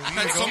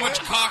 Had so much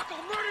cock.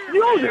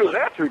 You do.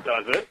 That's who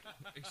does it.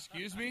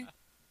 Excuse me?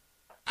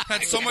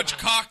 Had so much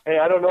cock. Hey,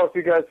 I don't know if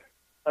you guys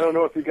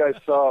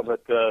saw,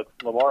 but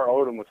Lamar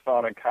Odom was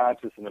found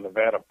unconscious in the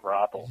Nevada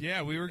brothel.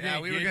 Yeah, we were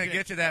going to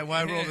get to that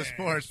Wide World of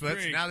Sports, but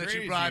now that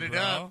you brought it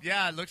up,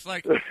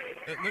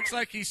 it looks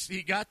like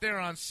he got there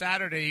on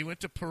Saturday. He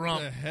went to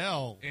Pahrump. The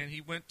hell? And he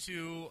went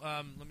to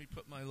let me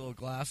put my little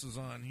glasses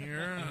on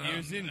here. He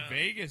was in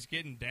Vegas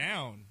getting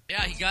down.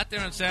 Yeah, he got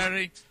there on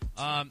Saturday.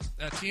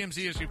 TMZ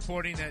is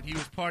reporting that he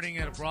was partying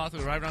at a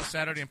brothel. He arrived on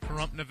Saturday in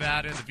Pahrump,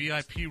 Nevada, in the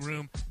VIP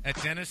room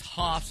at Dennis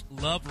Hoff's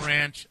Love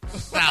Ranch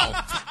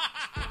South.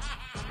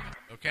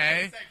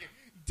 Okay?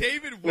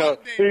 David, no,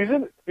 he's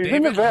in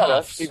Nevada.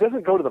 Huffs. He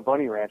doesn't go to the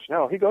Bunny Ranch.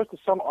 No, he goes to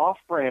some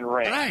off-brand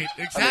ranch. Right,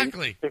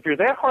 exactly. I mean, if you're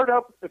that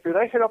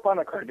hit up on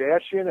a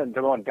Kardashian and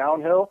going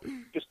downhill,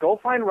 just go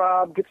find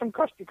Rob, get some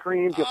Krusty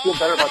Kremes. You'll feel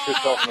better about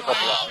yourself in a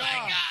couple hours.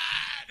 My God.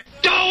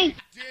 Don't!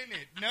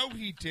 No,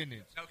 he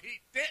didn't. No, he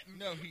didn't.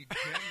 No, he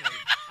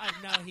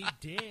didn't. No, he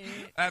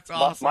did. That's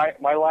awesome.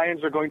 My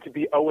Lions are going to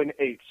be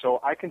 0-8, so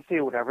I can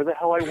say whatever the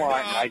hell I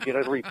want, and I get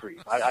a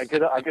reprieve. I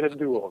get a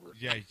do-over.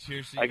 Yeah,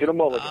 seriously. I get a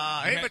mulligan.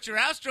 Hey, but your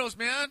Astros,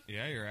 man.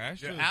 Yeah, your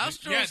Astros. Your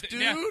Astros, dude.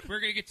 Yeah,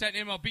 we're going to get to that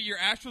in MLB. Your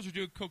Astros are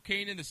doing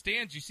cocaine in the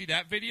stands. You see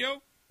that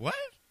video? What?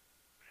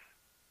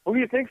 Who do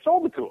you think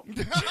sold it to him?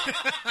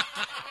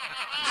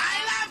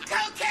 I love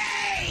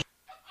cocaine!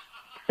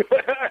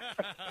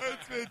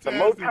 That's fantastic. The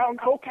Motown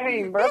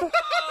cocaine, brother.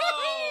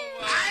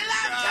 I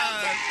love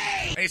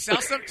cocaine! Hey,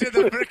 sell some to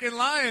the freaking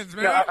Lions,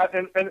 man. No,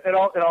 in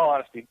all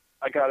honesty,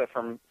 I got it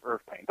from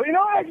Earth Pain. But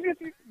I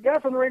just got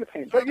it from the Rain of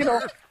Pain. But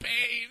Earth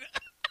Pain.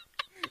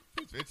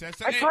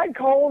 I tried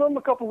calling him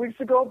a couple weeks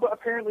ago, but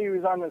apparently he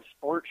was on this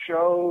sports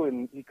show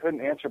and he couldn't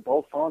answer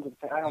both phones.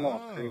 I don't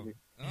know. It's crazy.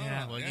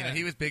 Yeah, well,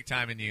 he was big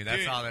time in you.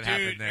 That's all that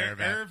happened there,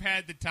 man. Irv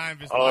had the time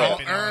of his life.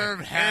 life.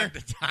 Irv had the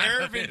time.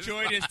 Irv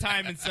enjoyed his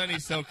time in sunny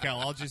SoCal.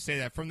 I'll just say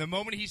that. From the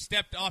moment he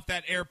stepped off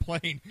that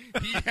airplane,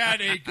 he had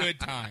a good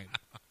time.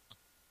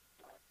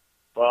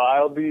 Well,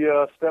 I'll be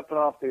stepping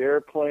off the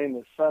airplane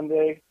this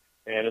Sunday,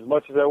 and as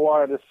much as I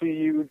wanted to see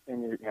you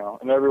and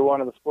and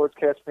everyone in the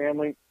Sportscast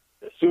family,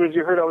 as soon as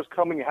you heard I was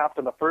coming, you hopped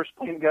on the first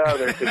plane and got out of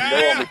there because you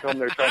know I'll be coming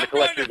there trying to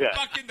collect your debt.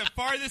 Fucking the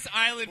farthest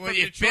island from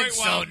you've Detroit been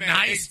so Wild Man.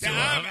 nice to him.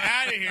 I'm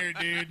out of here,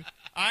 dude.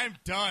 I'm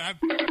done. I'm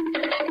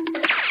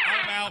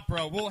out,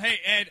 bro. Well, hey,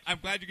 Ed, I'm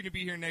glad you're going to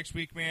be here next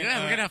week, man. Yeah,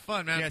 we're going to have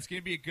fun, man. Yeah, it's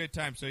going to be a good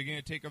time. So you're going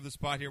to take over the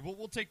spot here.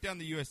 We'll take down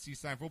the USC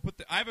sign.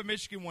 I have a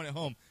Michigan one at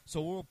home,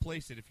 so we'll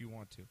replace it if you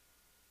want to.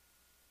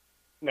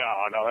 No,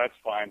 that's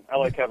fine. I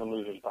like having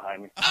losers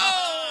behind me.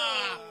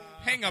 Oh!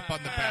 Hang up on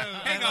the back.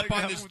 Hang up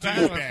on this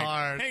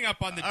douchebag. Hang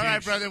up on the douche. All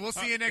right, brother. We'll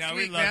see you next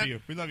week, man. We love you.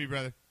 We love you,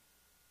 brother.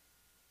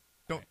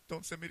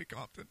 Don't send me to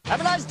Compton.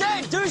 Have a nice day,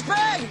 douchebag!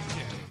 Yeah,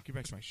 get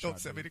back to my shot. Don't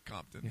send me to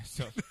Compton.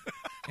 Yeah,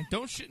 and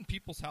don't shit in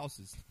people's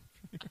houses.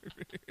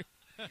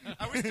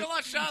 Are we still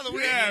on Shot of the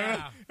Week?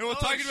 Yeah. And we're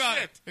talking about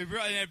shit.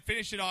 and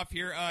finish it off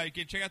here.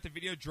 Again, check out the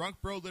video. Drunk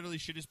bro literally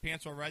shit his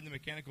pants while riding the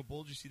mechanical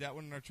bull. Did you see that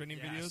one in our trending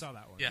videos? I saw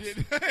that one. Yes.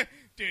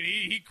 Dude,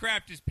 he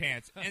crapped his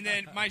pants. And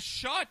then my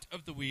shot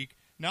of the week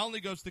not only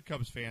goes to the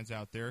Cubs fans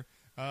out there,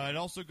 it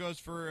also goes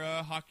for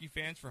hockey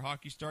fans, for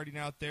hockey starting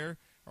out there.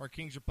 Our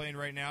Kings are playing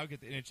right now, get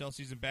the NHL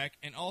season back.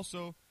 And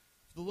also,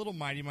 for the little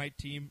Mighty Might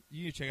team,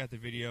 you need to check out the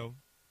video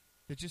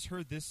that just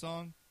heard this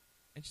song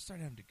and just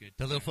started having a good time.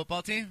 The little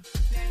football team?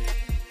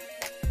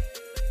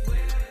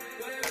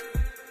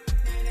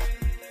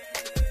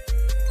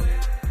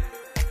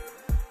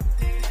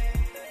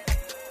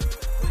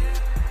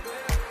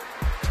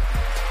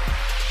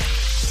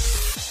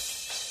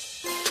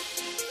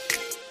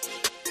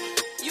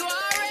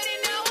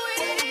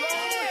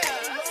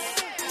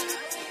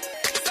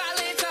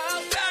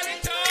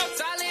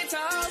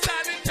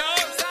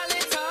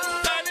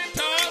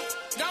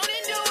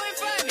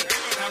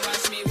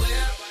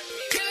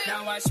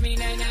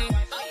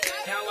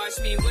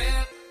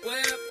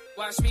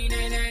 Watch me,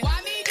 nay-nay.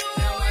 Why me do it?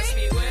 Now watch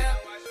me whip.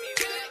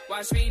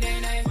 Watch me,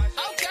 nay-nay.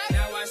 Okay.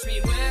 Now watch me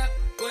whip.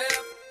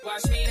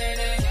 Watch me,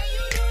 nay-nay.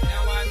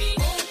 Now watch me.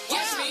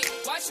 Watch me.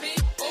 Watch me.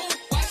 Ooh.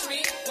 Watch me.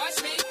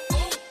 Watch me.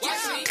 Ooh.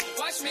 Watch me.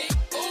 Watch me.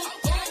 Ooh. Ooh.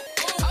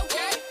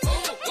 Okay.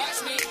 Ooh. Watch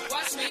me.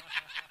 Watch me.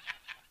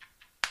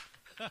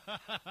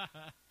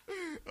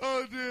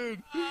 Oh,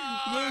 dude.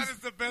 That is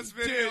the best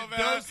video, dude, man.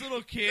 Those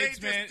little kids,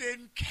 they man. just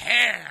didn't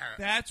care.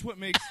 That's what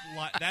makes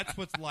that's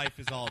what life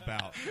is all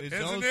about. Is Isn't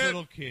those it?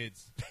 little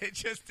kids. They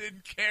just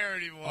didn't care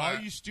anymore. All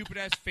you stupid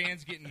ass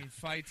fans getting in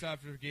fights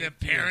after games. The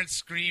parents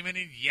screaming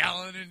and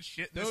yelling and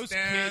shit. In Those the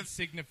stands. kids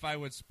signify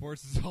what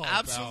sports is all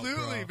Absolutely,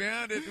 about. Bro.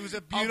 man. It was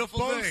a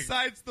beautiful On both thing.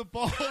 sides of the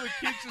ball, the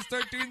kids just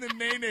start doing the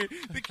nay-nay.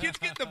 The kid's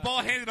getting the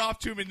ball handed off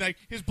to him, and like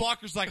his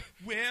blocker's like,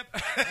 whip.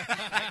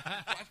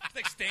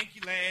 like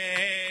stanky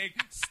leg.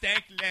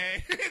 And,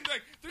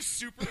 like, they're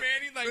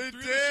Supermaning like They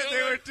through did. the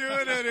They were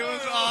shoulder. doing it. It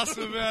was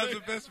awesome, man. The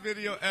best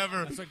video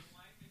ever. It's like,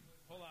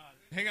 hold on.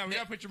 Hang on, we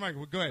gotta put your mic.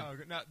 Go ahead.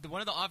 No,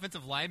 one of the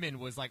offensive linemen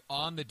was like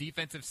on the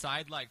defensive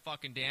side, like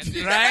fucking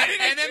dancing, Right?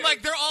 And then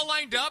like they're all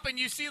lined up, and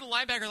you see the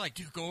linebacker like,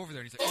 "Dude, go over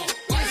there." And he's like, "Oh,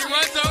 he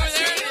runs over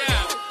there."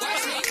 Yeah.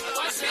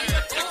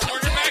 The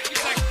quarterback,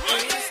 he's like,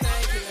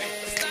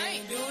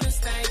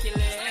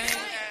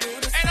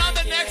 And on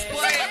the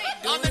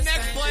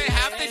next play,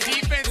 half the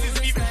defense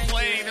isn't even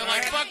playing. They're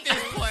like, "Fuck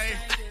this play."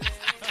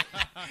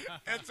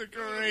 That's a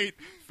great,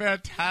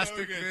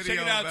 fantastic video. Check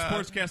it out man. at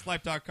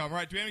sportscastlife.com. All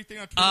right, do we have anything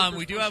on Twitter?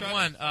 We do First have shot?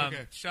 one.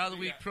 Okay. Shot of the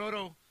week.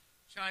 Proto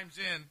chimes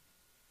in.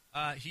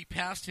 He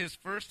passed his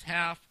first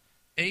half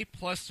A+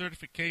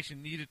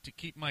 certification needed to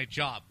keep my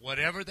job.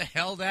 Whatever the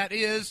hell that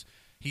is,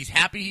 he's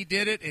happy he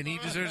did it, and he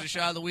deserves a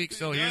shot of the week.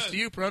 So here's to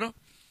you, Proto.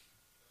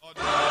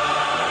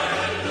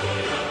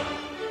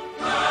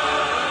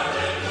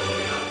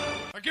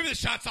 Give me the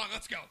shot song.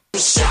 Let's go.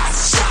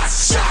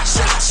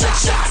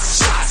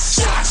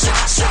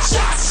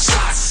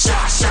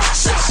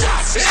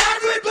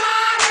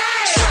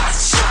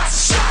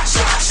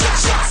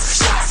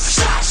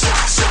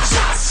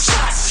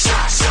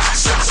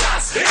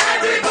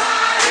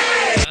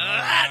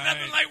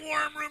 Nothing like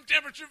warm room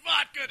temperature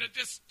vodka to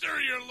just stir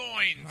your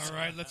loins. All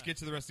right, let's get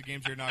to the rest of the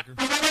games here, Knocker.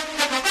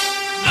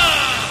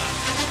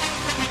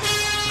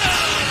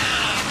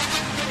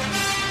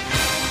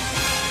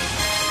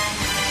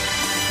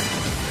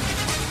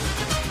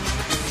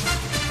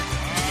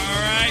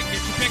 All right,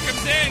 get your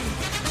pick'ems in.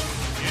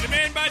 Get them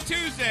in by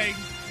Tuesday.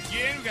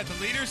 Again, we got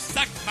the leaders.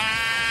 Suck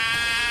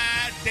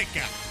my dick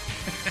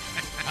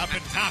up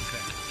in top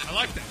there. I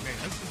like that name.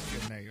 That's a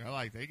good name. I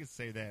like that. You can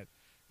say that.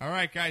 All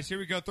right, guys, here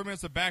we go. 3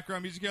 minutes of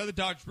background music here. The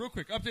Dodgers, real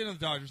quick. Update on the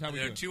Dodgers. How we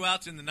There are doing? 2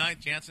 outs in the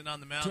ninth. Jansen on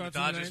the mound. The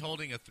Dodgers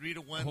holding a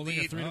 3-1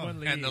 lead.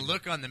 And the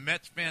look on the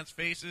Mets fans'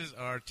 faces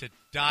are to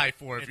die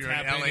for if It's you're an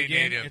happening LA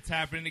again. native. It's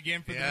happening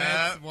again for the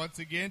Yeah. Mets once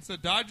again. So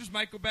Dodgers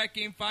might go back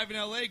Game 5 in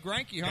LA.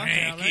 Greinke, huh?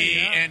 Greinke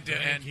and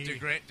Greinke.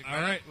 DeGrom.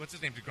 All right. What's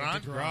his name? DeGrom?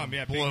 DeGrom,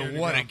 yeah. Boy, big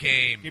what a DeGrom.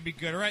 game. Gonna be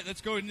good. All right,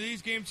 let's go into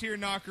these games here,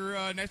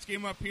 Knocker. Next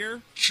game up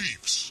here.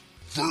 Chiefs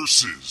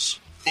versus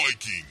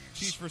Vikings.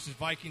 Chiefs versus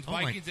Vikings. Oh,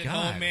 my Vikings at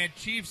God. home, man.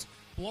 Chiefs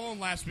blown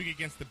last week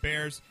against the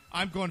Bears.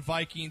 I'm going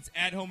Vikings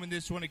at home in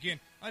this one again.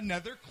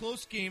 Another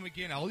close game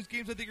again. All these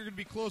games I think are going to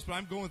be close, but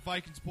I'm going with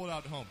Vikings pulled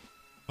out at home.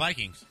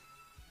 Vikings.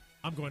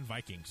 I'm going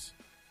Vikings.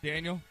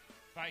 Daniel?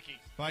 Vikings.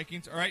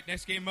 Vikings. All right,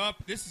 next game up.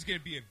 This is going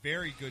to be a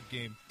very good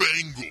game.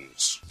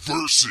 Bengals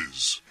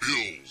versus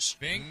Bills.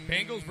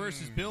 Bengals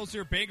versus Bills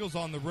here. Bengals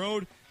on the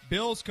road.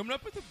 Bills coming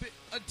up with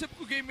a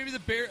typical game. Maybe the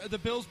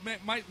Bills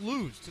might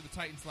lose to the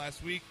Titans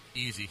last week.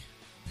 Easy.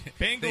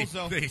 Bengals,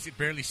 though. They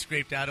barely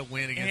scraped out a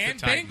win against and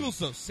the Titans. Bengals,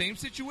 though, same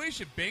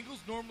situation. Bengals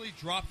normally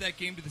drop that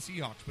game to the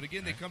Seahawks, but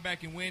again, they come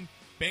back and win.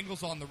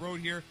 Bengals on the road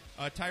here.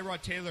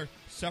 Tyrod Taylor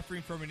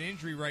suffering from an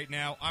injury right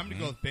now. I'm going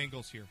to go with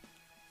Bengals here.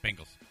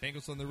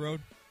 Bengals on the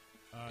road.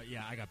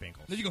 Yeah, I got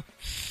Bengals. There you go.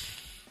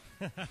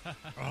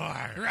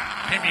 Roar.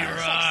 Give me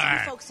roar.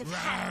 Folks have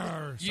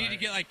Roar. You need to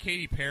get like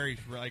Katy Perry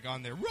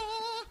on there. Roar.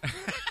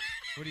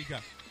 What do you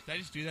got? Did I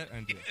just do that? I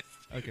didn't do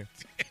it. Okay.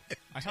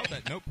 I held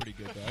that note pretty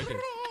good, though. I did.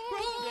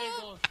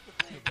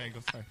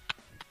 Bengals. Sorry.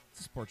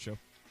 It's a sports show.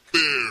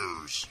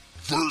 Bears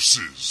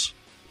versus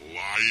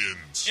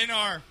Lions. In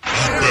our... You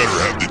better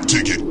have the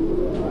ticket.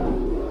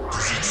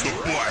 Because it's the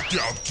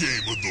blackout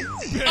game of the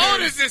week. Oh,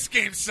 does this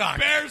game suck?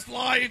 Bears,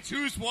 Lions.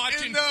 Who's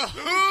watching? Who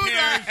the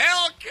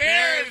hell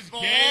cares,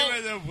 Bull? Game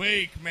of the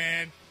week,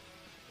 man.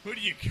 Who do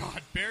you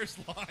got? Bears,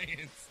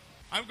 Lions.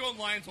 I'm going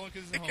Lions only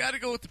because it's at home. I got to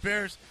go with the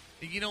Bears.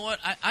 You know what?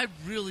 I'm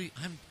really,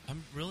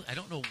 I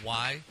don't know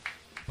why,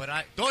 but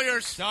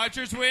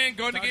Dodgers win.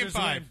 Going to game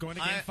 5. Going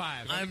to game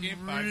 5. I'm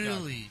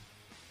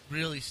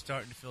really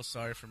starting to feel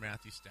sorry for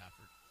Matthew Stafford.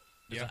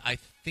 Yeah. I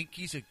think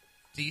he's a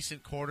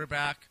decent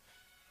quarterback.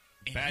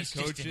 And Bad he's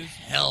coaches. just in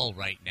hell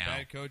right now.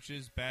 Bad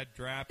coaches, bad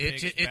draft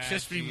It picks.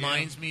 just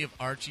reminds me of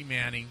Archie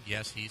Manning.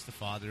 Yes, he's the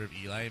father of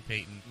Eli and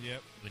Peyton.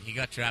 Yep. When he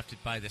got drafted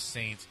by the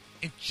Saints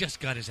and just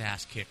got his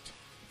ass kicked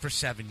for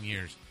 7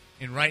 years.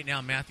 And right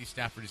now, Matthew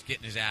Stafford is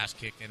getting his ass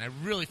kicked, and I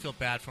really feel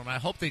bad for him. I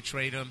hope they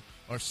trade him,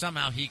 or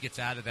somehow he gets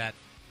out of that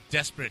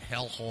desperate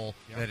hellhole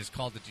that is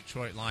called the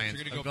Detroit Lions.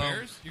 You're going to go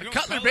Bears? You're going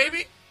Cutler,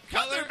 baby!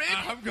 Cutler, baby!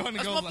 I'm going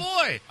to That's go. my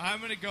boy! I'm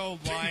going to go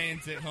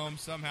Lions at home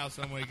somehow,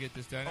 some way get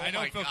this done. Oh I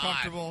don't feel God.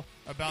 comfortable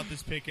about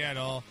this pick at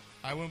all.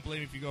 I wouldn't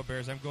blame if you go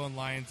Bears. I'm going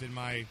Lions in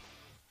my.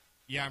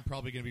 Yeah, I'm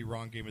probably going to be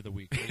wrong game of the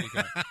week. What do you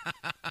got?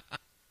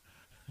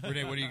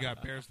 Renee, what do you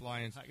got? Bears,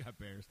 Lions. I got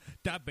Bears.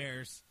 Dot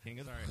Bears. King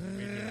of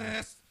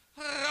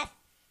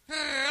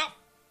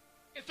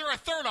Is there a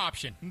third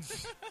option?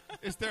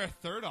 Is there a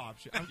third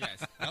option?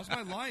 Yes. That was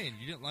my Lion.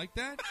 You didn't like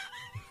that?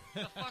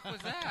 The fuck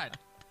was that?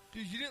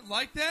 Dude, you didn't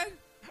like that?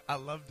 I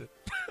loved it.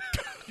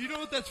 Do you know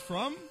what that's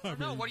from?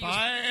 No, what are you...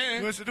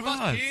 Bye. Wizard of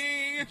Oz.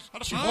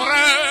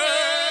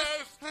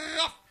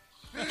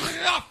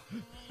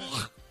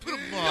 Put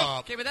him up.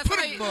 Okay, but that's Put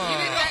not him how you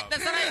did up.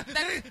 that's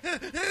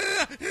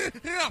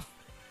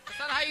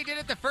not how you did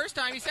it the first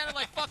time. You sounded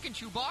like fucking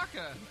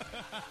Chewbacca.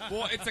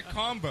 Well, it's a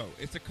combo.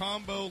 It's a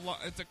combo.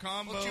 It's a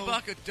combo. Well,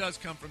 Chewbacca does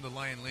come from the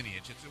lion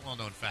lineage. It's a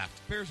well-known fact.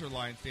 Bears or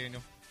Lions,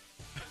 Daniel?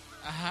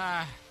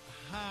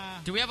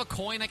 Do we have a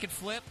coin I could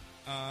flip?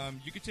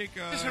 You could take.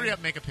 Just hurry up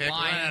and make a pick. We're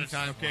running out of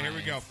time. Okay, here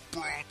we go.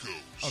 Broncos.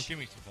 Oh, give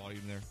me some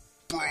volume there.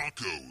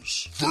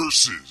 Broncos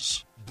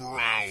versus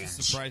Browns.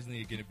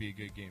 Surprisingly, going to be a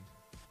good game.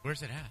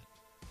 Where's it at?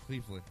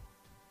 Cleveland.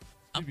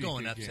 I'm It'd be a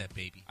going good upset,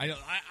 game. baby. I know.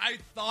 I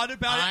thought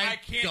about it. I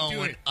can't do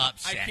going it.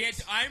 upset. I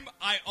can't.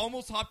 I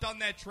almost hopped on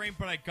that train,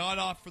 but I got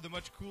off for the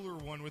much cooler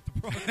one with the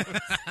Broncos.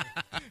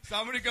 So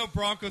I'm going to go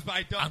Broncos, but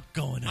I don't. I'm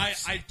going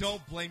upset. I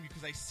don't blame you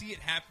because I see it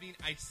happening.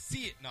 I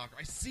see it, Knocker.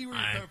 I see where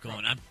you're coming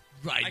from. I'm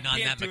riding I on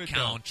can't that do it,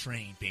 McCown though.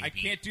 train, baby. I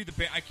can't do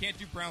I can't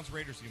do Browns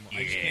Raiders anymore.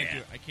 I just can't do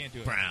it. I can't do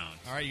it. Browns.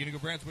 All right, you gonna go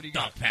Browns? What do you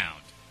got? Dog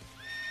pound.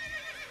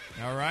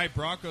 All right,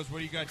 Broncos. What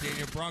do you got,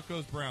 Daniel?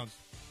 Broncos, Browns.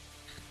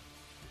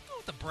 Go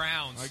with the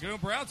Browns. All right, go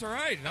Browns. All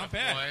right, not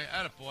bad.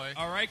 Attaboy.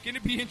 All right, going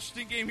to be an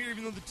interesting game here,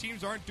 even though the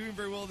teams aren't doing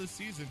very well this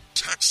season.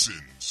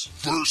 Texans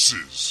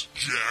versus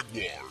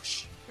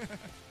Jaguars.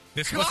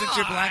 This wasn't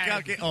your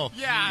blackout game? Oh,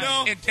 yeah.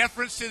 No. In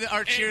deference to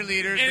our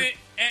cheerleaders,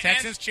 and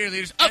Texans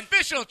cheerleaders,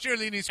 official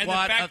cheerleading squad And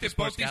the fact of the that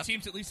both these Sportscast.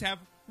 teams at least have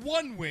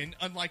one win,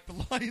 unlike the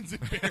Lions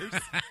and Bears. So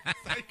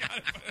I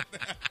gotta put it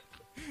there.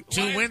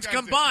 Two Lions wins got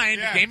combined,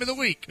 Yeah. game of the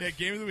week. Yeah,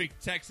 game of the week.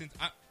 Texans.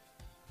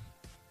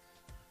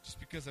 Just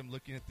because I'm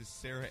looking at this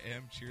Sarah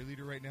M.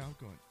 cheerleader right now, I'm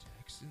going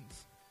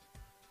Texans.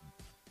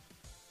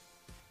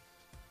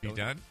 You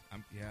done?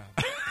 I'm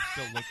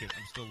still looking.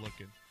 I'm still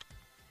looking.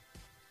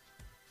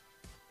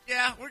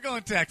 Yeah, we're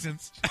going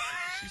Texans.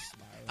 She's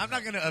smiling. I'm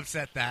not going to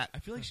upset that. I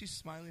feel like she's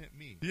smiling at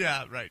me.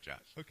 Yeah, right, Josh.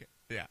 Okay.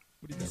 Yeah.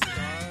 What do you think?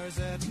 Stars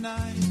at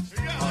night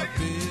are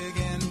big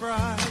and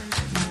bright.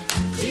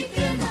 Deep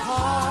in the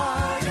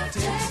heart of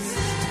Texas.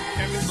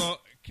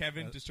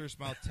 Kevin, Disturb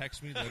Smile,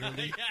 text me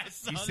literally.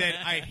 He said,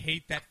 I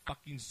hate that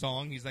fucking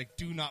song. He's like,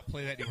 do not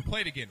play that anymore.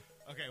 Play it again.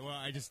 Okay, well,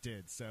 I just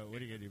did. So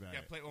what are you going to do about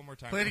Yeah, it? play it one more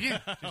time. Play it again.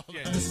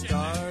 The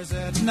stars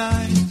at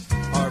night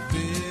are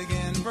big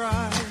and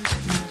bright.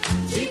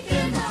 Deep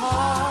in the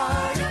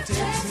heart of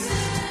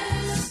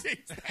Texas.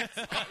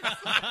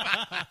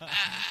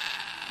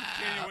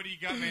 Daniel, what do you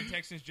got, man?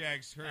 Texans,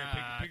 Jags. Hurry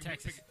up. Pick.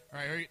 All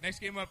right, hurry. Next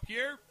game up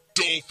here.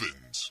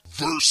 Dolphins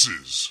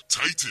versus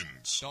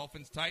Titans.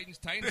 Dolphins, Titans.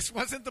 This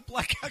wasn't the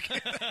blackout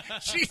game.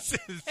 Jesus.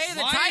 Hey,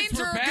 the Lions Titans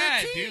were are a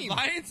bad, good team. dude.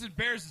 Lions and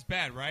Bears is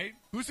bad, right?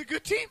 Who's a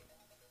good team?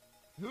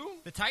 Who?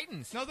 The The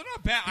Titans. No, they're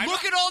not bad.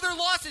 Look at all their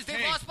losses. They've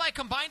Hey. lost by a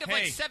combined of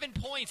Hey. like 7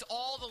 points.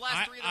 All the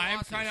last 3 of their I'm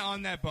losses. kind of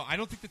on that boat. I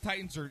don't think the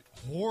Titans are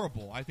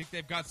horrible. I think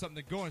they've got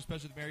something going,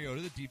 especially with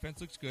Mariota. The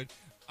defense looks good.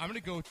 I'm going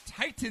to go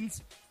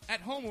Titans at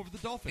home over the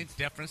Dolphins. It's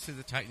deference to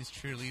the Titans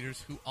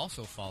cheerleaders who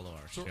also follow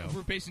our So show.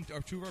 we're basing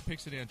two of our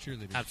picks today on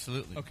cheerleaders.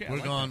 Absolutely. Okay, I we're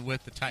like going that.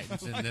 with the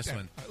Titans I in like this that.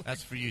 one. I like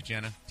That's for you,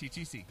 Jenna.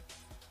 TTC.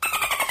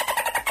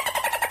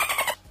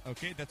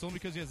 Okay, that's only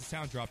because he has a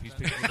sound drop. He's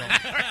picking the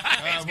Dolphins.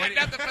 He's got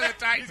nothing for the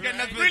Titans. He's got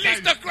nothing for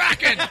Release the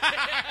Kraken!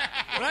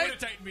 Right?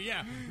 Titan me,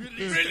 yeah.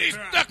 Release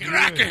the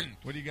Kraken!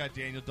 What do you got,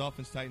 Daniel?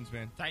 Dolphins, Titans,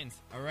 man. Titans.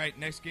 All right,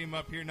 next game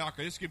up here,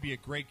 Knocker. This could be a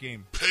great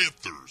game.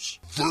 Panthers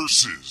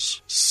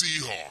versus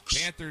Seahawks.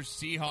 Panthers,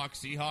 Seahawks.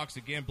 Seahawks,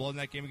 again, blowing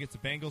that game against the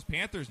Bengals.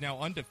 Panthers now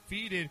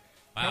undefeated.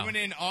 Wow. Coming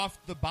in off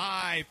the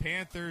bye.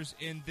 Panthers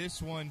in this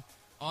one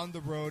on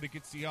the road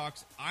against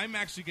Seahawks. I'm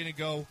actually going to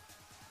go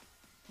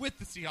with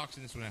the Seahawks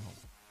in this one at home.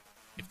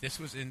 If this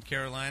was in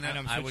Carolina, And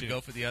I'm I would switching go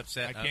it. for the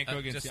upset. I can't go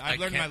against just, I've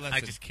learned my lesson.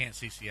 I just can't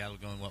see Seattle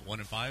going,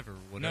 1-5 or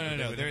whatever.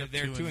 No. They would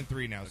They're end up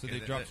 2-3 now, so Okay,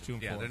 they dropped to 2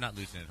 and 4. Yeah, they're not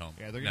losing at home.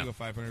 Yeah, they're going to go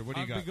 500. What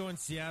do you I'll got? be going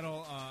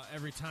Seattle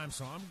every time,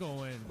 so I'm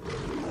going.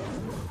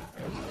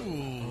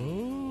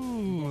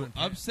 Ooh,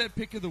 upset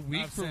pick of the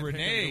week Upset for pick of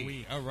the Renee.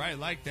 week. All right,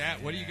 like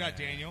that. What do you got,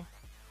 Daniel?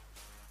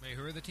 Wait,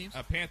 who are the teams?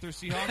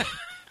 Panthers, Seahawks.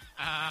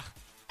 I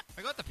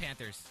got the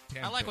Panthers. I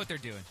Tampa. like what they're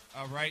doing.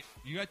 All right,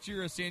 you got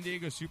your San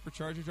Diego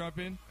Supercharger drop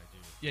in?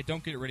 Yeah,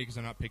 don't get it ready because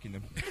I'm not picking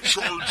them.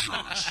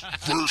 Chargers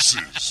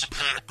versus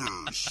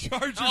Packers.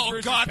 Chargers Oh,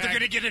 versus God, they're Packers.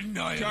 going to get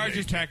annihilated.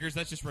 Chargers, Packers.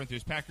 Let's just run through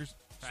this. Packers.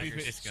 Sweep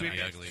it. It's gonna Sweep be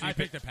it. ugly. I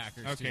picked the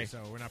Packers, Okay. too, so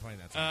we're not playing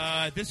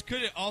that. This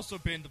could have also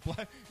been the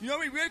black. You know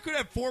what? We could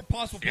have 4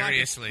 possible black.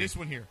 Seriously. This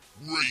one here.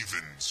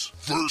 Ravens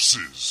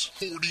versus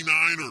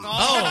 49ers.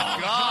 Oh,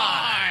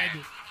 God.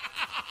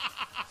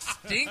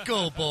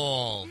 Stinkle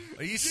Bowl.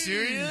 Are you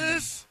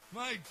serious?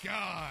 My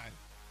God.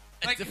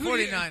 Like, the who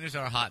do you- 49ers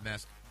are a hot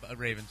mess.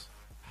 Ravens.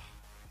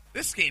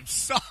 This game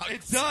sucks.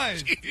 It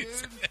does.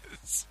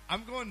 Jesus.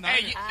 I'm going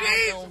Hey,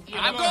 Niners.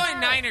 I'm going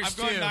Niners, I'm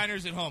going too.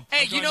 Niners at home.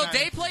 Hey, I'm you going know, Niners.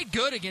 they played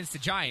good against the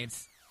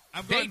Giants.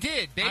 I'm They going,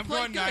 did. They I'm played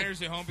going good. Niners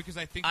at home because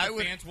I think I the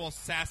would- fans will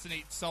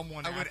assassinate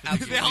someone. I would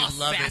after this. absolutely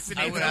love it.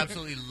 assassinate I would them.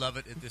 absolutely love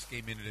it if this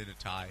game ended in a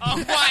tie. Oh,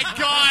 my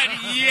God,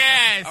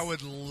 yes. I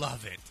would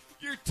love it.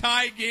 Your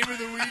tie game of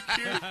the week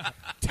here.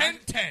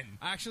 10-10.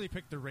 I actually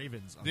picked the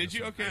Ravens. On Did this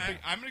you? one. Okay,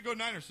 I'm going to go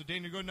Niners. So,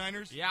 Dan, you go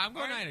Niners? Yeah, I'm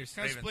going All right, Niners.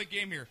 Kind of Ravens. split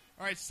game here.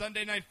 All right,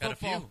 Sunday Night Got a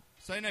Football. few.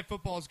 Sunday Night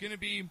Football is going to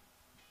be,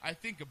 I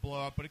think, a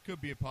blowout, but it could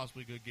be a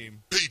possibly good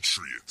game.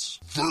 Patriots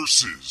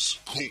versus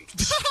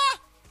Colts.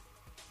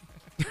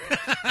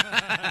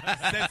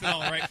 That's it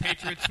all, right?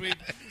 Patriots sweep?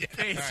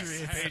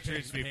 Patriots. All right,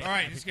 Patriots sweep. All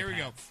right, here we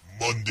go.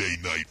 Monday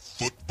Night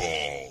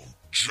Football.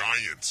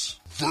 Giants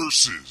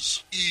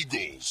versus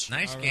Eagles.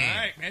 Nice All game.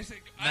 right, man. Nice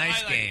I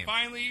like game.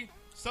 Finally,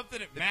 something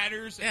that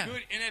matters. Yeah. A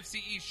good NFC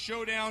East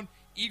showdown.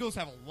 Eagles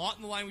have a lot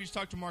in the line. We just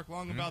talked to Mark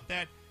Long about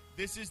that.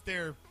 This is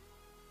the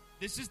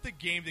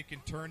game that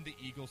can turn the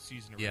Eagles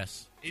season around.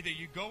 Yes. Either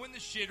you go in the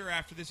shitter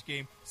after this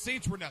game.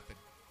 Saints were nothing.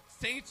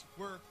 Saints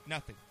were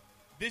nothing.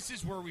 This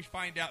is where we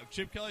find out if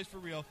Chip Kelly's for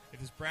real, if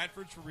this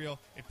Bradford's for real,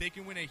 if they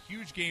can win a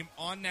huge game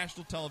on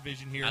national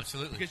television here.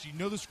 Absolutely. Because you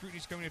know the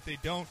scrutiny's coming if they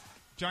don't.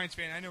 Giants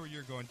fan, I know where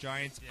you're going,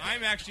 Giants. Yeah.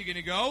 I'm actually going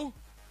to go.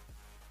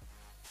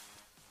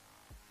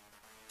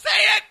 Say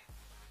it!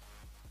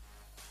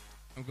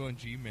 I'm going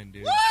G-Men,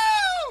 dude.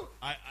 Woo!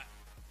 I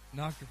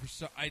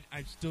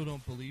still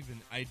don't believe in.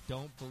 I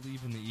don't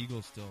believe in the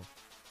Eagles. Still,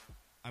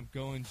 I'm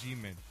going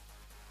G-Men.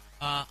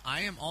 I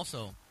am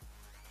also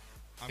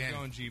I'm Dan.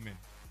 going G-Men.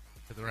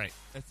 to the right.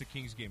 That's the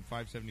Kings game.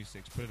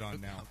 576. Put it on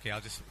now. Okay,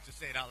 I'll just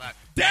say it out loud.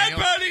 Dan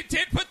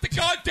Burlington, put the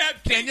goddamn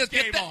Kings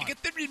game on.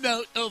 Get the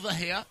remote over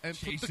here and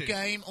put Jesus. the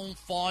game on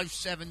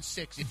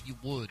 576 if you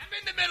would. I'm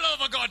in the middle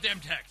of a goddamn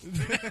text.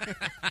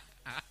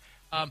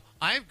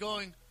 I am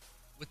going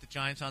with the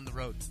Giants on the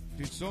road.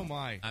 Dude, so am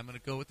I. I'm going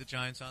to go with the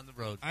Giants on the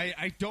road.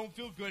 I don't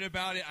feel good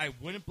about it. I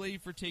wouldn't blame you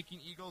for taking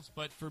Eagles,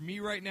 but for me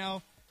right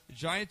now, the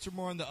Giants are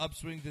more on the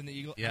upswing than the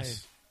Eagles.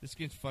 Yes. This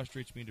game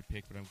frustrates me to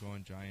pick, but I'm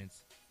going Giants.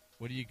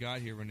 What do you got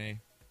here, Renee?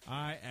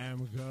 I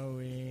am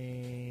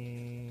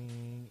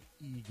going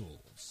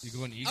Eagles. You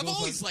going Eagles? I've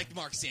always liked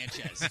Mark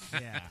Sanchez.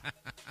 Yeah.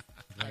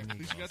 At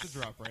least you got the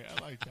drop right.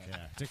 I like that. Yeah.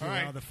 Took me All a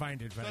right. while to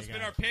find it, but That's I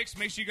been got our picks.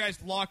 Make sure you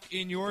guys lock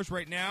in yours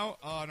right now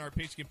on our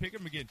Pigskin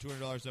Pick'em. Again,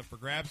 $200 up for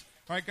grabs.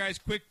 All right, guys,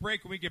 quick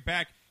break. When we get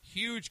back,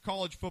 huge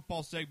college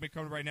football segment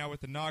coming right now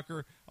with the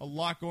Knocker. A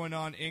lot going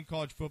on in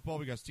college football.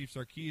 We got Steve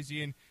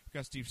Sarkisian. We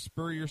got Steve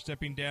Spurrier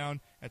stepping down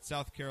at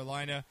South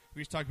Carolina.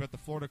 We just talked about the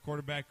Florida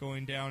quarterback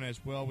going down as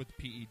well with the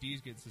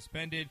PEDs getting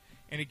suspended.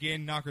 And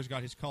again, Knocker's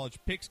got his college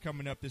picks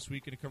coming up this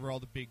week and to cover all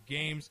the big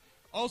games.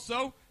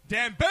 Also,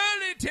 Dan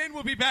Burlington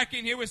will be back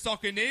in here with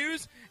soccer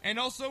news. And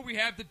also, we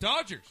have the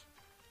Dodgers.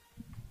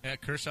 Yeah,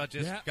 Kershaw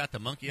just Yeah. got the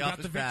monkey Got off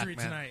the his back, victory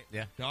man. tonight.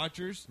 Yeah.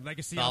 Dodgers.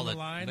 Legacy Solid. on the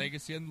line.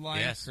 Legacy on the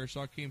line. Yes.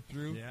 Kershaw came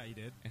through. Yeah, he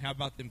did. And how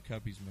about them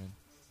Cubbies, man?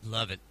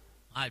 Love it.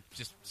 I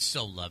just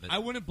so love it. I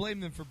wouldn't blame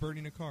them for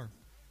burning a car.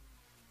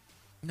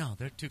 No,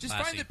 they're too Just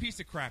classy. find the piece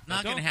of crap.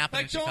 Not going gonna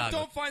happen in Chicago.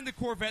 Don't find the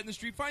Corvette in the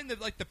street. Find the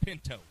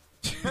Pinto.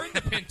 Burn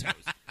the Pintos.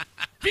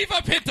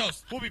 Viva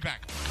Pintos! We'll be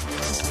back.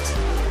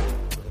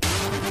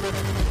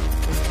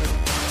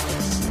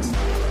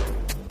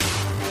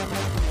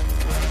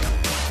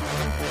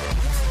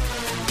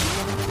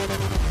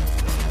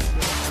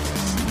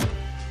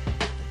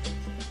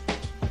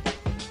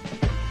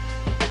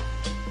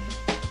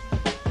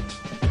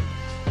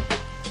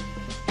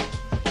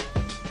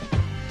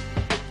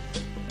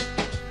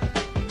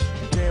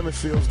 Damn, it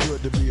feels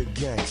good to be a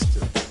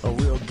gangster. A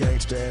real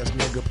gangsta ass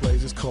nigga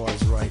plays his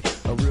cards right.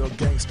 A real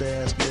gangsta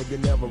ass nigga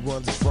never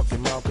runs his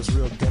fucking mouth, cause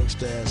real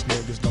gangsta ass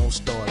niggas don't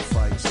start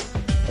fights.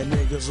 And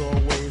niggas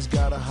always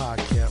got a high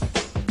cap.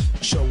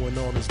 Showing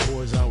all his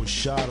boys how he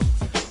shot him.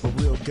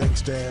 But real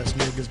gangsta ass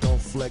niggas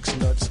don't flex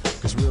nuts,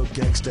 cause real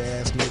gangsta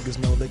ass niggas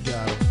know they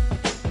got him.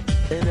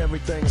 And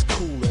everything's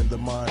cool in the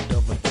mind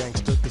of a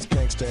gangster, cause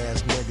gangsta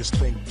ass niggas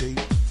think deep.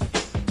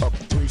 Up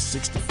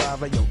 365,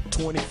 ayo,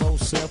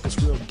 24/7,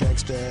 cause real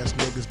gangsta ass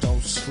niggas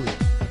don't sleep.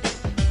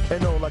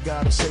 And all I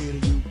gotta say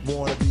to you,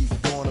 wanna be,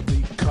 gonna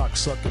be,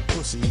 cocksucker,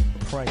 pussy eating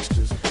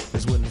pranksters,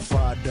 is when the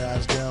fire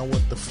dies down,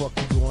 what the fuck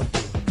you gonna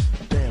do?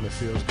 Damn, it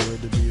feels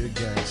good to be a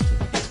gangster.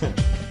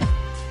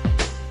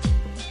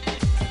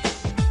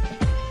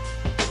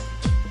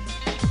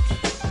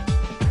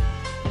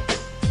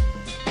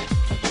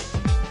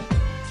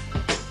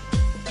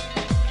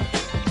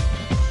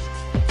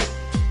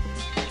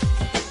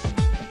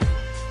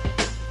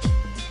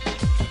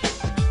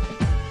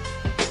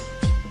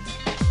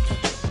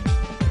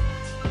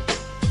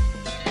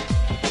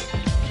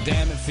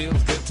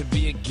 Feels good to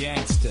be a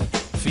gangster,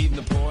 feeding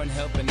the poor and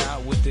helping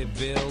out with their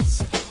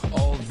bills.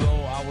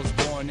 Although I was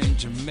born in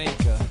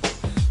Jamaica,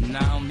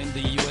 now I'm in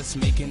the U.S.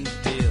 making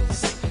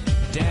deals.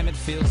 Damn, it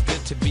feels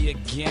good to be a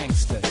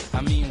gangster.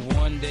 I mean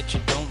one that you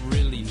don't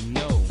really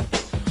know.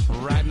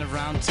 Riding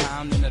around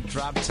town in a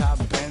drop-top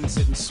Benz,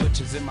 hitting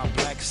switches in my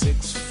black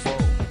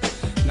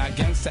 6'4". Now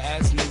gangster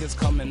ass niggas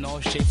come in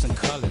all shapes and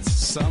colors.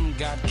 Some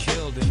got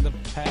killed in the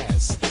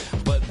past,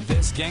 but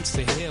this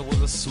gangster here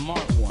was a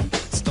smart one.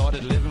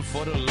 Started living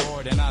for the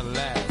Lord and I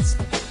last.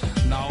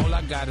 Now all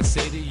I gotta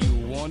say to you,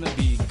 wanna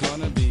be,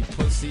 gonna be,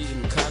 pussy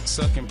and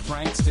cocksucking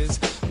pranksters.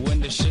 When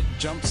the shit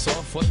jumps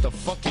off, what the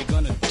fuck you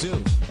gonna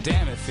do?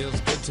 Damn, it feels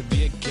good to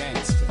be a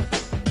gangster.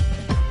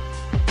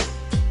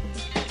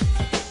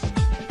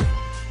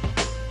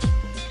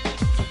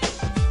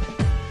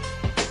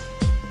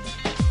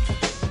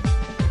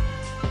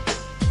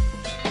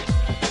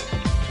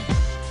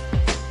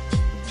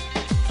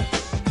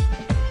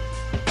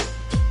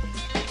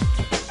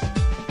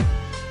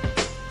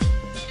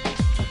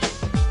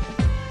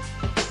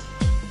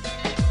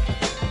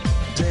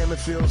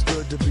 Feels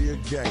good to be a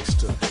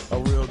gangster. A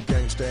real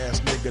gangsta ass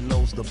nigga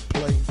knows the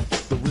play.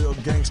 The real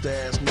gangsta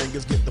ass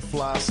niggas get the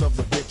flies of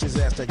the bitches.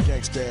 Ask that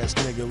gangsta ass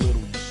nigga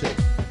little shit.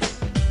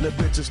 The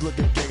bitches look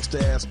at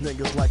gangsta ass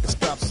niggas like a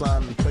stop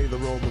sign and play the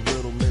role of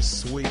Little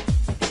Miss Sweet.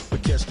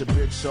 But catch the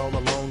bitch all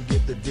alone,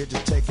 get the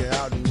digits, take her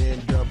out and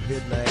end up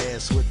hitting her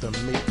ass with the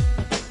meat.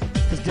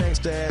 Cause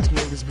gangsta ass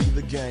niggas be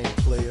the game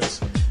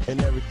players,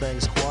 and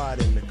everything's quiet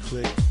in the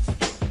clique.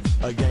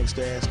 A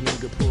gangsta ass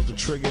nigga pulls the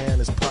trigger and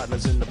his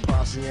partners in the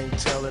posse ain't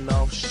telling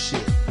off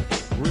shit.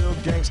 Real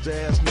gangsta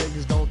ass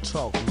niggas don't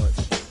talk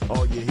much.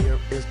 All you hear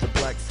is the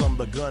black from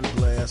the gun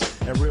blast.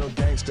 And real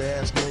gangsta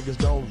ass niggas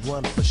don't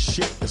run for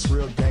shit. It's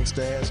real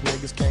gangsta ass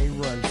niggas can't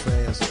run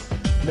fast.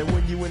 Now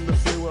when you in the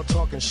free world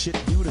talking shit,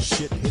 you the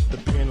shit. Hit the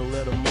pin and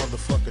let a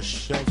motherfucker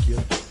shank you.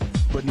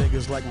 But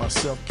niggas like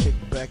myself kick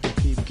back and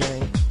peep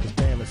game. Cause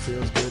damn, it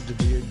feels good to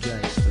be a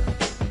gangster.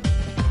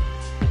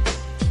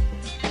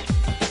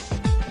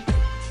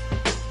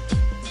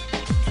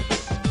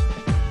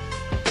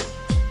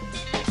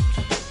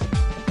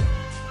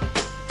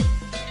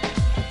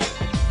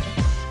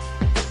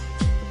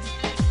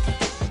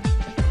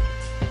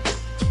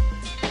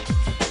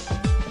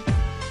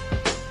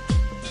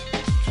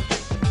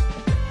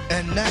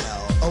 And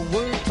now, a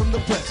word from the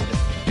president.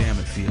 Damn,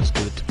 it feels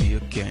good to be a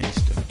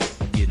gangster.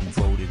 Getting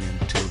voted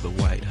into the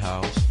White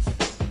House.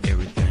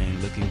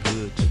 Everything looking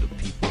good to the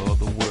people of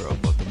the world,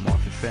 but the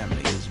Murphy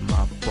family is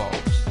my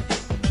boss.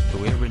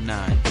 So every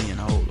now and then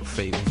I hold a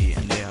favor here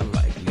and there,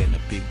 like letting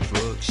a big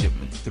drug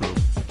shipment through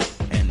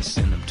and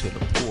send them to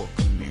the poor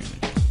community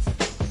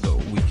so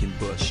we can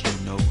bust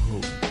you know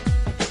who.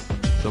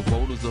 So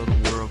voters of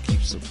the world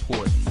keep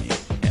supporting me,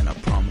 and I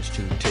promise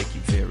to take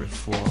you very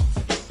far.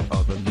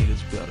 Other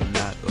leaders better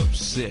not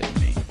upset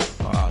me,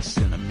 or I'll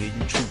send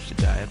 1,000,000 troops to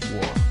die at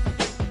war.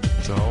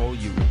 To all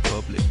you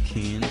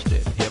Republicans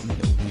that helped me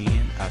to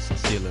win, I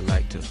sincerely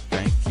like to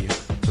thank you,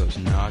 cause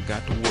now I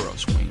got the world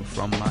swinging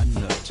from my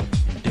nuts,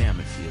 and damn,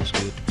 it feels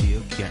good to be a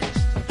gangster.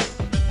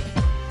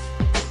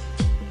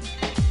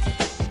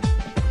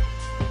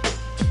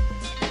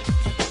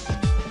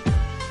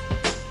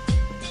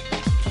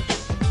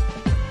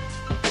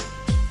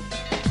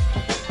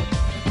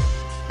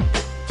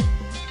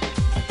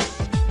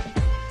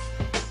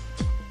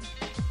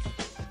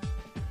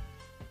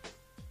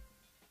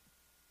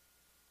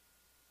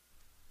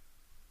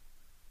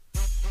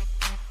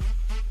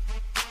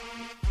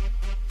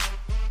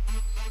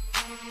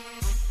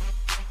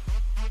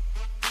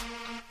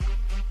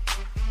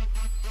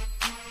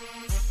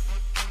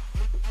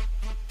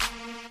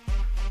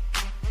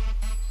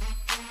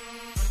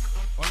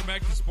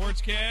 back to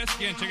Sportscast.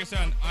 Again, check us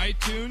out on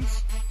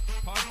iTunes,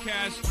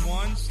 Podcast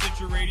One,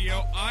 Stitcher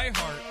Radio,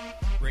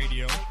 iHeart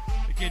Radio.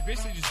 Again,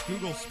 basically just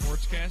Google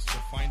Sportscast to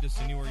find us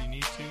anywhere you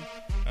need to.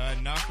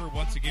 Knocker,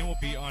 once again, will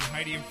be on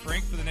Heidi and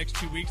Frank for the next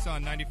 2 weeks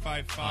on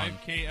 95.5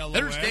 KLOS.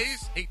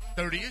 Thursdays,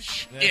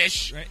 8:30-ish.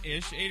 Ish. Right,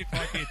 8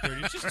 o'clock,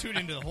 8:30. Just tune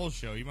into the whole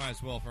show. You might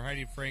as well. For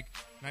Heidi and Frank,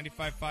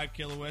 95.5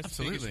 KLOS,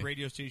 the biggest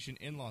radio station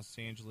in Los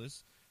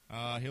Angeles.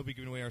 He'll be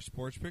giving away our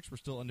sports picks. We're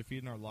still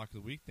undefeated in our Lock of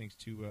the Week, thanks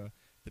to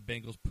the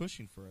Bengals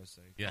pushing for us.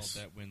 I called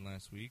that win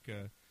last week.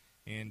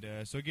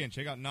 So, again,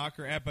 check out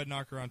Knocker, at Bud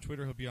Knocker on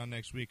Twitter. He'll be on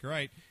next week. All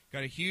right,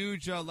 got a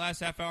huge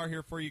last half hour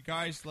here for you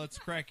guys. Let's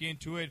crack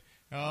into it.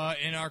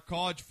 In our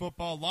college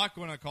football, a lot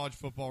going on college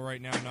football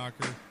right now,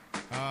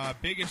 Knocker.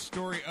 Biggest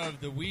story of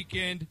the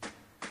weekend,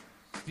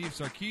 Steve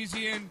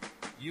Sarkisian,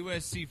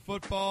 USC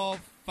football,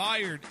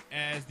 fired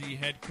as the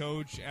head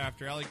coach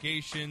after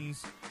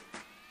allegations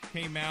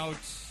came out.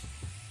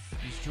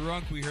 He's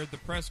drunk. We heard the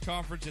press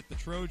conference at the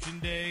Trojan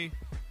Day.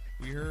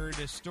 We heard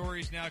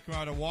stories now come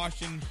out of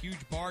Washington,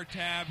 huge bar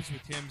tabs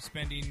with him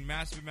spending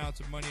massive amounts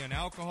of money on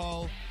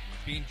alcohol,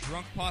 being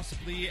drunk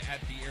possibly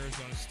at the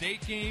Arizona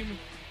State game.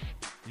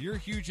 You're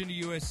huge into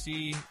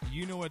USC.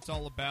 You know what it's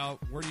all about.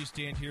 Where do you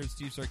stand here at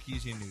Steve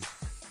Sarkisian News?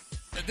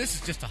 This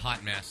is just a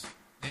hot mess,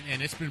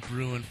 and it's been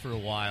brewing for a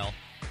while.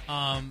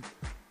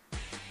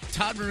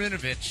 Todd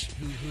Marinovich,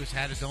 who has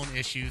had his own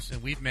issues,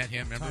 and we've met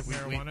him. Remember,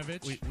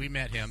 we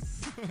met him.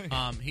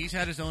 He's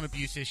had his own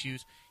abuse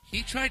issues.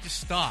 He tried to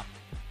stop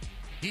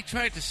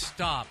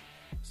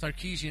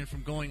Sarkisian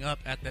from going up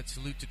at that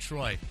salute to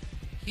Troy.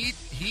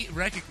 He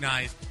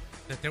recognized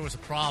that there was a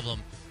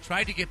problem,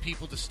 tried to get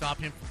people to stop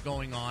him from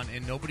going on,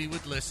 and nobody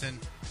would listen,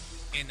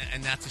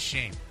 and that's a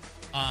shame.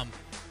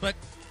 But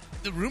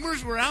the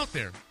rumors were out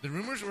there. The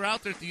rumors were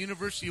out there at the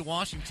University of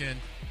Washington,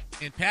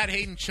 and Pat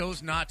Hayden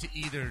chose not to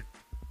either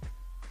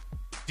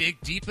dig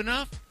deep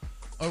enough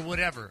or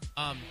whatever.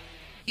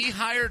 He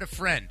hired a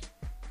friend,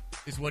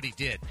 is what he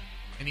did,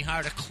 and he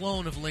hired a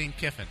clone of Lane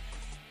Kiffin.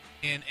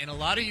 And a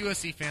lot of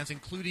USC fans,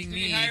 including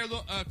me... Did he hire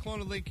a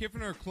clone of Lane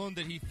Kiffin or a clone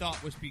that he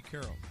thought was Pete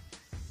Carroll?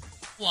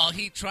 Well,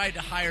 he tried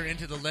to hire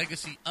into the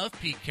legacy of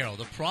Pete Carroll.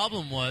 The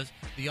problem was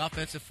the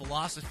offensive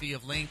philosophy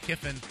of Lane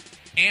Kiffin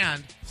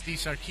and Steve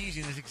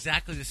Sarkisian is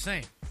exactly the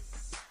same.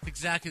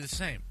 Exactly the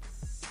same,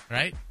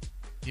 right?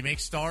 You make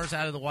stars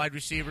out of the wide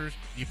receivers.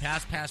 You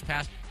pass.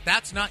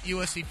 That's not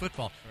USC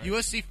football. Right.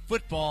 USC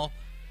football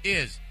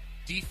is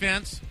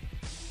defense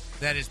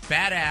that is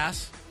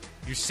badass.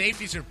 Your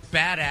safeties are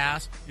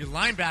badass. Your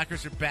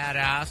linebackers are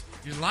badass.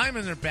 Your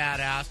linemen are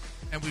badass.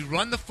 And we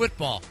run the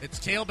football. It's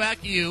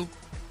tailback you.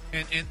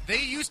 And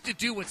they used to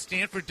do what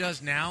Stanford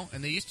does now,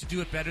 and they used to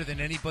do it better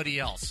than anybody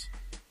else.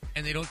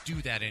 And they don't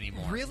do that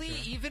anymore. Really?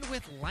 Yeah. Even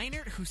with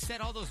Leinart, who set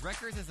all those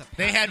records as a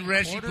They had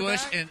Reggie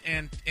Bush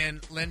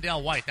and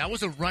Lendell White. That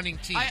was a running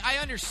team. I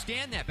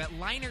understand that, but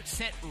Leinart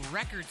set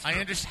records for I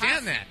understand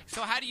passing. that.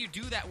 So how do you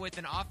do that with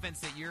an offense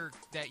that you're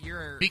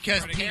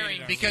because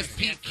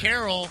Pete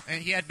Carroll,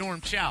 and he had Norm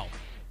Chow.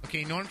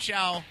 Okay, Norm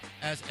Chow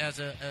as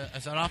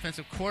an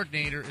offensive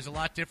coordinator is a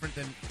lot different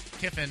than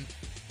Kiffin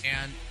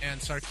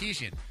and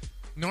Sarkisian.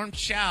 Norm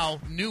Chow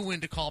knew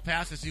when to call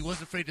passes. He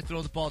wasn't afraid to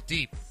throw the ball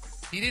deep.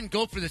 He didn't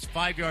go for this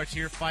 5 yards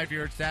here, 5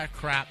 yards that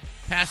crap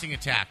passing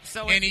attack.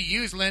 And he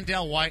used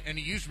Lendell White and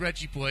he used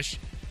Reggie Bush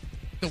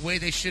the way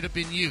they should have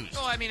been used.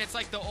 Well, I mean, it's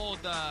like the old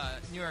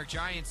New York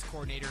Giants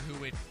coordinator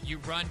you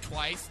run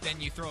twice, then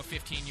you throw a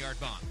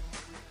 15-yard bomb.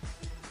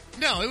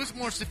 No, it was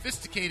more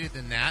sophisticated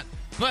than that.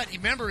 But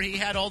remember, he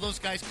had all those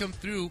guys come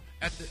through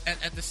at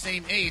the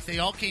same age. They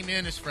all came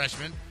in as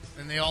freshmen.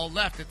 And they all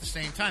left at the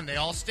same time. They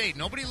all stayed.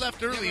 Nobody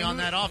left early on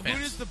that offense.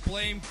 Who does the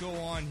blame go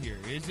on here?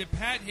 Is it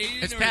Pat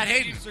Hayden? It's Pat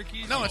Hayden.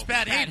 No, it's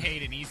Pat Hayden. Pat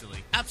Hayden easily.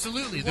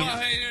 Absolutely. Well,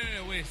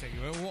 no, wait a second.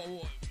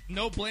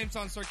 No blames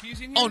on Sarkisian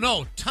here? Oh,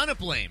 no. Ton of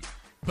blame.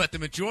 But the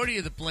majority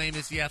of the blame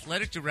is the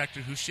athletic director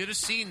who should have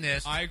seen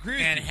this. I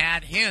agree. And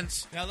had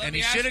hints. And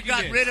he should have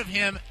got rid of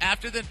him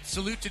after the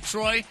salute to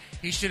Troy.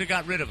 He should have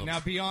got rid of him.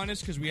 Now, be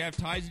honest, because we have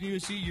ties in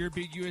USC. You're a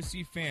big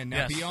USC fan.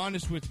 Now, Be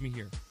honest with me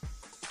here.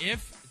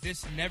 If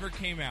this never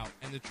came out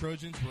and the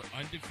Trojans were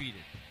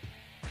undefeated,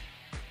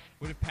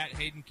 would have Pat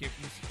Hayden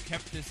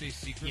kept this a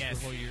secret for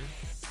the whole year?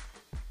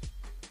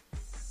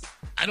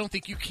 I don't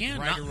think you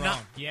can. Right or wrong?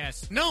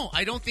 Yes. No,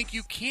 I don't think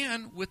you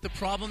can with the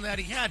problem that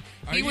he had.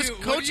 He was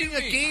coaching a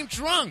game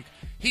drunk.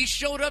 He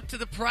showed up to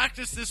the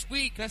practice this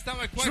week. That's not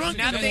my question.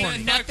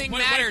 Nothing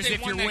matters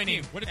if you're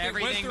winning. What if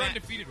they're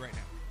undefeated right now?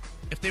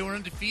 If they were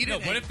undefeated? No,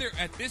 what if they're,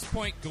 at this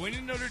point, going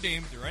to Notre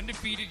Dame, they're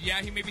undefeated.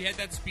 Yeah, he maybe had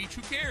that speech.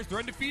 Who cares? They're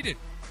undefeated.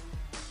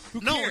 Who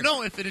cares?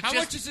 No, if it had How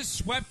much is this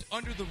swept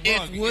under the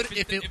rug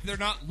if they're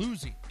not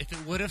losing? If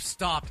it would have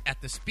stopped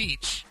at the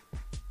speech,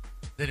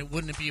 then it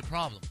wouldn't be a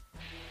problem.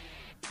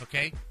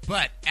 Okay?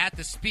 But at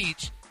the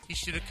speech, he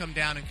should have come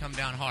down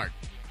hard.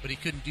 But he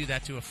couldn't do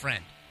that to a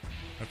friend.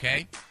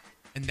 Okay?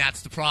 And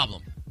that's the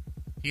problem.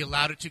 He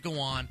allowed it to go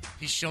on.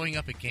 He's showing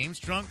up at games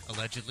drunk,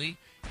 allegedly.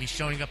 He's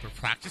showing up at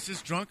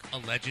practices drunk,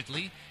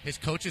 allegedly. His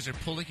coaches are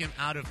pulling him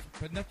out of...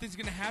 But nothing's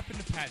going to happen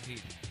to Pat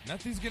Hayden.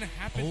 Nothing's going to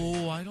happen.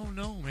 Oh, I don't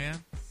know,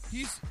 man.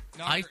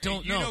 I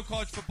don't know. You know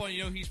college football,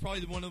 you know he's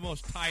probably one of the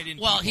most tied in.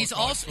 Well,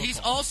 people he's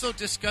also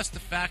discussed the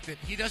fact that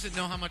he doesn't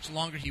know how much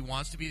longer he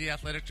wants to be the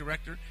athletic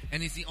director,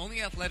 and he's the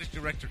only athletic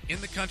director in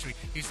the country.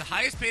 He's the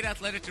highest paid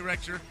athletic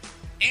director,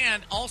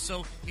 and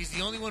also he's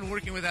the only one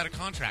working without a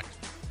contract.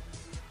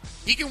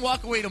 He can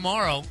walk away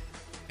tomorrow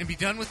and be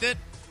done with it,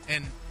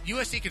 and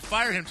USC could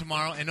fire him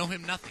tomorrow and owe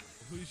him nothing.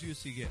 Who does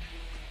USC get?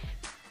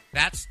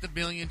 That's the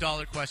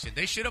million-dollar question.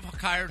 They should have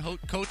hired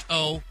Coach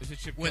O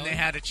when they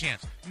had a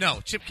chance.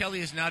 No, Chip Kelly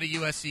is not a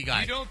USC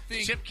guy. You don't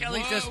think Chip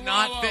Kelly does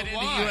not fit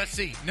into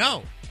USC?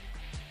 No.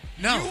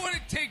 You want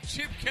to take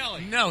Chip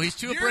Kelly? No, he's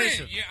too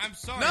abrasive. Yeah, I'm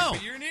sorry, No.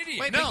 but you're an idiot.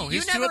 Wait, No, but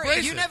he's too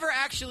abrasive. You never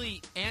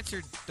actually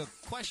answered the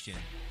question.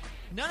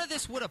 None of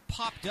this would have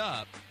popped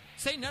up.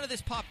 Say none of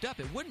this popped up.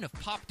 It wouldn't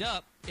have popped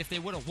up if they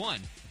would have won.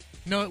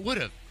 No, it would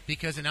have,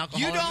 because an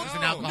alcoholic is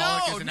an alcoholic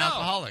no, is an no.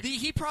 alcoholic.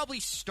 He probably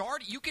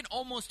started. You can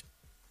almost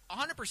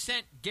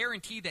 100%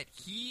 guarantee that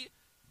he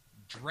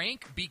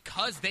drank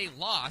because they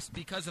lost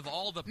because of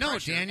all the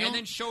pressure, Daniel, and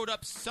then showed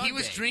up Sunday. He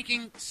was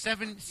drinking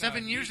seven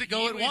years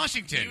ago at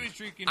Washington. He was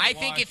drinking I at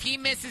think if he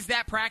Washington. misses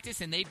that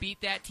practice and they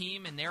beat that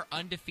team and they're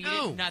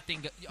undefeated,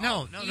 nothing.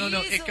 No.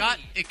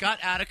 It got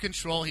out of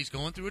control. He's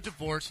going through a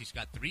divorce. He's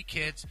got 3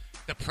 kids.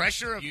 The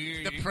pressure of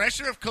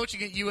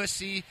coaching at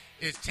USC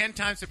is 10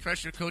 times the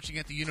pressure of coaching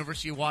at the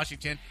University of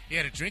Washington. He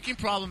had a drinking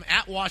problem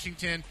at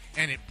Washington,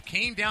 and it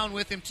came down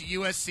with him to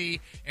USC,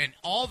 and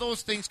all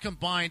those things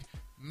combined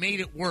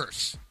made it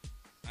worse.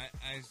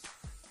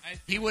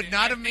 He would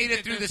not have made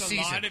it through the season.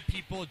 There's a lot of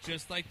people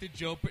just like the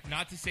joke, but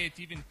not to say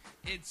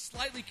it's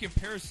slightly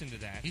comparison to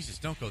that. Jesus,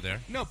 don't go there.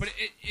 No, but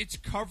it's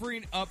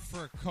covering up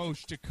for a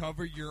coach to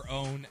cover your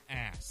own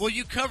ass. Well,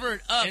 you cover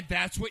it up, and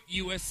that's what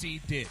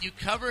USC did. You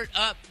cover it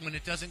up when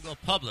it doesn't go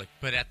public,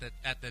 but at the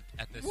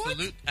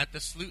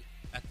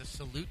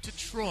salute to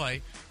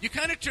Troy, you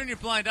kind of turn your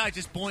blind eye,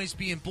 just boys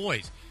being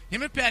boys.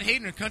 Him and Pat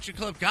Hayden are country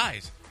club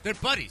guys. They're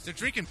buddies. They're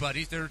drinking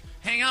buddies. They're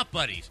hangout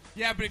buddies.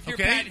 Yeah, but if you're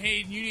Pat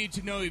Hayden, you need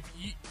to know if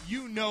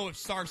you know if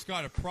Sark's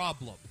got a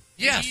problem.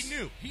 Yes. And he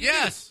knew.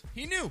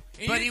 He knew.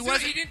 And But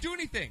he didn't do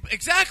anything.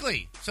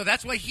 Exactly. So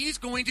that's why he's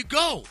going to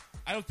go.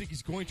 I don't think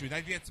he's going to.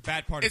 I think that's the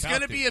bad part. It's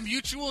going to be a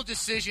mutual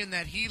decision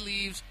that he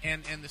leaves,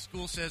 and the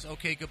school says,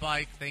 "Okay,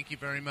 goodbye. Thank you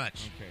very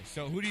much." Okay.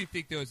 So who do you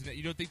think though?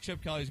 You don't think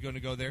Chip Kelly is going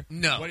to go there?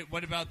 No.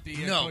 What about the?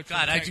 No, coach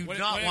God, from I do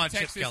not want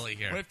Texas, Chip Kelly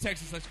here. What if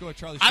Texas? Let's go with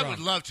Charlie Strong. I would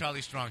love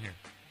Charlie Strong here.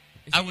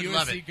 Is he I would USC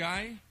love it.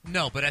 Guy?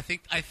 No, but I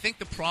think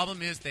the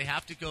problem is they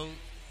have to go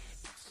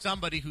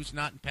somebody who's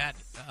not in Pat.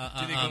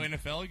 Do they go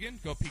NFL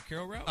again? Go Pete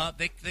Carroll route?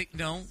 They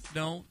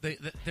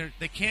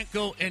can't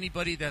go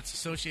anybody that's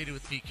associated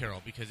with Pete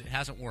Carroll because it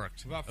hasn't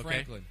worked. What about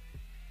Franklin?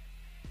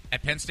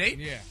 At Penn State?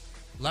 Yeah.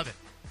 Love it.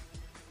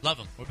 Love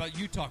him. What about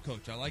Utah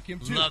coach? I like him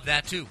too. Love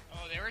that too.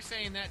 Oh, they were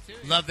saying that too.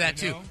 Love that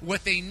too.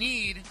 What they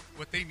need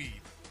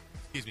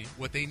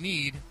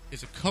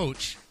is a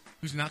coach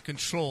who's not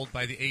controlled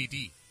by the AD.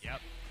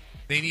 Yep.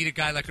 They need a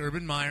guy like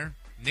Urban Meyer,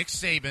 Nick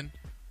Saban,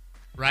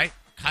 right?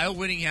 Kyle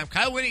Whittingham.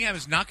 Kyle Whittingham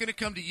is not going to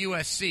come to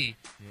USC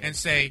and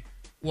say,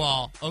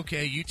 well,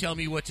 okay, you tell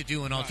me what to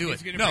do and I'll do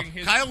it. No,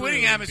 Kyle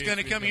Whittingham is going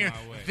to come here.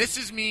 This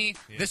is me.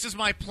 Yeah. This is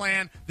my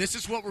plan. This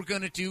is what we're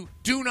going to do.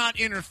 Do not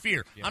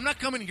interfere. Yeah. I'm not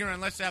coming here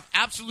unless I have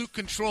absolute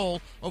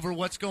control over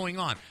what's going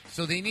on.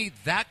 So they need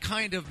that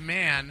kind of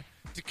man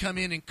to come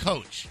in and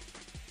coach.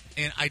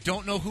 And I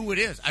don't know who it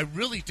is. I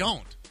really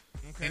don't.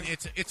 Okay. And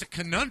it's a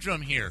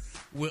conundrum here.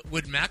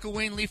 Would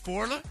McElwain leave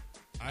Florida?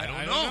 I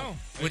don't know.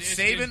 Would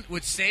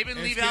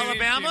Saban leave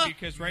Alabama?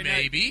 Because right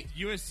maybe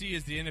now, USC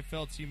is the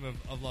NFL team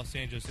of Los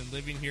Angeles, and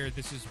living here,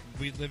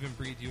 we live and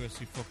breathe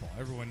USC football.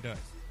 Everyone does.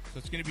 So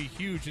it's going to be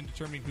huge in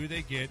determining who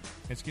they get.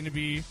 It's going to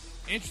be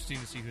interesting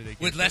to see who they get.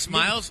 Would Les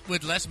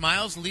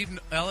Miles leave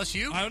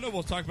LSU? I don't know.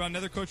 We'll talk about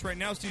another coach right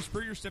now. Steve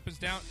Spurrier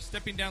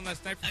stepping down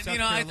last night from South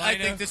Carolina. I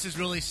think this is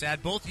really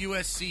sad. Both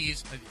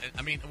USCs.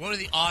 What are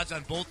the odds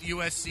on both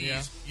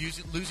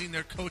USCs losing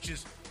their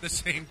coaches the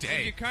same day?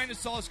 And you kind of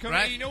saw us coming.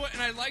 Right? And you know what?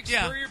 And I like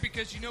Spurrier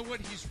because you know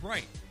what? He's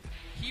right.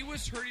 He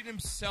was hurting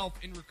himself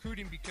in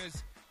recruiting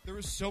because there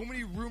were so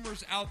many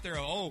rumors out there.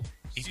 Oh,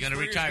 he's going to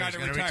retire. He's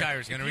going to retire.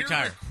 He's going to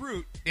retire. If you're a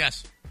recruit,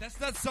 yes, that's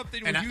not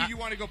something you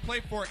want to go play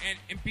for.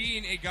 And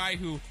being a guy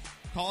who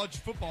college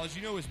football, as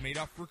you know, is made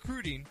off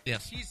recruiting.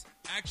 Yes, he's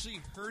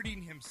actually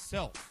hurting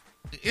himself.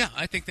 Yeah,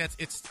 I think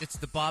it's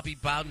the Bobby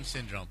Bowden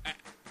syndrome.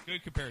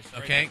 Good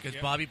comparison. Okay,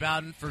 because Bobby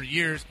Bowden for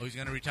years, he's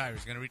going to retire.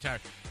 He's going to retire.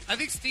 I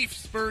think Steve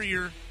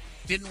Spurrier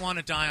didn't want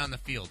to die on the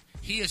field.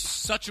 He is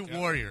such a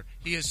warrior.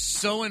 He is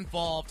so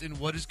involved in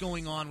what is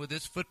going on with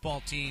this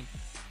football team.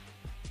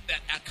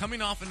 That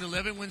coming off an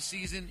 11-win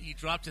season, he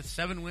dropped to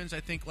 7 wins, I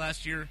think,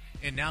 last year,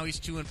 and now he's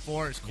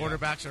 2-4. His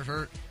quarterbacks are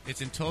hurt.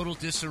 It's in total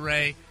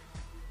disarray.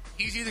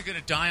 He's either going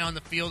to die on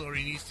the field or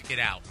he needs to get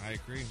out. I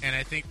agree. And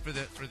I think for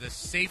the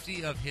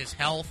safety of his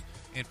health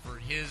and for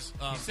his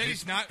He said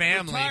his he's not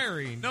family.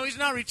 retiring. No, he's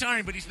not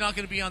retiring, but he's not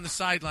going to be on the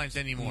sidelines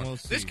anymore. We'll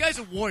see. This guy's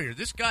a warrior.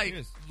 This guy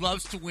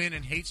loves to win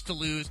and hates to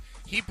lose.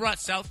 He brought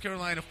South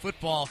Carolina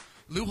football.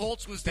 Lou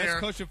Holtz was Best there.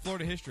 coach of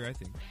Florida history, I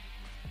think.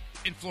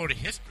 In Florida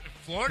history?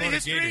 Florida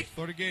history? Gators.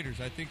 Florida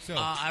Gators, I think so.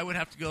 I would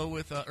have to go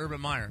with Urban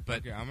Meyer, but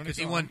Okay, I'm gonna because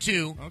he go- won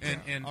 2, Okay,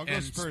 and I'll go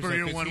Spurs, Spurrier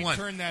though, 'cause won he 1.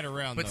 turned that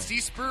around, But though.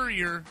 Steve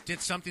Spurrier did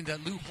something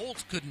that Lou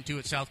Holtz couldn't do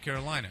at South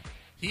Carolina.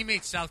 He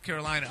made South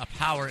Carolina a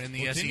power in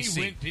the Well,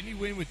 SEC. Didn't he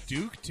win with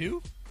Duke,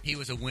 too? He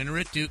was a winner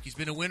at Duke. He's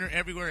been a winner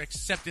everywhere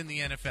except in the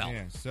NFL.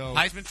 Yeah, so-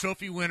 Heisman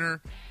Trophy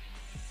winner.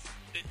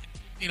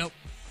 You know,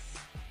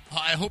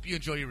 I hope you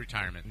enjoy your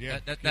retirement. Yeah,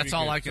 That's pretty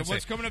all good. I can So say.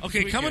 what's coming up this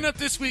Okay, coming weekend? up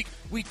this week,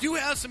 we do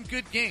have some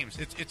good games.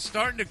 It's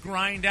starting to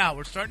grind out.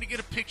 We're starting to get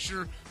a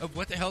picture of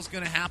what the hell's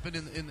going to happen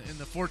in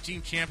the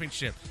 4-team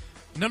championship.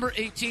 Number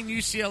 18,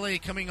 UCLA,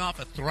 coming off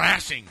a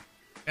thrashing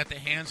at the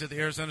hands of the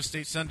Arizona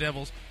State Sun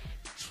Devils,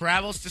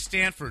 travels to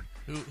Stanford,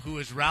 who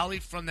has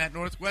rallied from that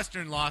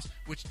Northwestern loss,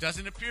 which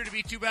doesn't appear to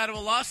be too bad of a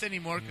loss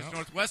anymore because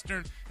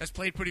Northwestern has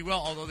played pretty well,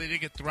 although they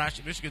did get thrashed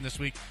at Michigan this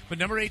week. But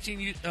number 18,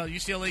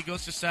 UCLA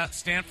goes to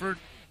Stanford.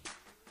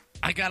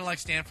 I gotta like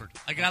Stanford.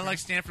 I gotta like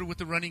Stanford with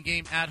the running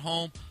game at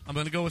home. I'm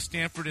gonna go with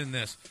Stanford in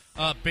this.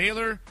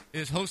 Baylor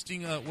is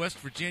hosting West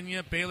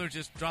Virginia. Baylor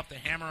just dropped the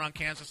hammer on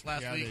Kansas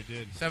last week. They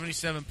did.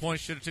 77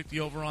 points. Should have took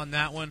the over on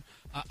that one.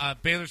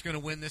 Baylor's gonna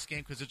win this game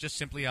because they'll just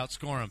simply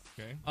outscore them.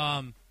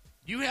 Okay.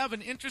 You have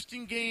an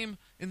interesting game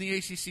in the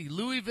ACC.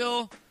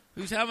 Louisville,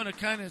 who's having a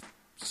kind of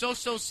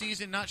so-so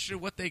season, not sure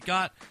what they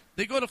got.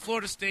 They go to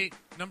Florida State,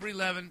 number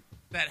 11.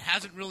 That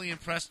hasn't really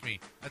impressed me.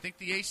 I think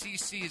the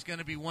ACC is going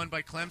to be won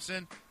by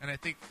Clemson, and I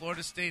think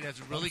Florida State has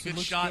a really Clemson good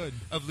looks shot good.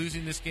 of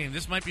losing this game.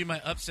 This might be my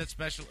upset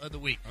special of the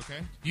week. Okay.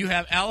 You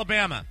have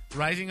Alabama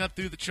rising up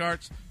through the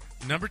charts,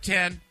 number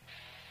 10,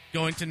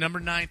 going to number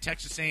 9,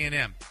 Texas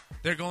A&M.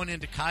 They're going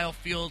into Kyle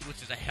Field,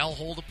 which is a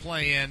hellhole to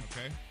play in.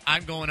 Okay.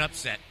 I'm going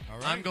upset. All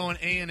right. I'm going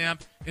A&M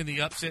in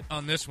the upset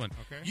on this one.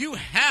 Okay. You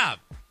have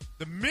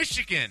the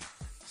Michigan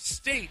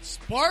State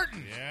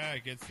Spartans Yeah,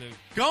 it gets the...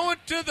 going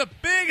to the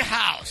big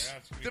house Yeah,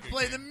 it's gonna be to a good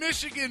play game. the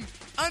Michigan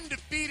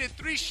undefeated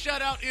 3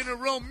 shutout in a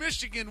row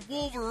Michigan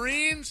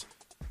Wolverines.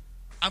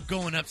 I'm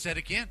going upset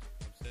again.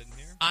 Upset in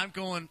here?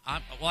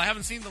 I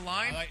haven't seen the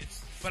line,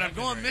 but I'm 7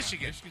 going right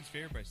Michigan. Now. Michigan's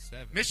favored by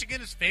 7.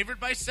 Michigan is favored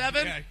by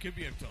 7? Yeah, it could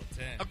be up till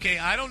 10. Okay,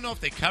 I don't know if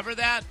they cover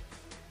that.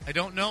 I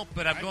don't know,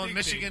 but I'm I going think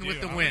Michigan they with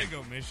do. the I'm win.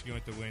 gonna go Michigan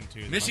with the win,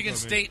 too. Michigan I'll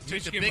go State took the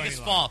Michigan biggest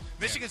money fall. line.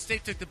 Michigan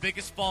State took the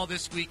biggest fall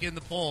this week in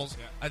the polls.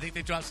 Yeah. I think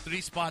they dropped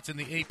 3 spots in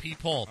the AP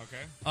poll.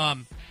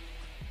 Okay.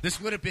 This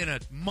would have been a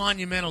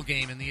monumental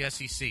game in the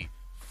SEC.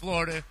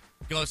 Florida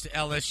goes to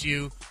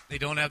LSU. They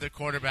don't have their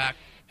quarterback.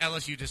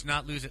 LSU does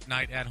not lose at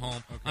night at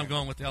home. Okay. I'm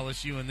going with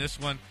LSU in this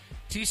one.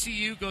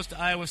 TCU goes to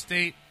Iowa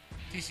State.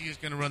 TCU is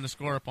going to run the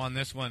score up on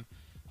this one.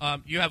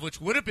 You have,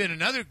 which would have been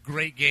another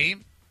great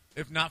game,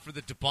 if not for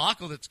the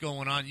debacle that's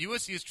going on.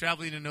 USC is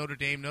traveling to Notre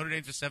Dame. Notre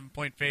Dame's a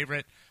 7-point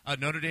favorite.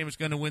 Notre Dame is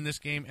going to win this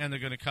game, and they're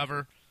going to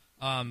cover.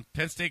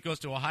 Penn State goes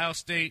to Ohio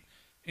State.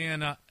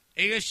 And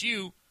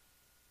ASU,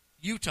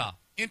 Utah.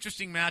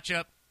 Interesting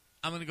matchup.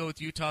 I'm going to go with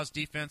Utah's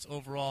defense,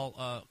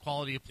 overall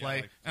quality of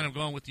play, and I'm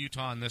going with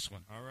Utah on this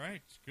one. All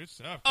right. Good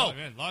stuff. Oh,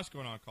 man, lots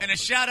going on. And a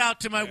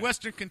shout-out to my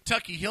Western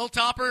Kentucky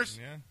Hilltoppers.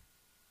 Yeah.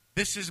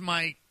 This is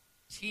my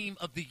team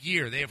of the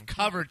year. They have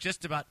covered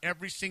just about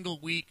every single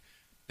week.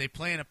 They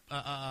play in a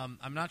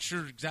I'm not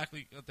sure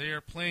exactly. They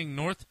are playing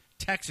North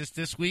Texas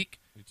this week.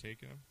 You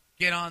taking them?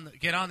 Get on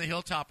the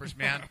Hilltoppers,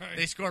 man. All right.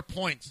 They score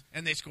points,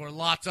 and they score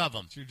lots of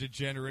them. It's your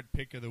degenerate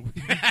pick of the week.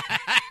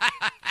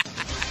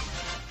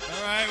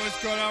 All right,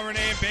 what's going on,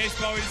 Renee, in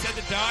baseball? We just had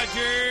the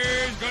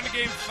Dodgers going to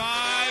Game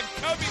 5.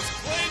 Cubbies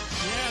clinch.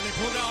 Yeah, they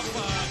pulled off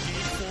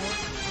Game 4,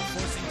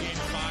 forcing Game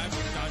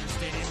 5. Dodger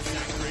Stadium,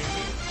 Zach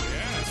Greinke.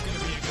 Yeah, it's going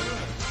to be a good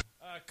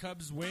one.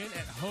 Cubs win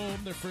at home,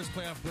 their first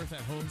playoff berth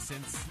at home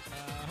since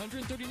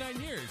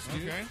 139 years,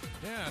 dude. Okay.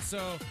 Yeah,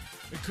 so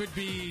it could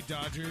be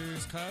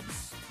Dodgers,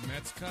 Cubs,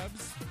 Mets,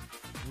 Cubs.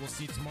 We'll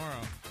see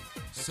tomorrow.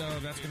 So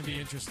that's going to be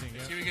interesting.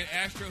 Let's Yeah. see, we get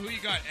Astro. Who you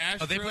got? Astros?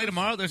 Oh, they play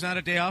tomorrow? There's not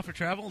a day off for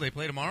travel? They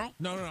play tomorrow?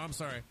 No, I'm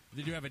sorry.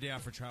 They do have a day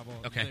off for travel.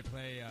 Okay. They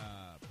play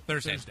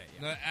Thursday.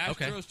 Yeah. The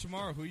Astros Okay.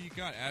 tomorrow. Who you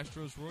got?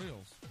 Astros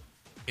Royals.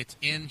 It's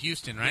in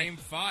Houston, right? Game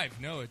 5.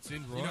 No, it's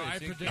in Royals. You know, I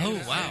It's in predicted, Oh,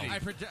 Kansas wow.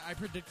 City. I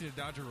predicted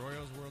Dodger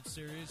Royals World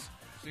Series.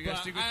 So you got to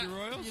But stick with your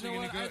Royals? You So know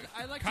you're what? gonna go?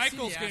 I like to see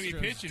Keuchel's the going to be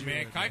Astros pitching, do man.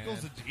 it,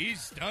 Keuchel's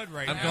he's stud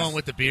right I'm now. going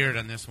with the beard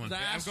on this one. The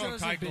I'm going Astros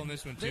have Keuchel in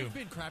this one, too. They've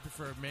been crappy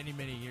for many,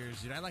 many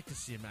years, dude. I like to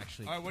see them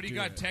actually. All right, what do you do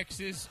got, it.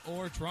 Texas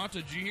or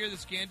Toronto? Did you hear the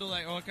scandal?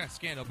 Not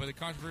scandal, but the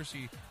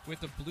controversy with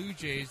the Blue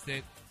Jays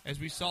that, as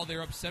we saw, they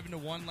were up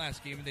 7-1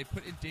 last game, and they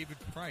put in David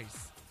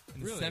Price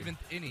in the Really? 7th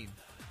inning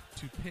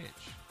to pitch.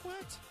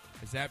 What?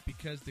 Is that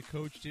because the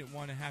coach didn't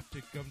want to have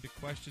to come to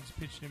questions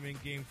pitching him in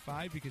Game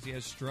 5 because he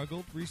has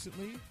struggled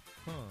recently?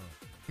 Huh.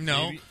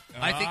 No. Maybe.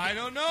 I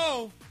don't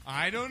know.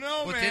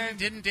 Well, man.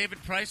 didn't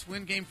David Price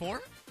win Game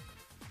 4?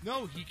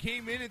 No, he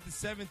came in at the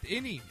 7th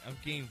inning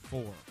of Game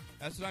 4.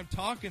 That's what I'm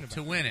talking about.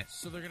 To win it.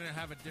 So they're going to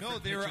have a different No,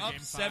 they were pitcher up game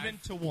 5?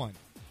 7-1.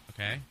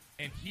 Okay.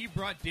 And he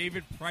brought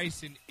David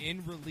Price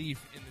in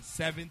relief in the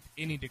 7th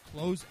inning to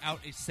close out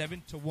a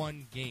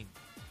 7-1 game.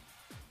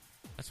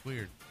 That's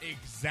weird.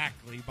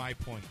 Exactly my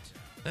point.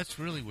 That's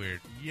really weird.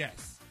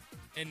 Yes.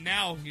 And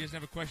now he doesn't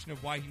have a question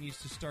of why he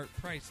needs to start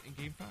Price in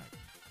Game 5.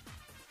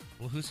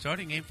 Well, who's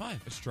starting Game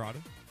 5? Estrada.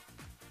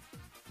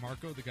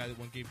 Marco, the guy that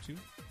won Game 2.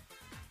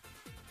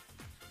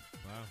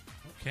 Wow.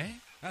 Okay.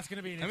 That's going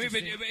to be an but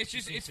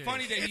interesting... it's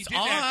funny that he did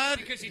odd. that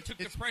because he took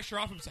the pressure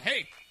off him and said,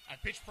 hey, I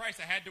pitched Price.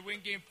 I had to win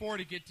Game 4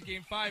 to get to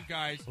Game 5,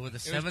 guys. With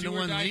a It was 7-1 do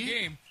or die lead?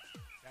 game.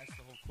 That's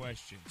the whole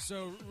question.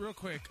 So, real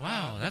quick.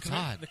 Wow, that's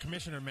odd. The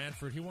Commissioner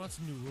Manfred, he wants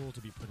a new rule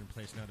to be put in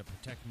place now to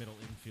protect middle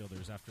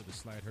infielders after the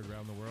slide heard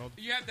around the world.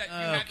 You have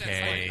that.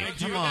 Okay, slide.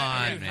 come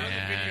on,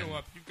 man.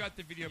 You've got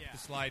the video up the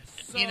slide.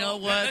 So, You know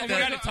what? We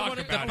got to talk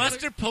The about it.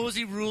 Buster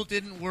Posey rule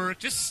didn't work.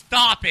 Just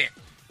stop it.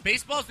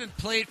 Baseball's been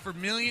played for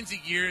millions of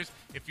years.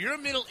 If you're a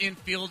middle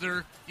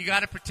infielder, you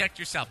got to protect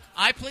yourself.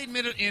 I played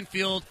middle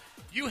infield.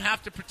 You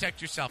have to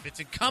protect yourself. It's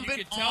incumbent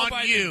You can tell on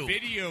by you. the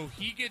video,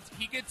 he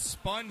gets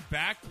spun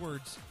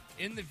backwards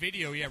in the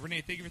video. Yeah, Renee,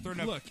 thank you for throwing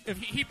up. Look, if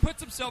he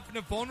puts himself in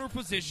a vulnerable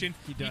position.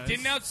 He does. He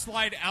didn't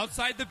outslide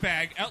outside the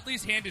bag.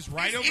 Utley's hand is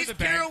right over He's the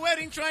bag.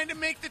 pirouetting trying to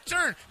make the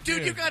turn. Dude,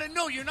 you Dude. got to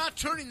know you're not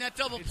turning that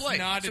double It's play.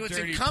 not a so it's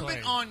dirty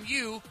incumbent play. on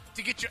you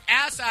to get your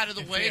ass out of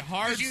the It's way a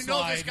hard because you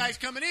know this slide. guy's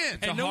coming in.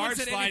 It's a And no one hard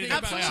said slide anything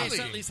in the about playoffs. Chase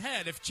Utley's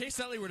head. If Chase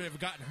Utley would have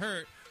gotten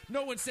hurt,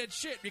 no one said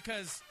shit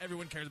because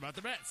everyone cares about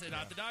the Mets and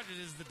not the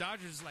Dodgers. The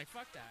Dodgers is like,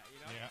 fuck that, you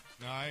know?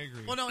 Yeah, no, I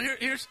agree. Well, no,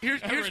 here's my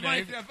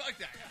Renee, yeah, fuck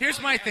that.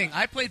 here's my thing.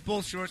 I played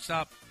both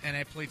shortstop and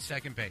I played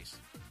second base.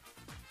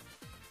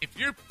 If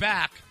your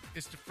back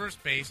is to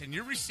first base and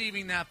you're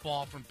receiving that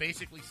ball from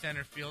basically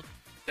center field,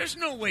 there's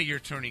no way you're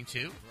turning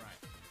to.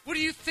 Right. What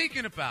are you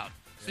thinking about?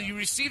 So you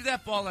receive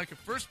that ball like a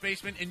first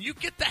baseman, and you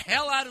get the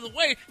hell out of the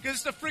way because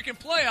it's the freaking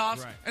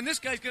playoffs, Right. and this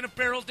guy's going to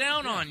barrel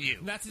down on you.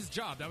 And that's his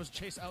job. That was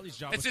Chase Utley's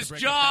job. It's was his to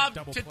break up that job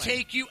double to play.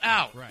 take you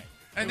out. Right.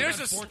 And It was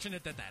there's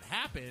unfortunate that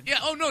happened. Yeah.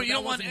 Oh no, but you that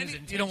don't want wasn't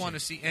his you don't want to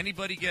intention. see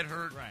anybody get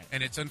hurt. Right.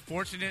 And it's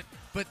unfortunate,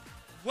 but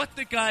what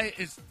the guy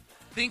is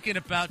thinking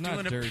about It's not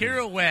doing dirty. a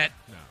pirouette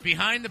No.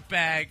 behind the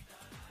bag,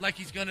 like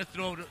he's going to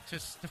throw to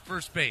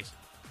first base.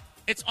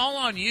 It's all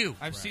on you.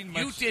 I've seen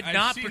you much, did I've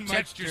not seen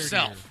protect much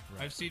yourself.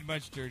 dirtier. I've seen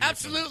much dirtier.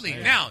 Absolutely.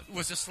 things. Now,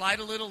 was the slide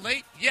a little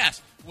late?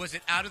 Yes. Was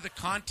it out of the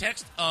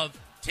context of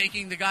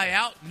taking the guy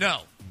out?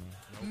 No.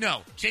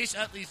 No. Chase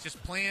Utley's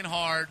just playing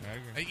hard.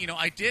 I agree.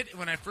 I did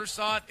when I first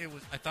saw it.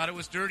 I thought it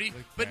was dirty,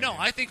 but no. bad.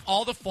 I think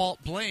all the fault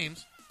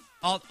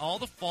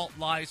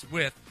lies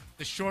with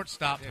the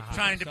shortstop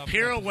trying to Stop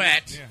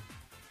pirouette position.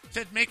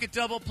 to make a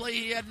double play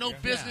he had no Yeah.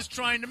 business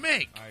trying to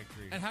make. Yeah, I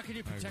agree. And how can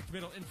you protect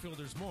middle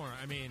infielders more?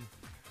 I mean,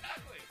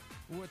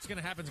 what's going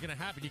to happen is going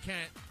to happen. You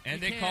can't.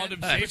 And you they called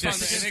him can't- safe on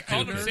just the. And they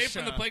called him safe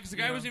on the inertia, play because the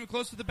guy you know? wasn't even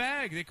close to the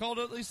bag. They called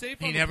Utley safe.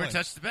 He on the never play.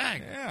 touched the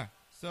bag. Yeah.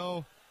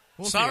 So.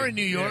 We'll Sorry, see.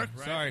 New York.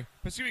 Yeah, sorry.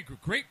 But it's going to be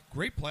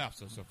great playoffs,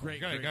 though, so far.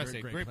 Great, gotta great,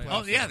 say, great great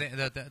playoffs. Oh yeah,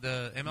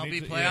 the MLB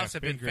Major- playoffs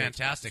have been great.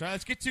 fantastic. So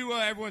let's get to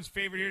everyone's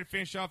favorite here to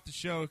finish off the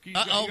show. You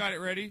got it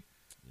ready?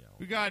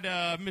 We got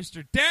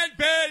Mr. Dan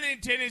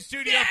Burlington in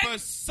studio for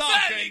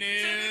Soccer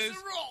News.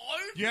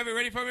 You have it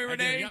ready for me,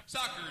 Renee? Yep.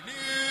 Soccer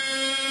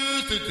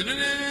News.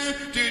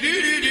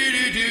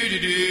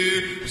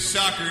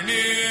 Soccer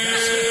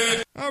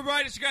News. All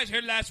right, as you guys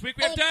heard last week,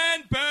 we have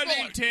Dan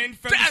Burlington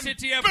from the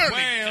city of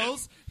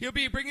Wales. He'll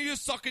be bringing you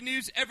soccer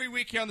news every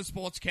week here on the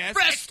Sportscast.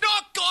 It's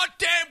not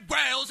goddamn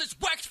Wales, it's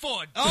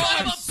Wexford. Oh, Son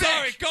I'm of a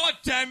sorry. bitch. God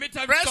damn it,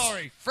 I'm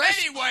sorry.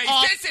 Anyways,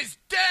 this is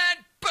Dan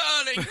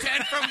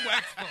Burlington from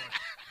Wexford.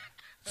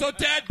 So,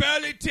 Dan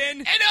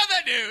Burlington. In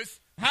other news,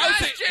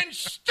 Bastian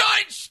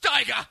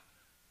Schweinsteiger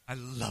I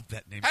love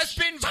that name. has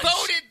been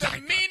voted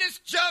the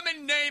meanest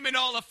German name in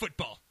all of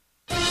football.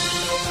 You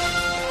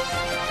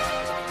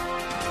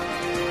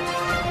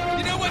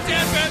know what,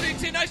 Dan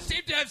Burlington? I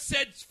seem to have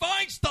said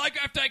Schweinsteiger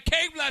after I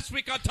came last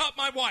week on top of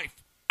my wife.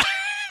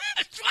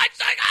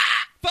 Schweinsteiger!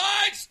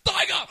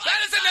 Schweinsteiger!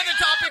 That is another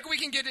topic we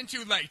can get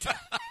into later.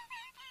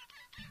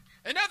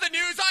 In other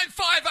news, I'm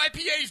 5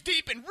 IPAs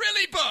deep and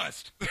really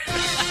buzzed.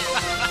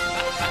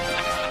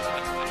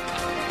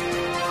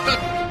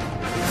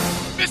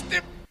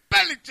 Mr.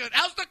 Burlington,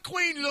 how's the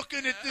Queen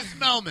looking at this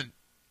moment?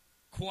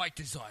 Quite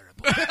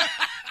desirable.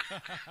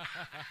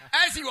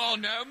 As you all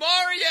know,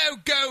 Mario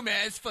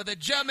Gomez for the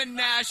German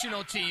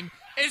national team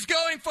is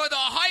going for the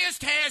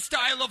highest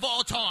hairstyle of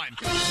all time.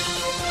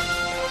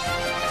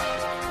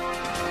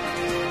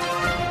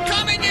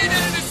 Coming in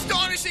at an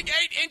astonishing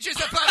 8 inches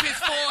above his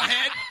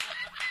forehead.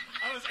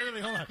 I was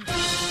early. Hold on.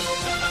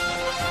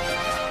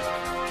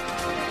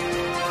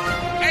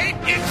 8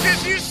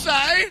 inches, you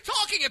say?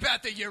 Talking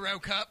about the Euro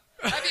Cup,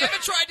 have you ever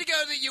tried to go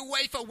to the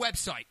UEFA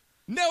website?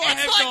 No, I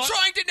have It's like not.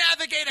 trying to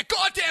navigate a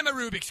goddamn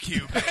Rubik's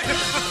Cube.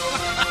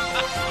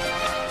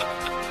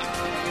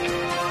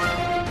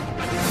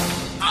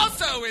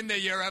 Also in the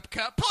Europe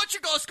Cup,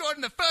 Portugal scored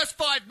in the first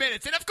 5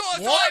 minutes, and of course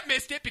I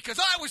missed it because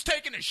I was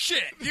taking a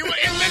shit. You were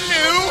in the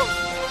loo?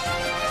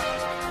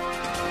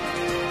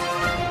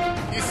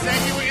 You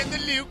say you were in the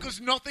loo because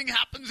because nothing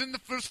happens in the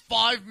first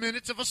 5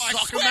 minutes of a I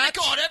soccer swear match? to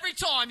God, every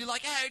time you're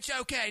like, hey, it's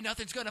okay,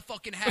 nothing's going to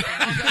fucking happen.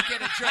 I'll go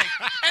get a drink.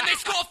 And they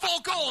score 4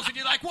 goals, and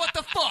you're like, what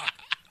the fuck?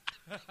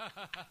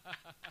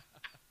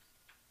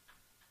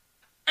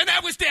 And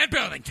that was Dan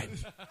Burlington.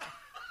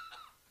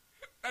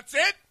 That's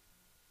it?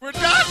 We're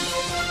done?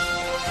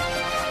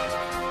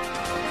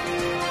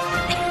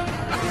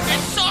 In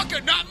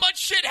soccer, not much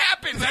shit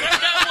happens. I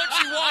don't know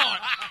what you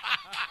want.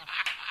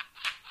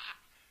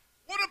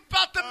 What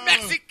about the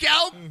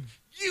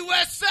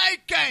Mexico-USA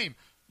game?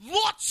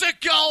 Lots of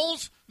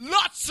goals,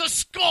 lots of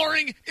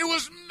scoring. It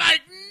was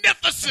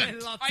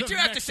magnificent. I do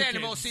have to say, on a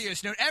more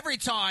serious note, every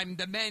time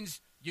the men's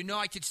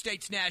United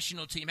States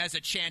national team has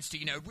a chance to,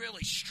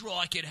 really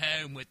strike it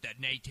home with the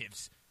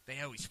natives, they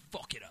always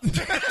fuck it up.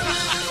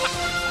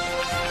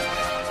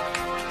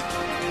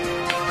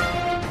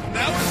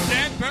 That was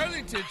Dan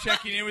Burlington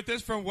checking in with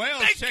us from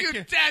Wales. Thank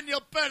you,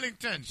 Daniel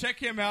Burlington. Check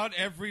him out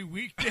every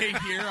weekday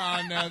here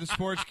on the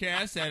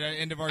Sportscast. At the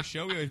end of our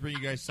show, we always bring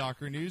you guys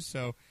soccer news.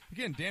 So,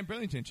 again, Dan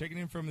Burlington checking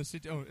in from the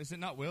city. Oh, is it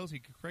not Wales?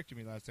 He corrected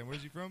me last time.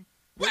 Where's he from?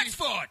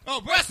 Wexford.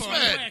 Oh, Westford.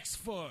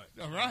 Wexford.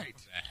 All right.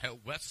 The hell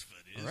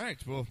Westford is. All right.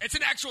 Well, It's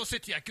an actual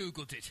city. I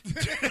Googled it.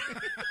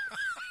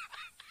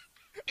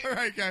 all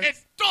right, guys. It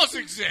does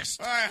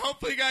exist. All right.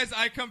 Hopefully, guys,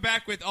 I come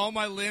back with all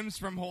my limbs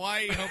from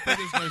Hawaii. Hopefully,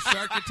 there's no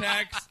shark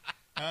attacks.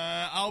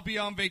 I'll be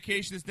on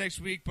vacation this next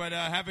week, but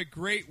have a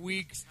great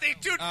week. Stay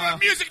tuned for a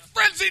music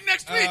frenzy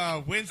next week.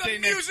 Wednesday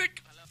the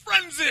music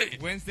frenzy.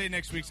 Wednesday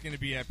next week's going to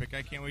be epic.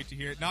 I can't wait to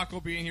hear it. Knock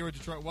will be in here with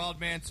Detroit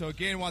Wildman. So,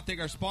 again, I want to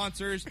thank our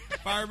sponsors,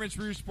 Fireman's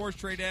Roof, Sports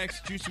Trade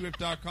X,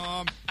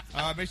 JuicyWhip.com.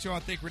 Make sure I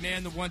want to thank Renee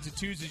and the ones and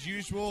twos as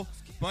usual.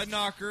 Bud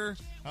Knocker.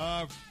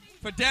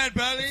 For Dan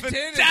Burlington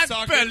and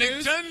Soccer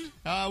News.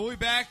 We'll be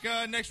back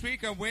next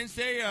week on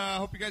Wednesday.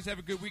 Hope you guys have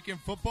a good week in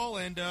football.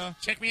 And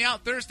check me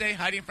out Thursday,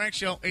 Heidi and Frank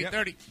Show, 8:30.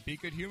 Yep. Be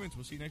good humans.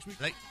 We'll see you next week.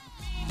 Late.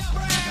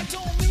 I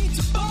don't mean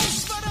to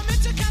boast, but I'm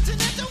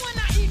intercontinental when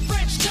I eat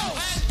French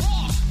toast.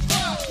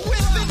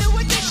 With the new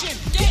edition,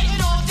 getting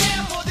on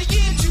down for the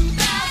year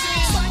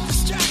 2000. Like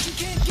distraction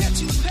can't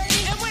get you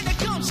paid, and when it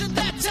comes to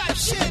that type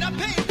shit, I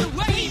pave the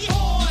way.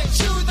 Boy,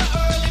 to the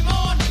early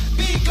morn,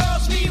 big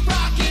girls be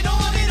rocking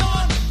on and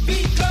on.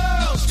 Big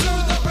girls to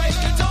the break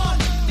of dawn,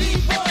 big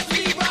boys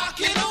be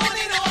rocking on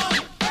and on.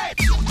 Hey.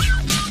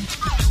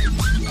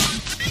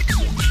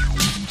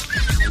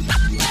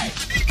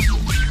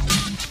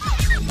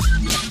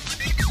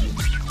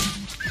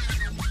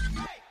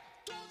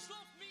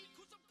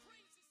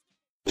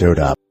 Dude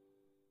up.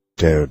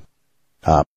 Dude up.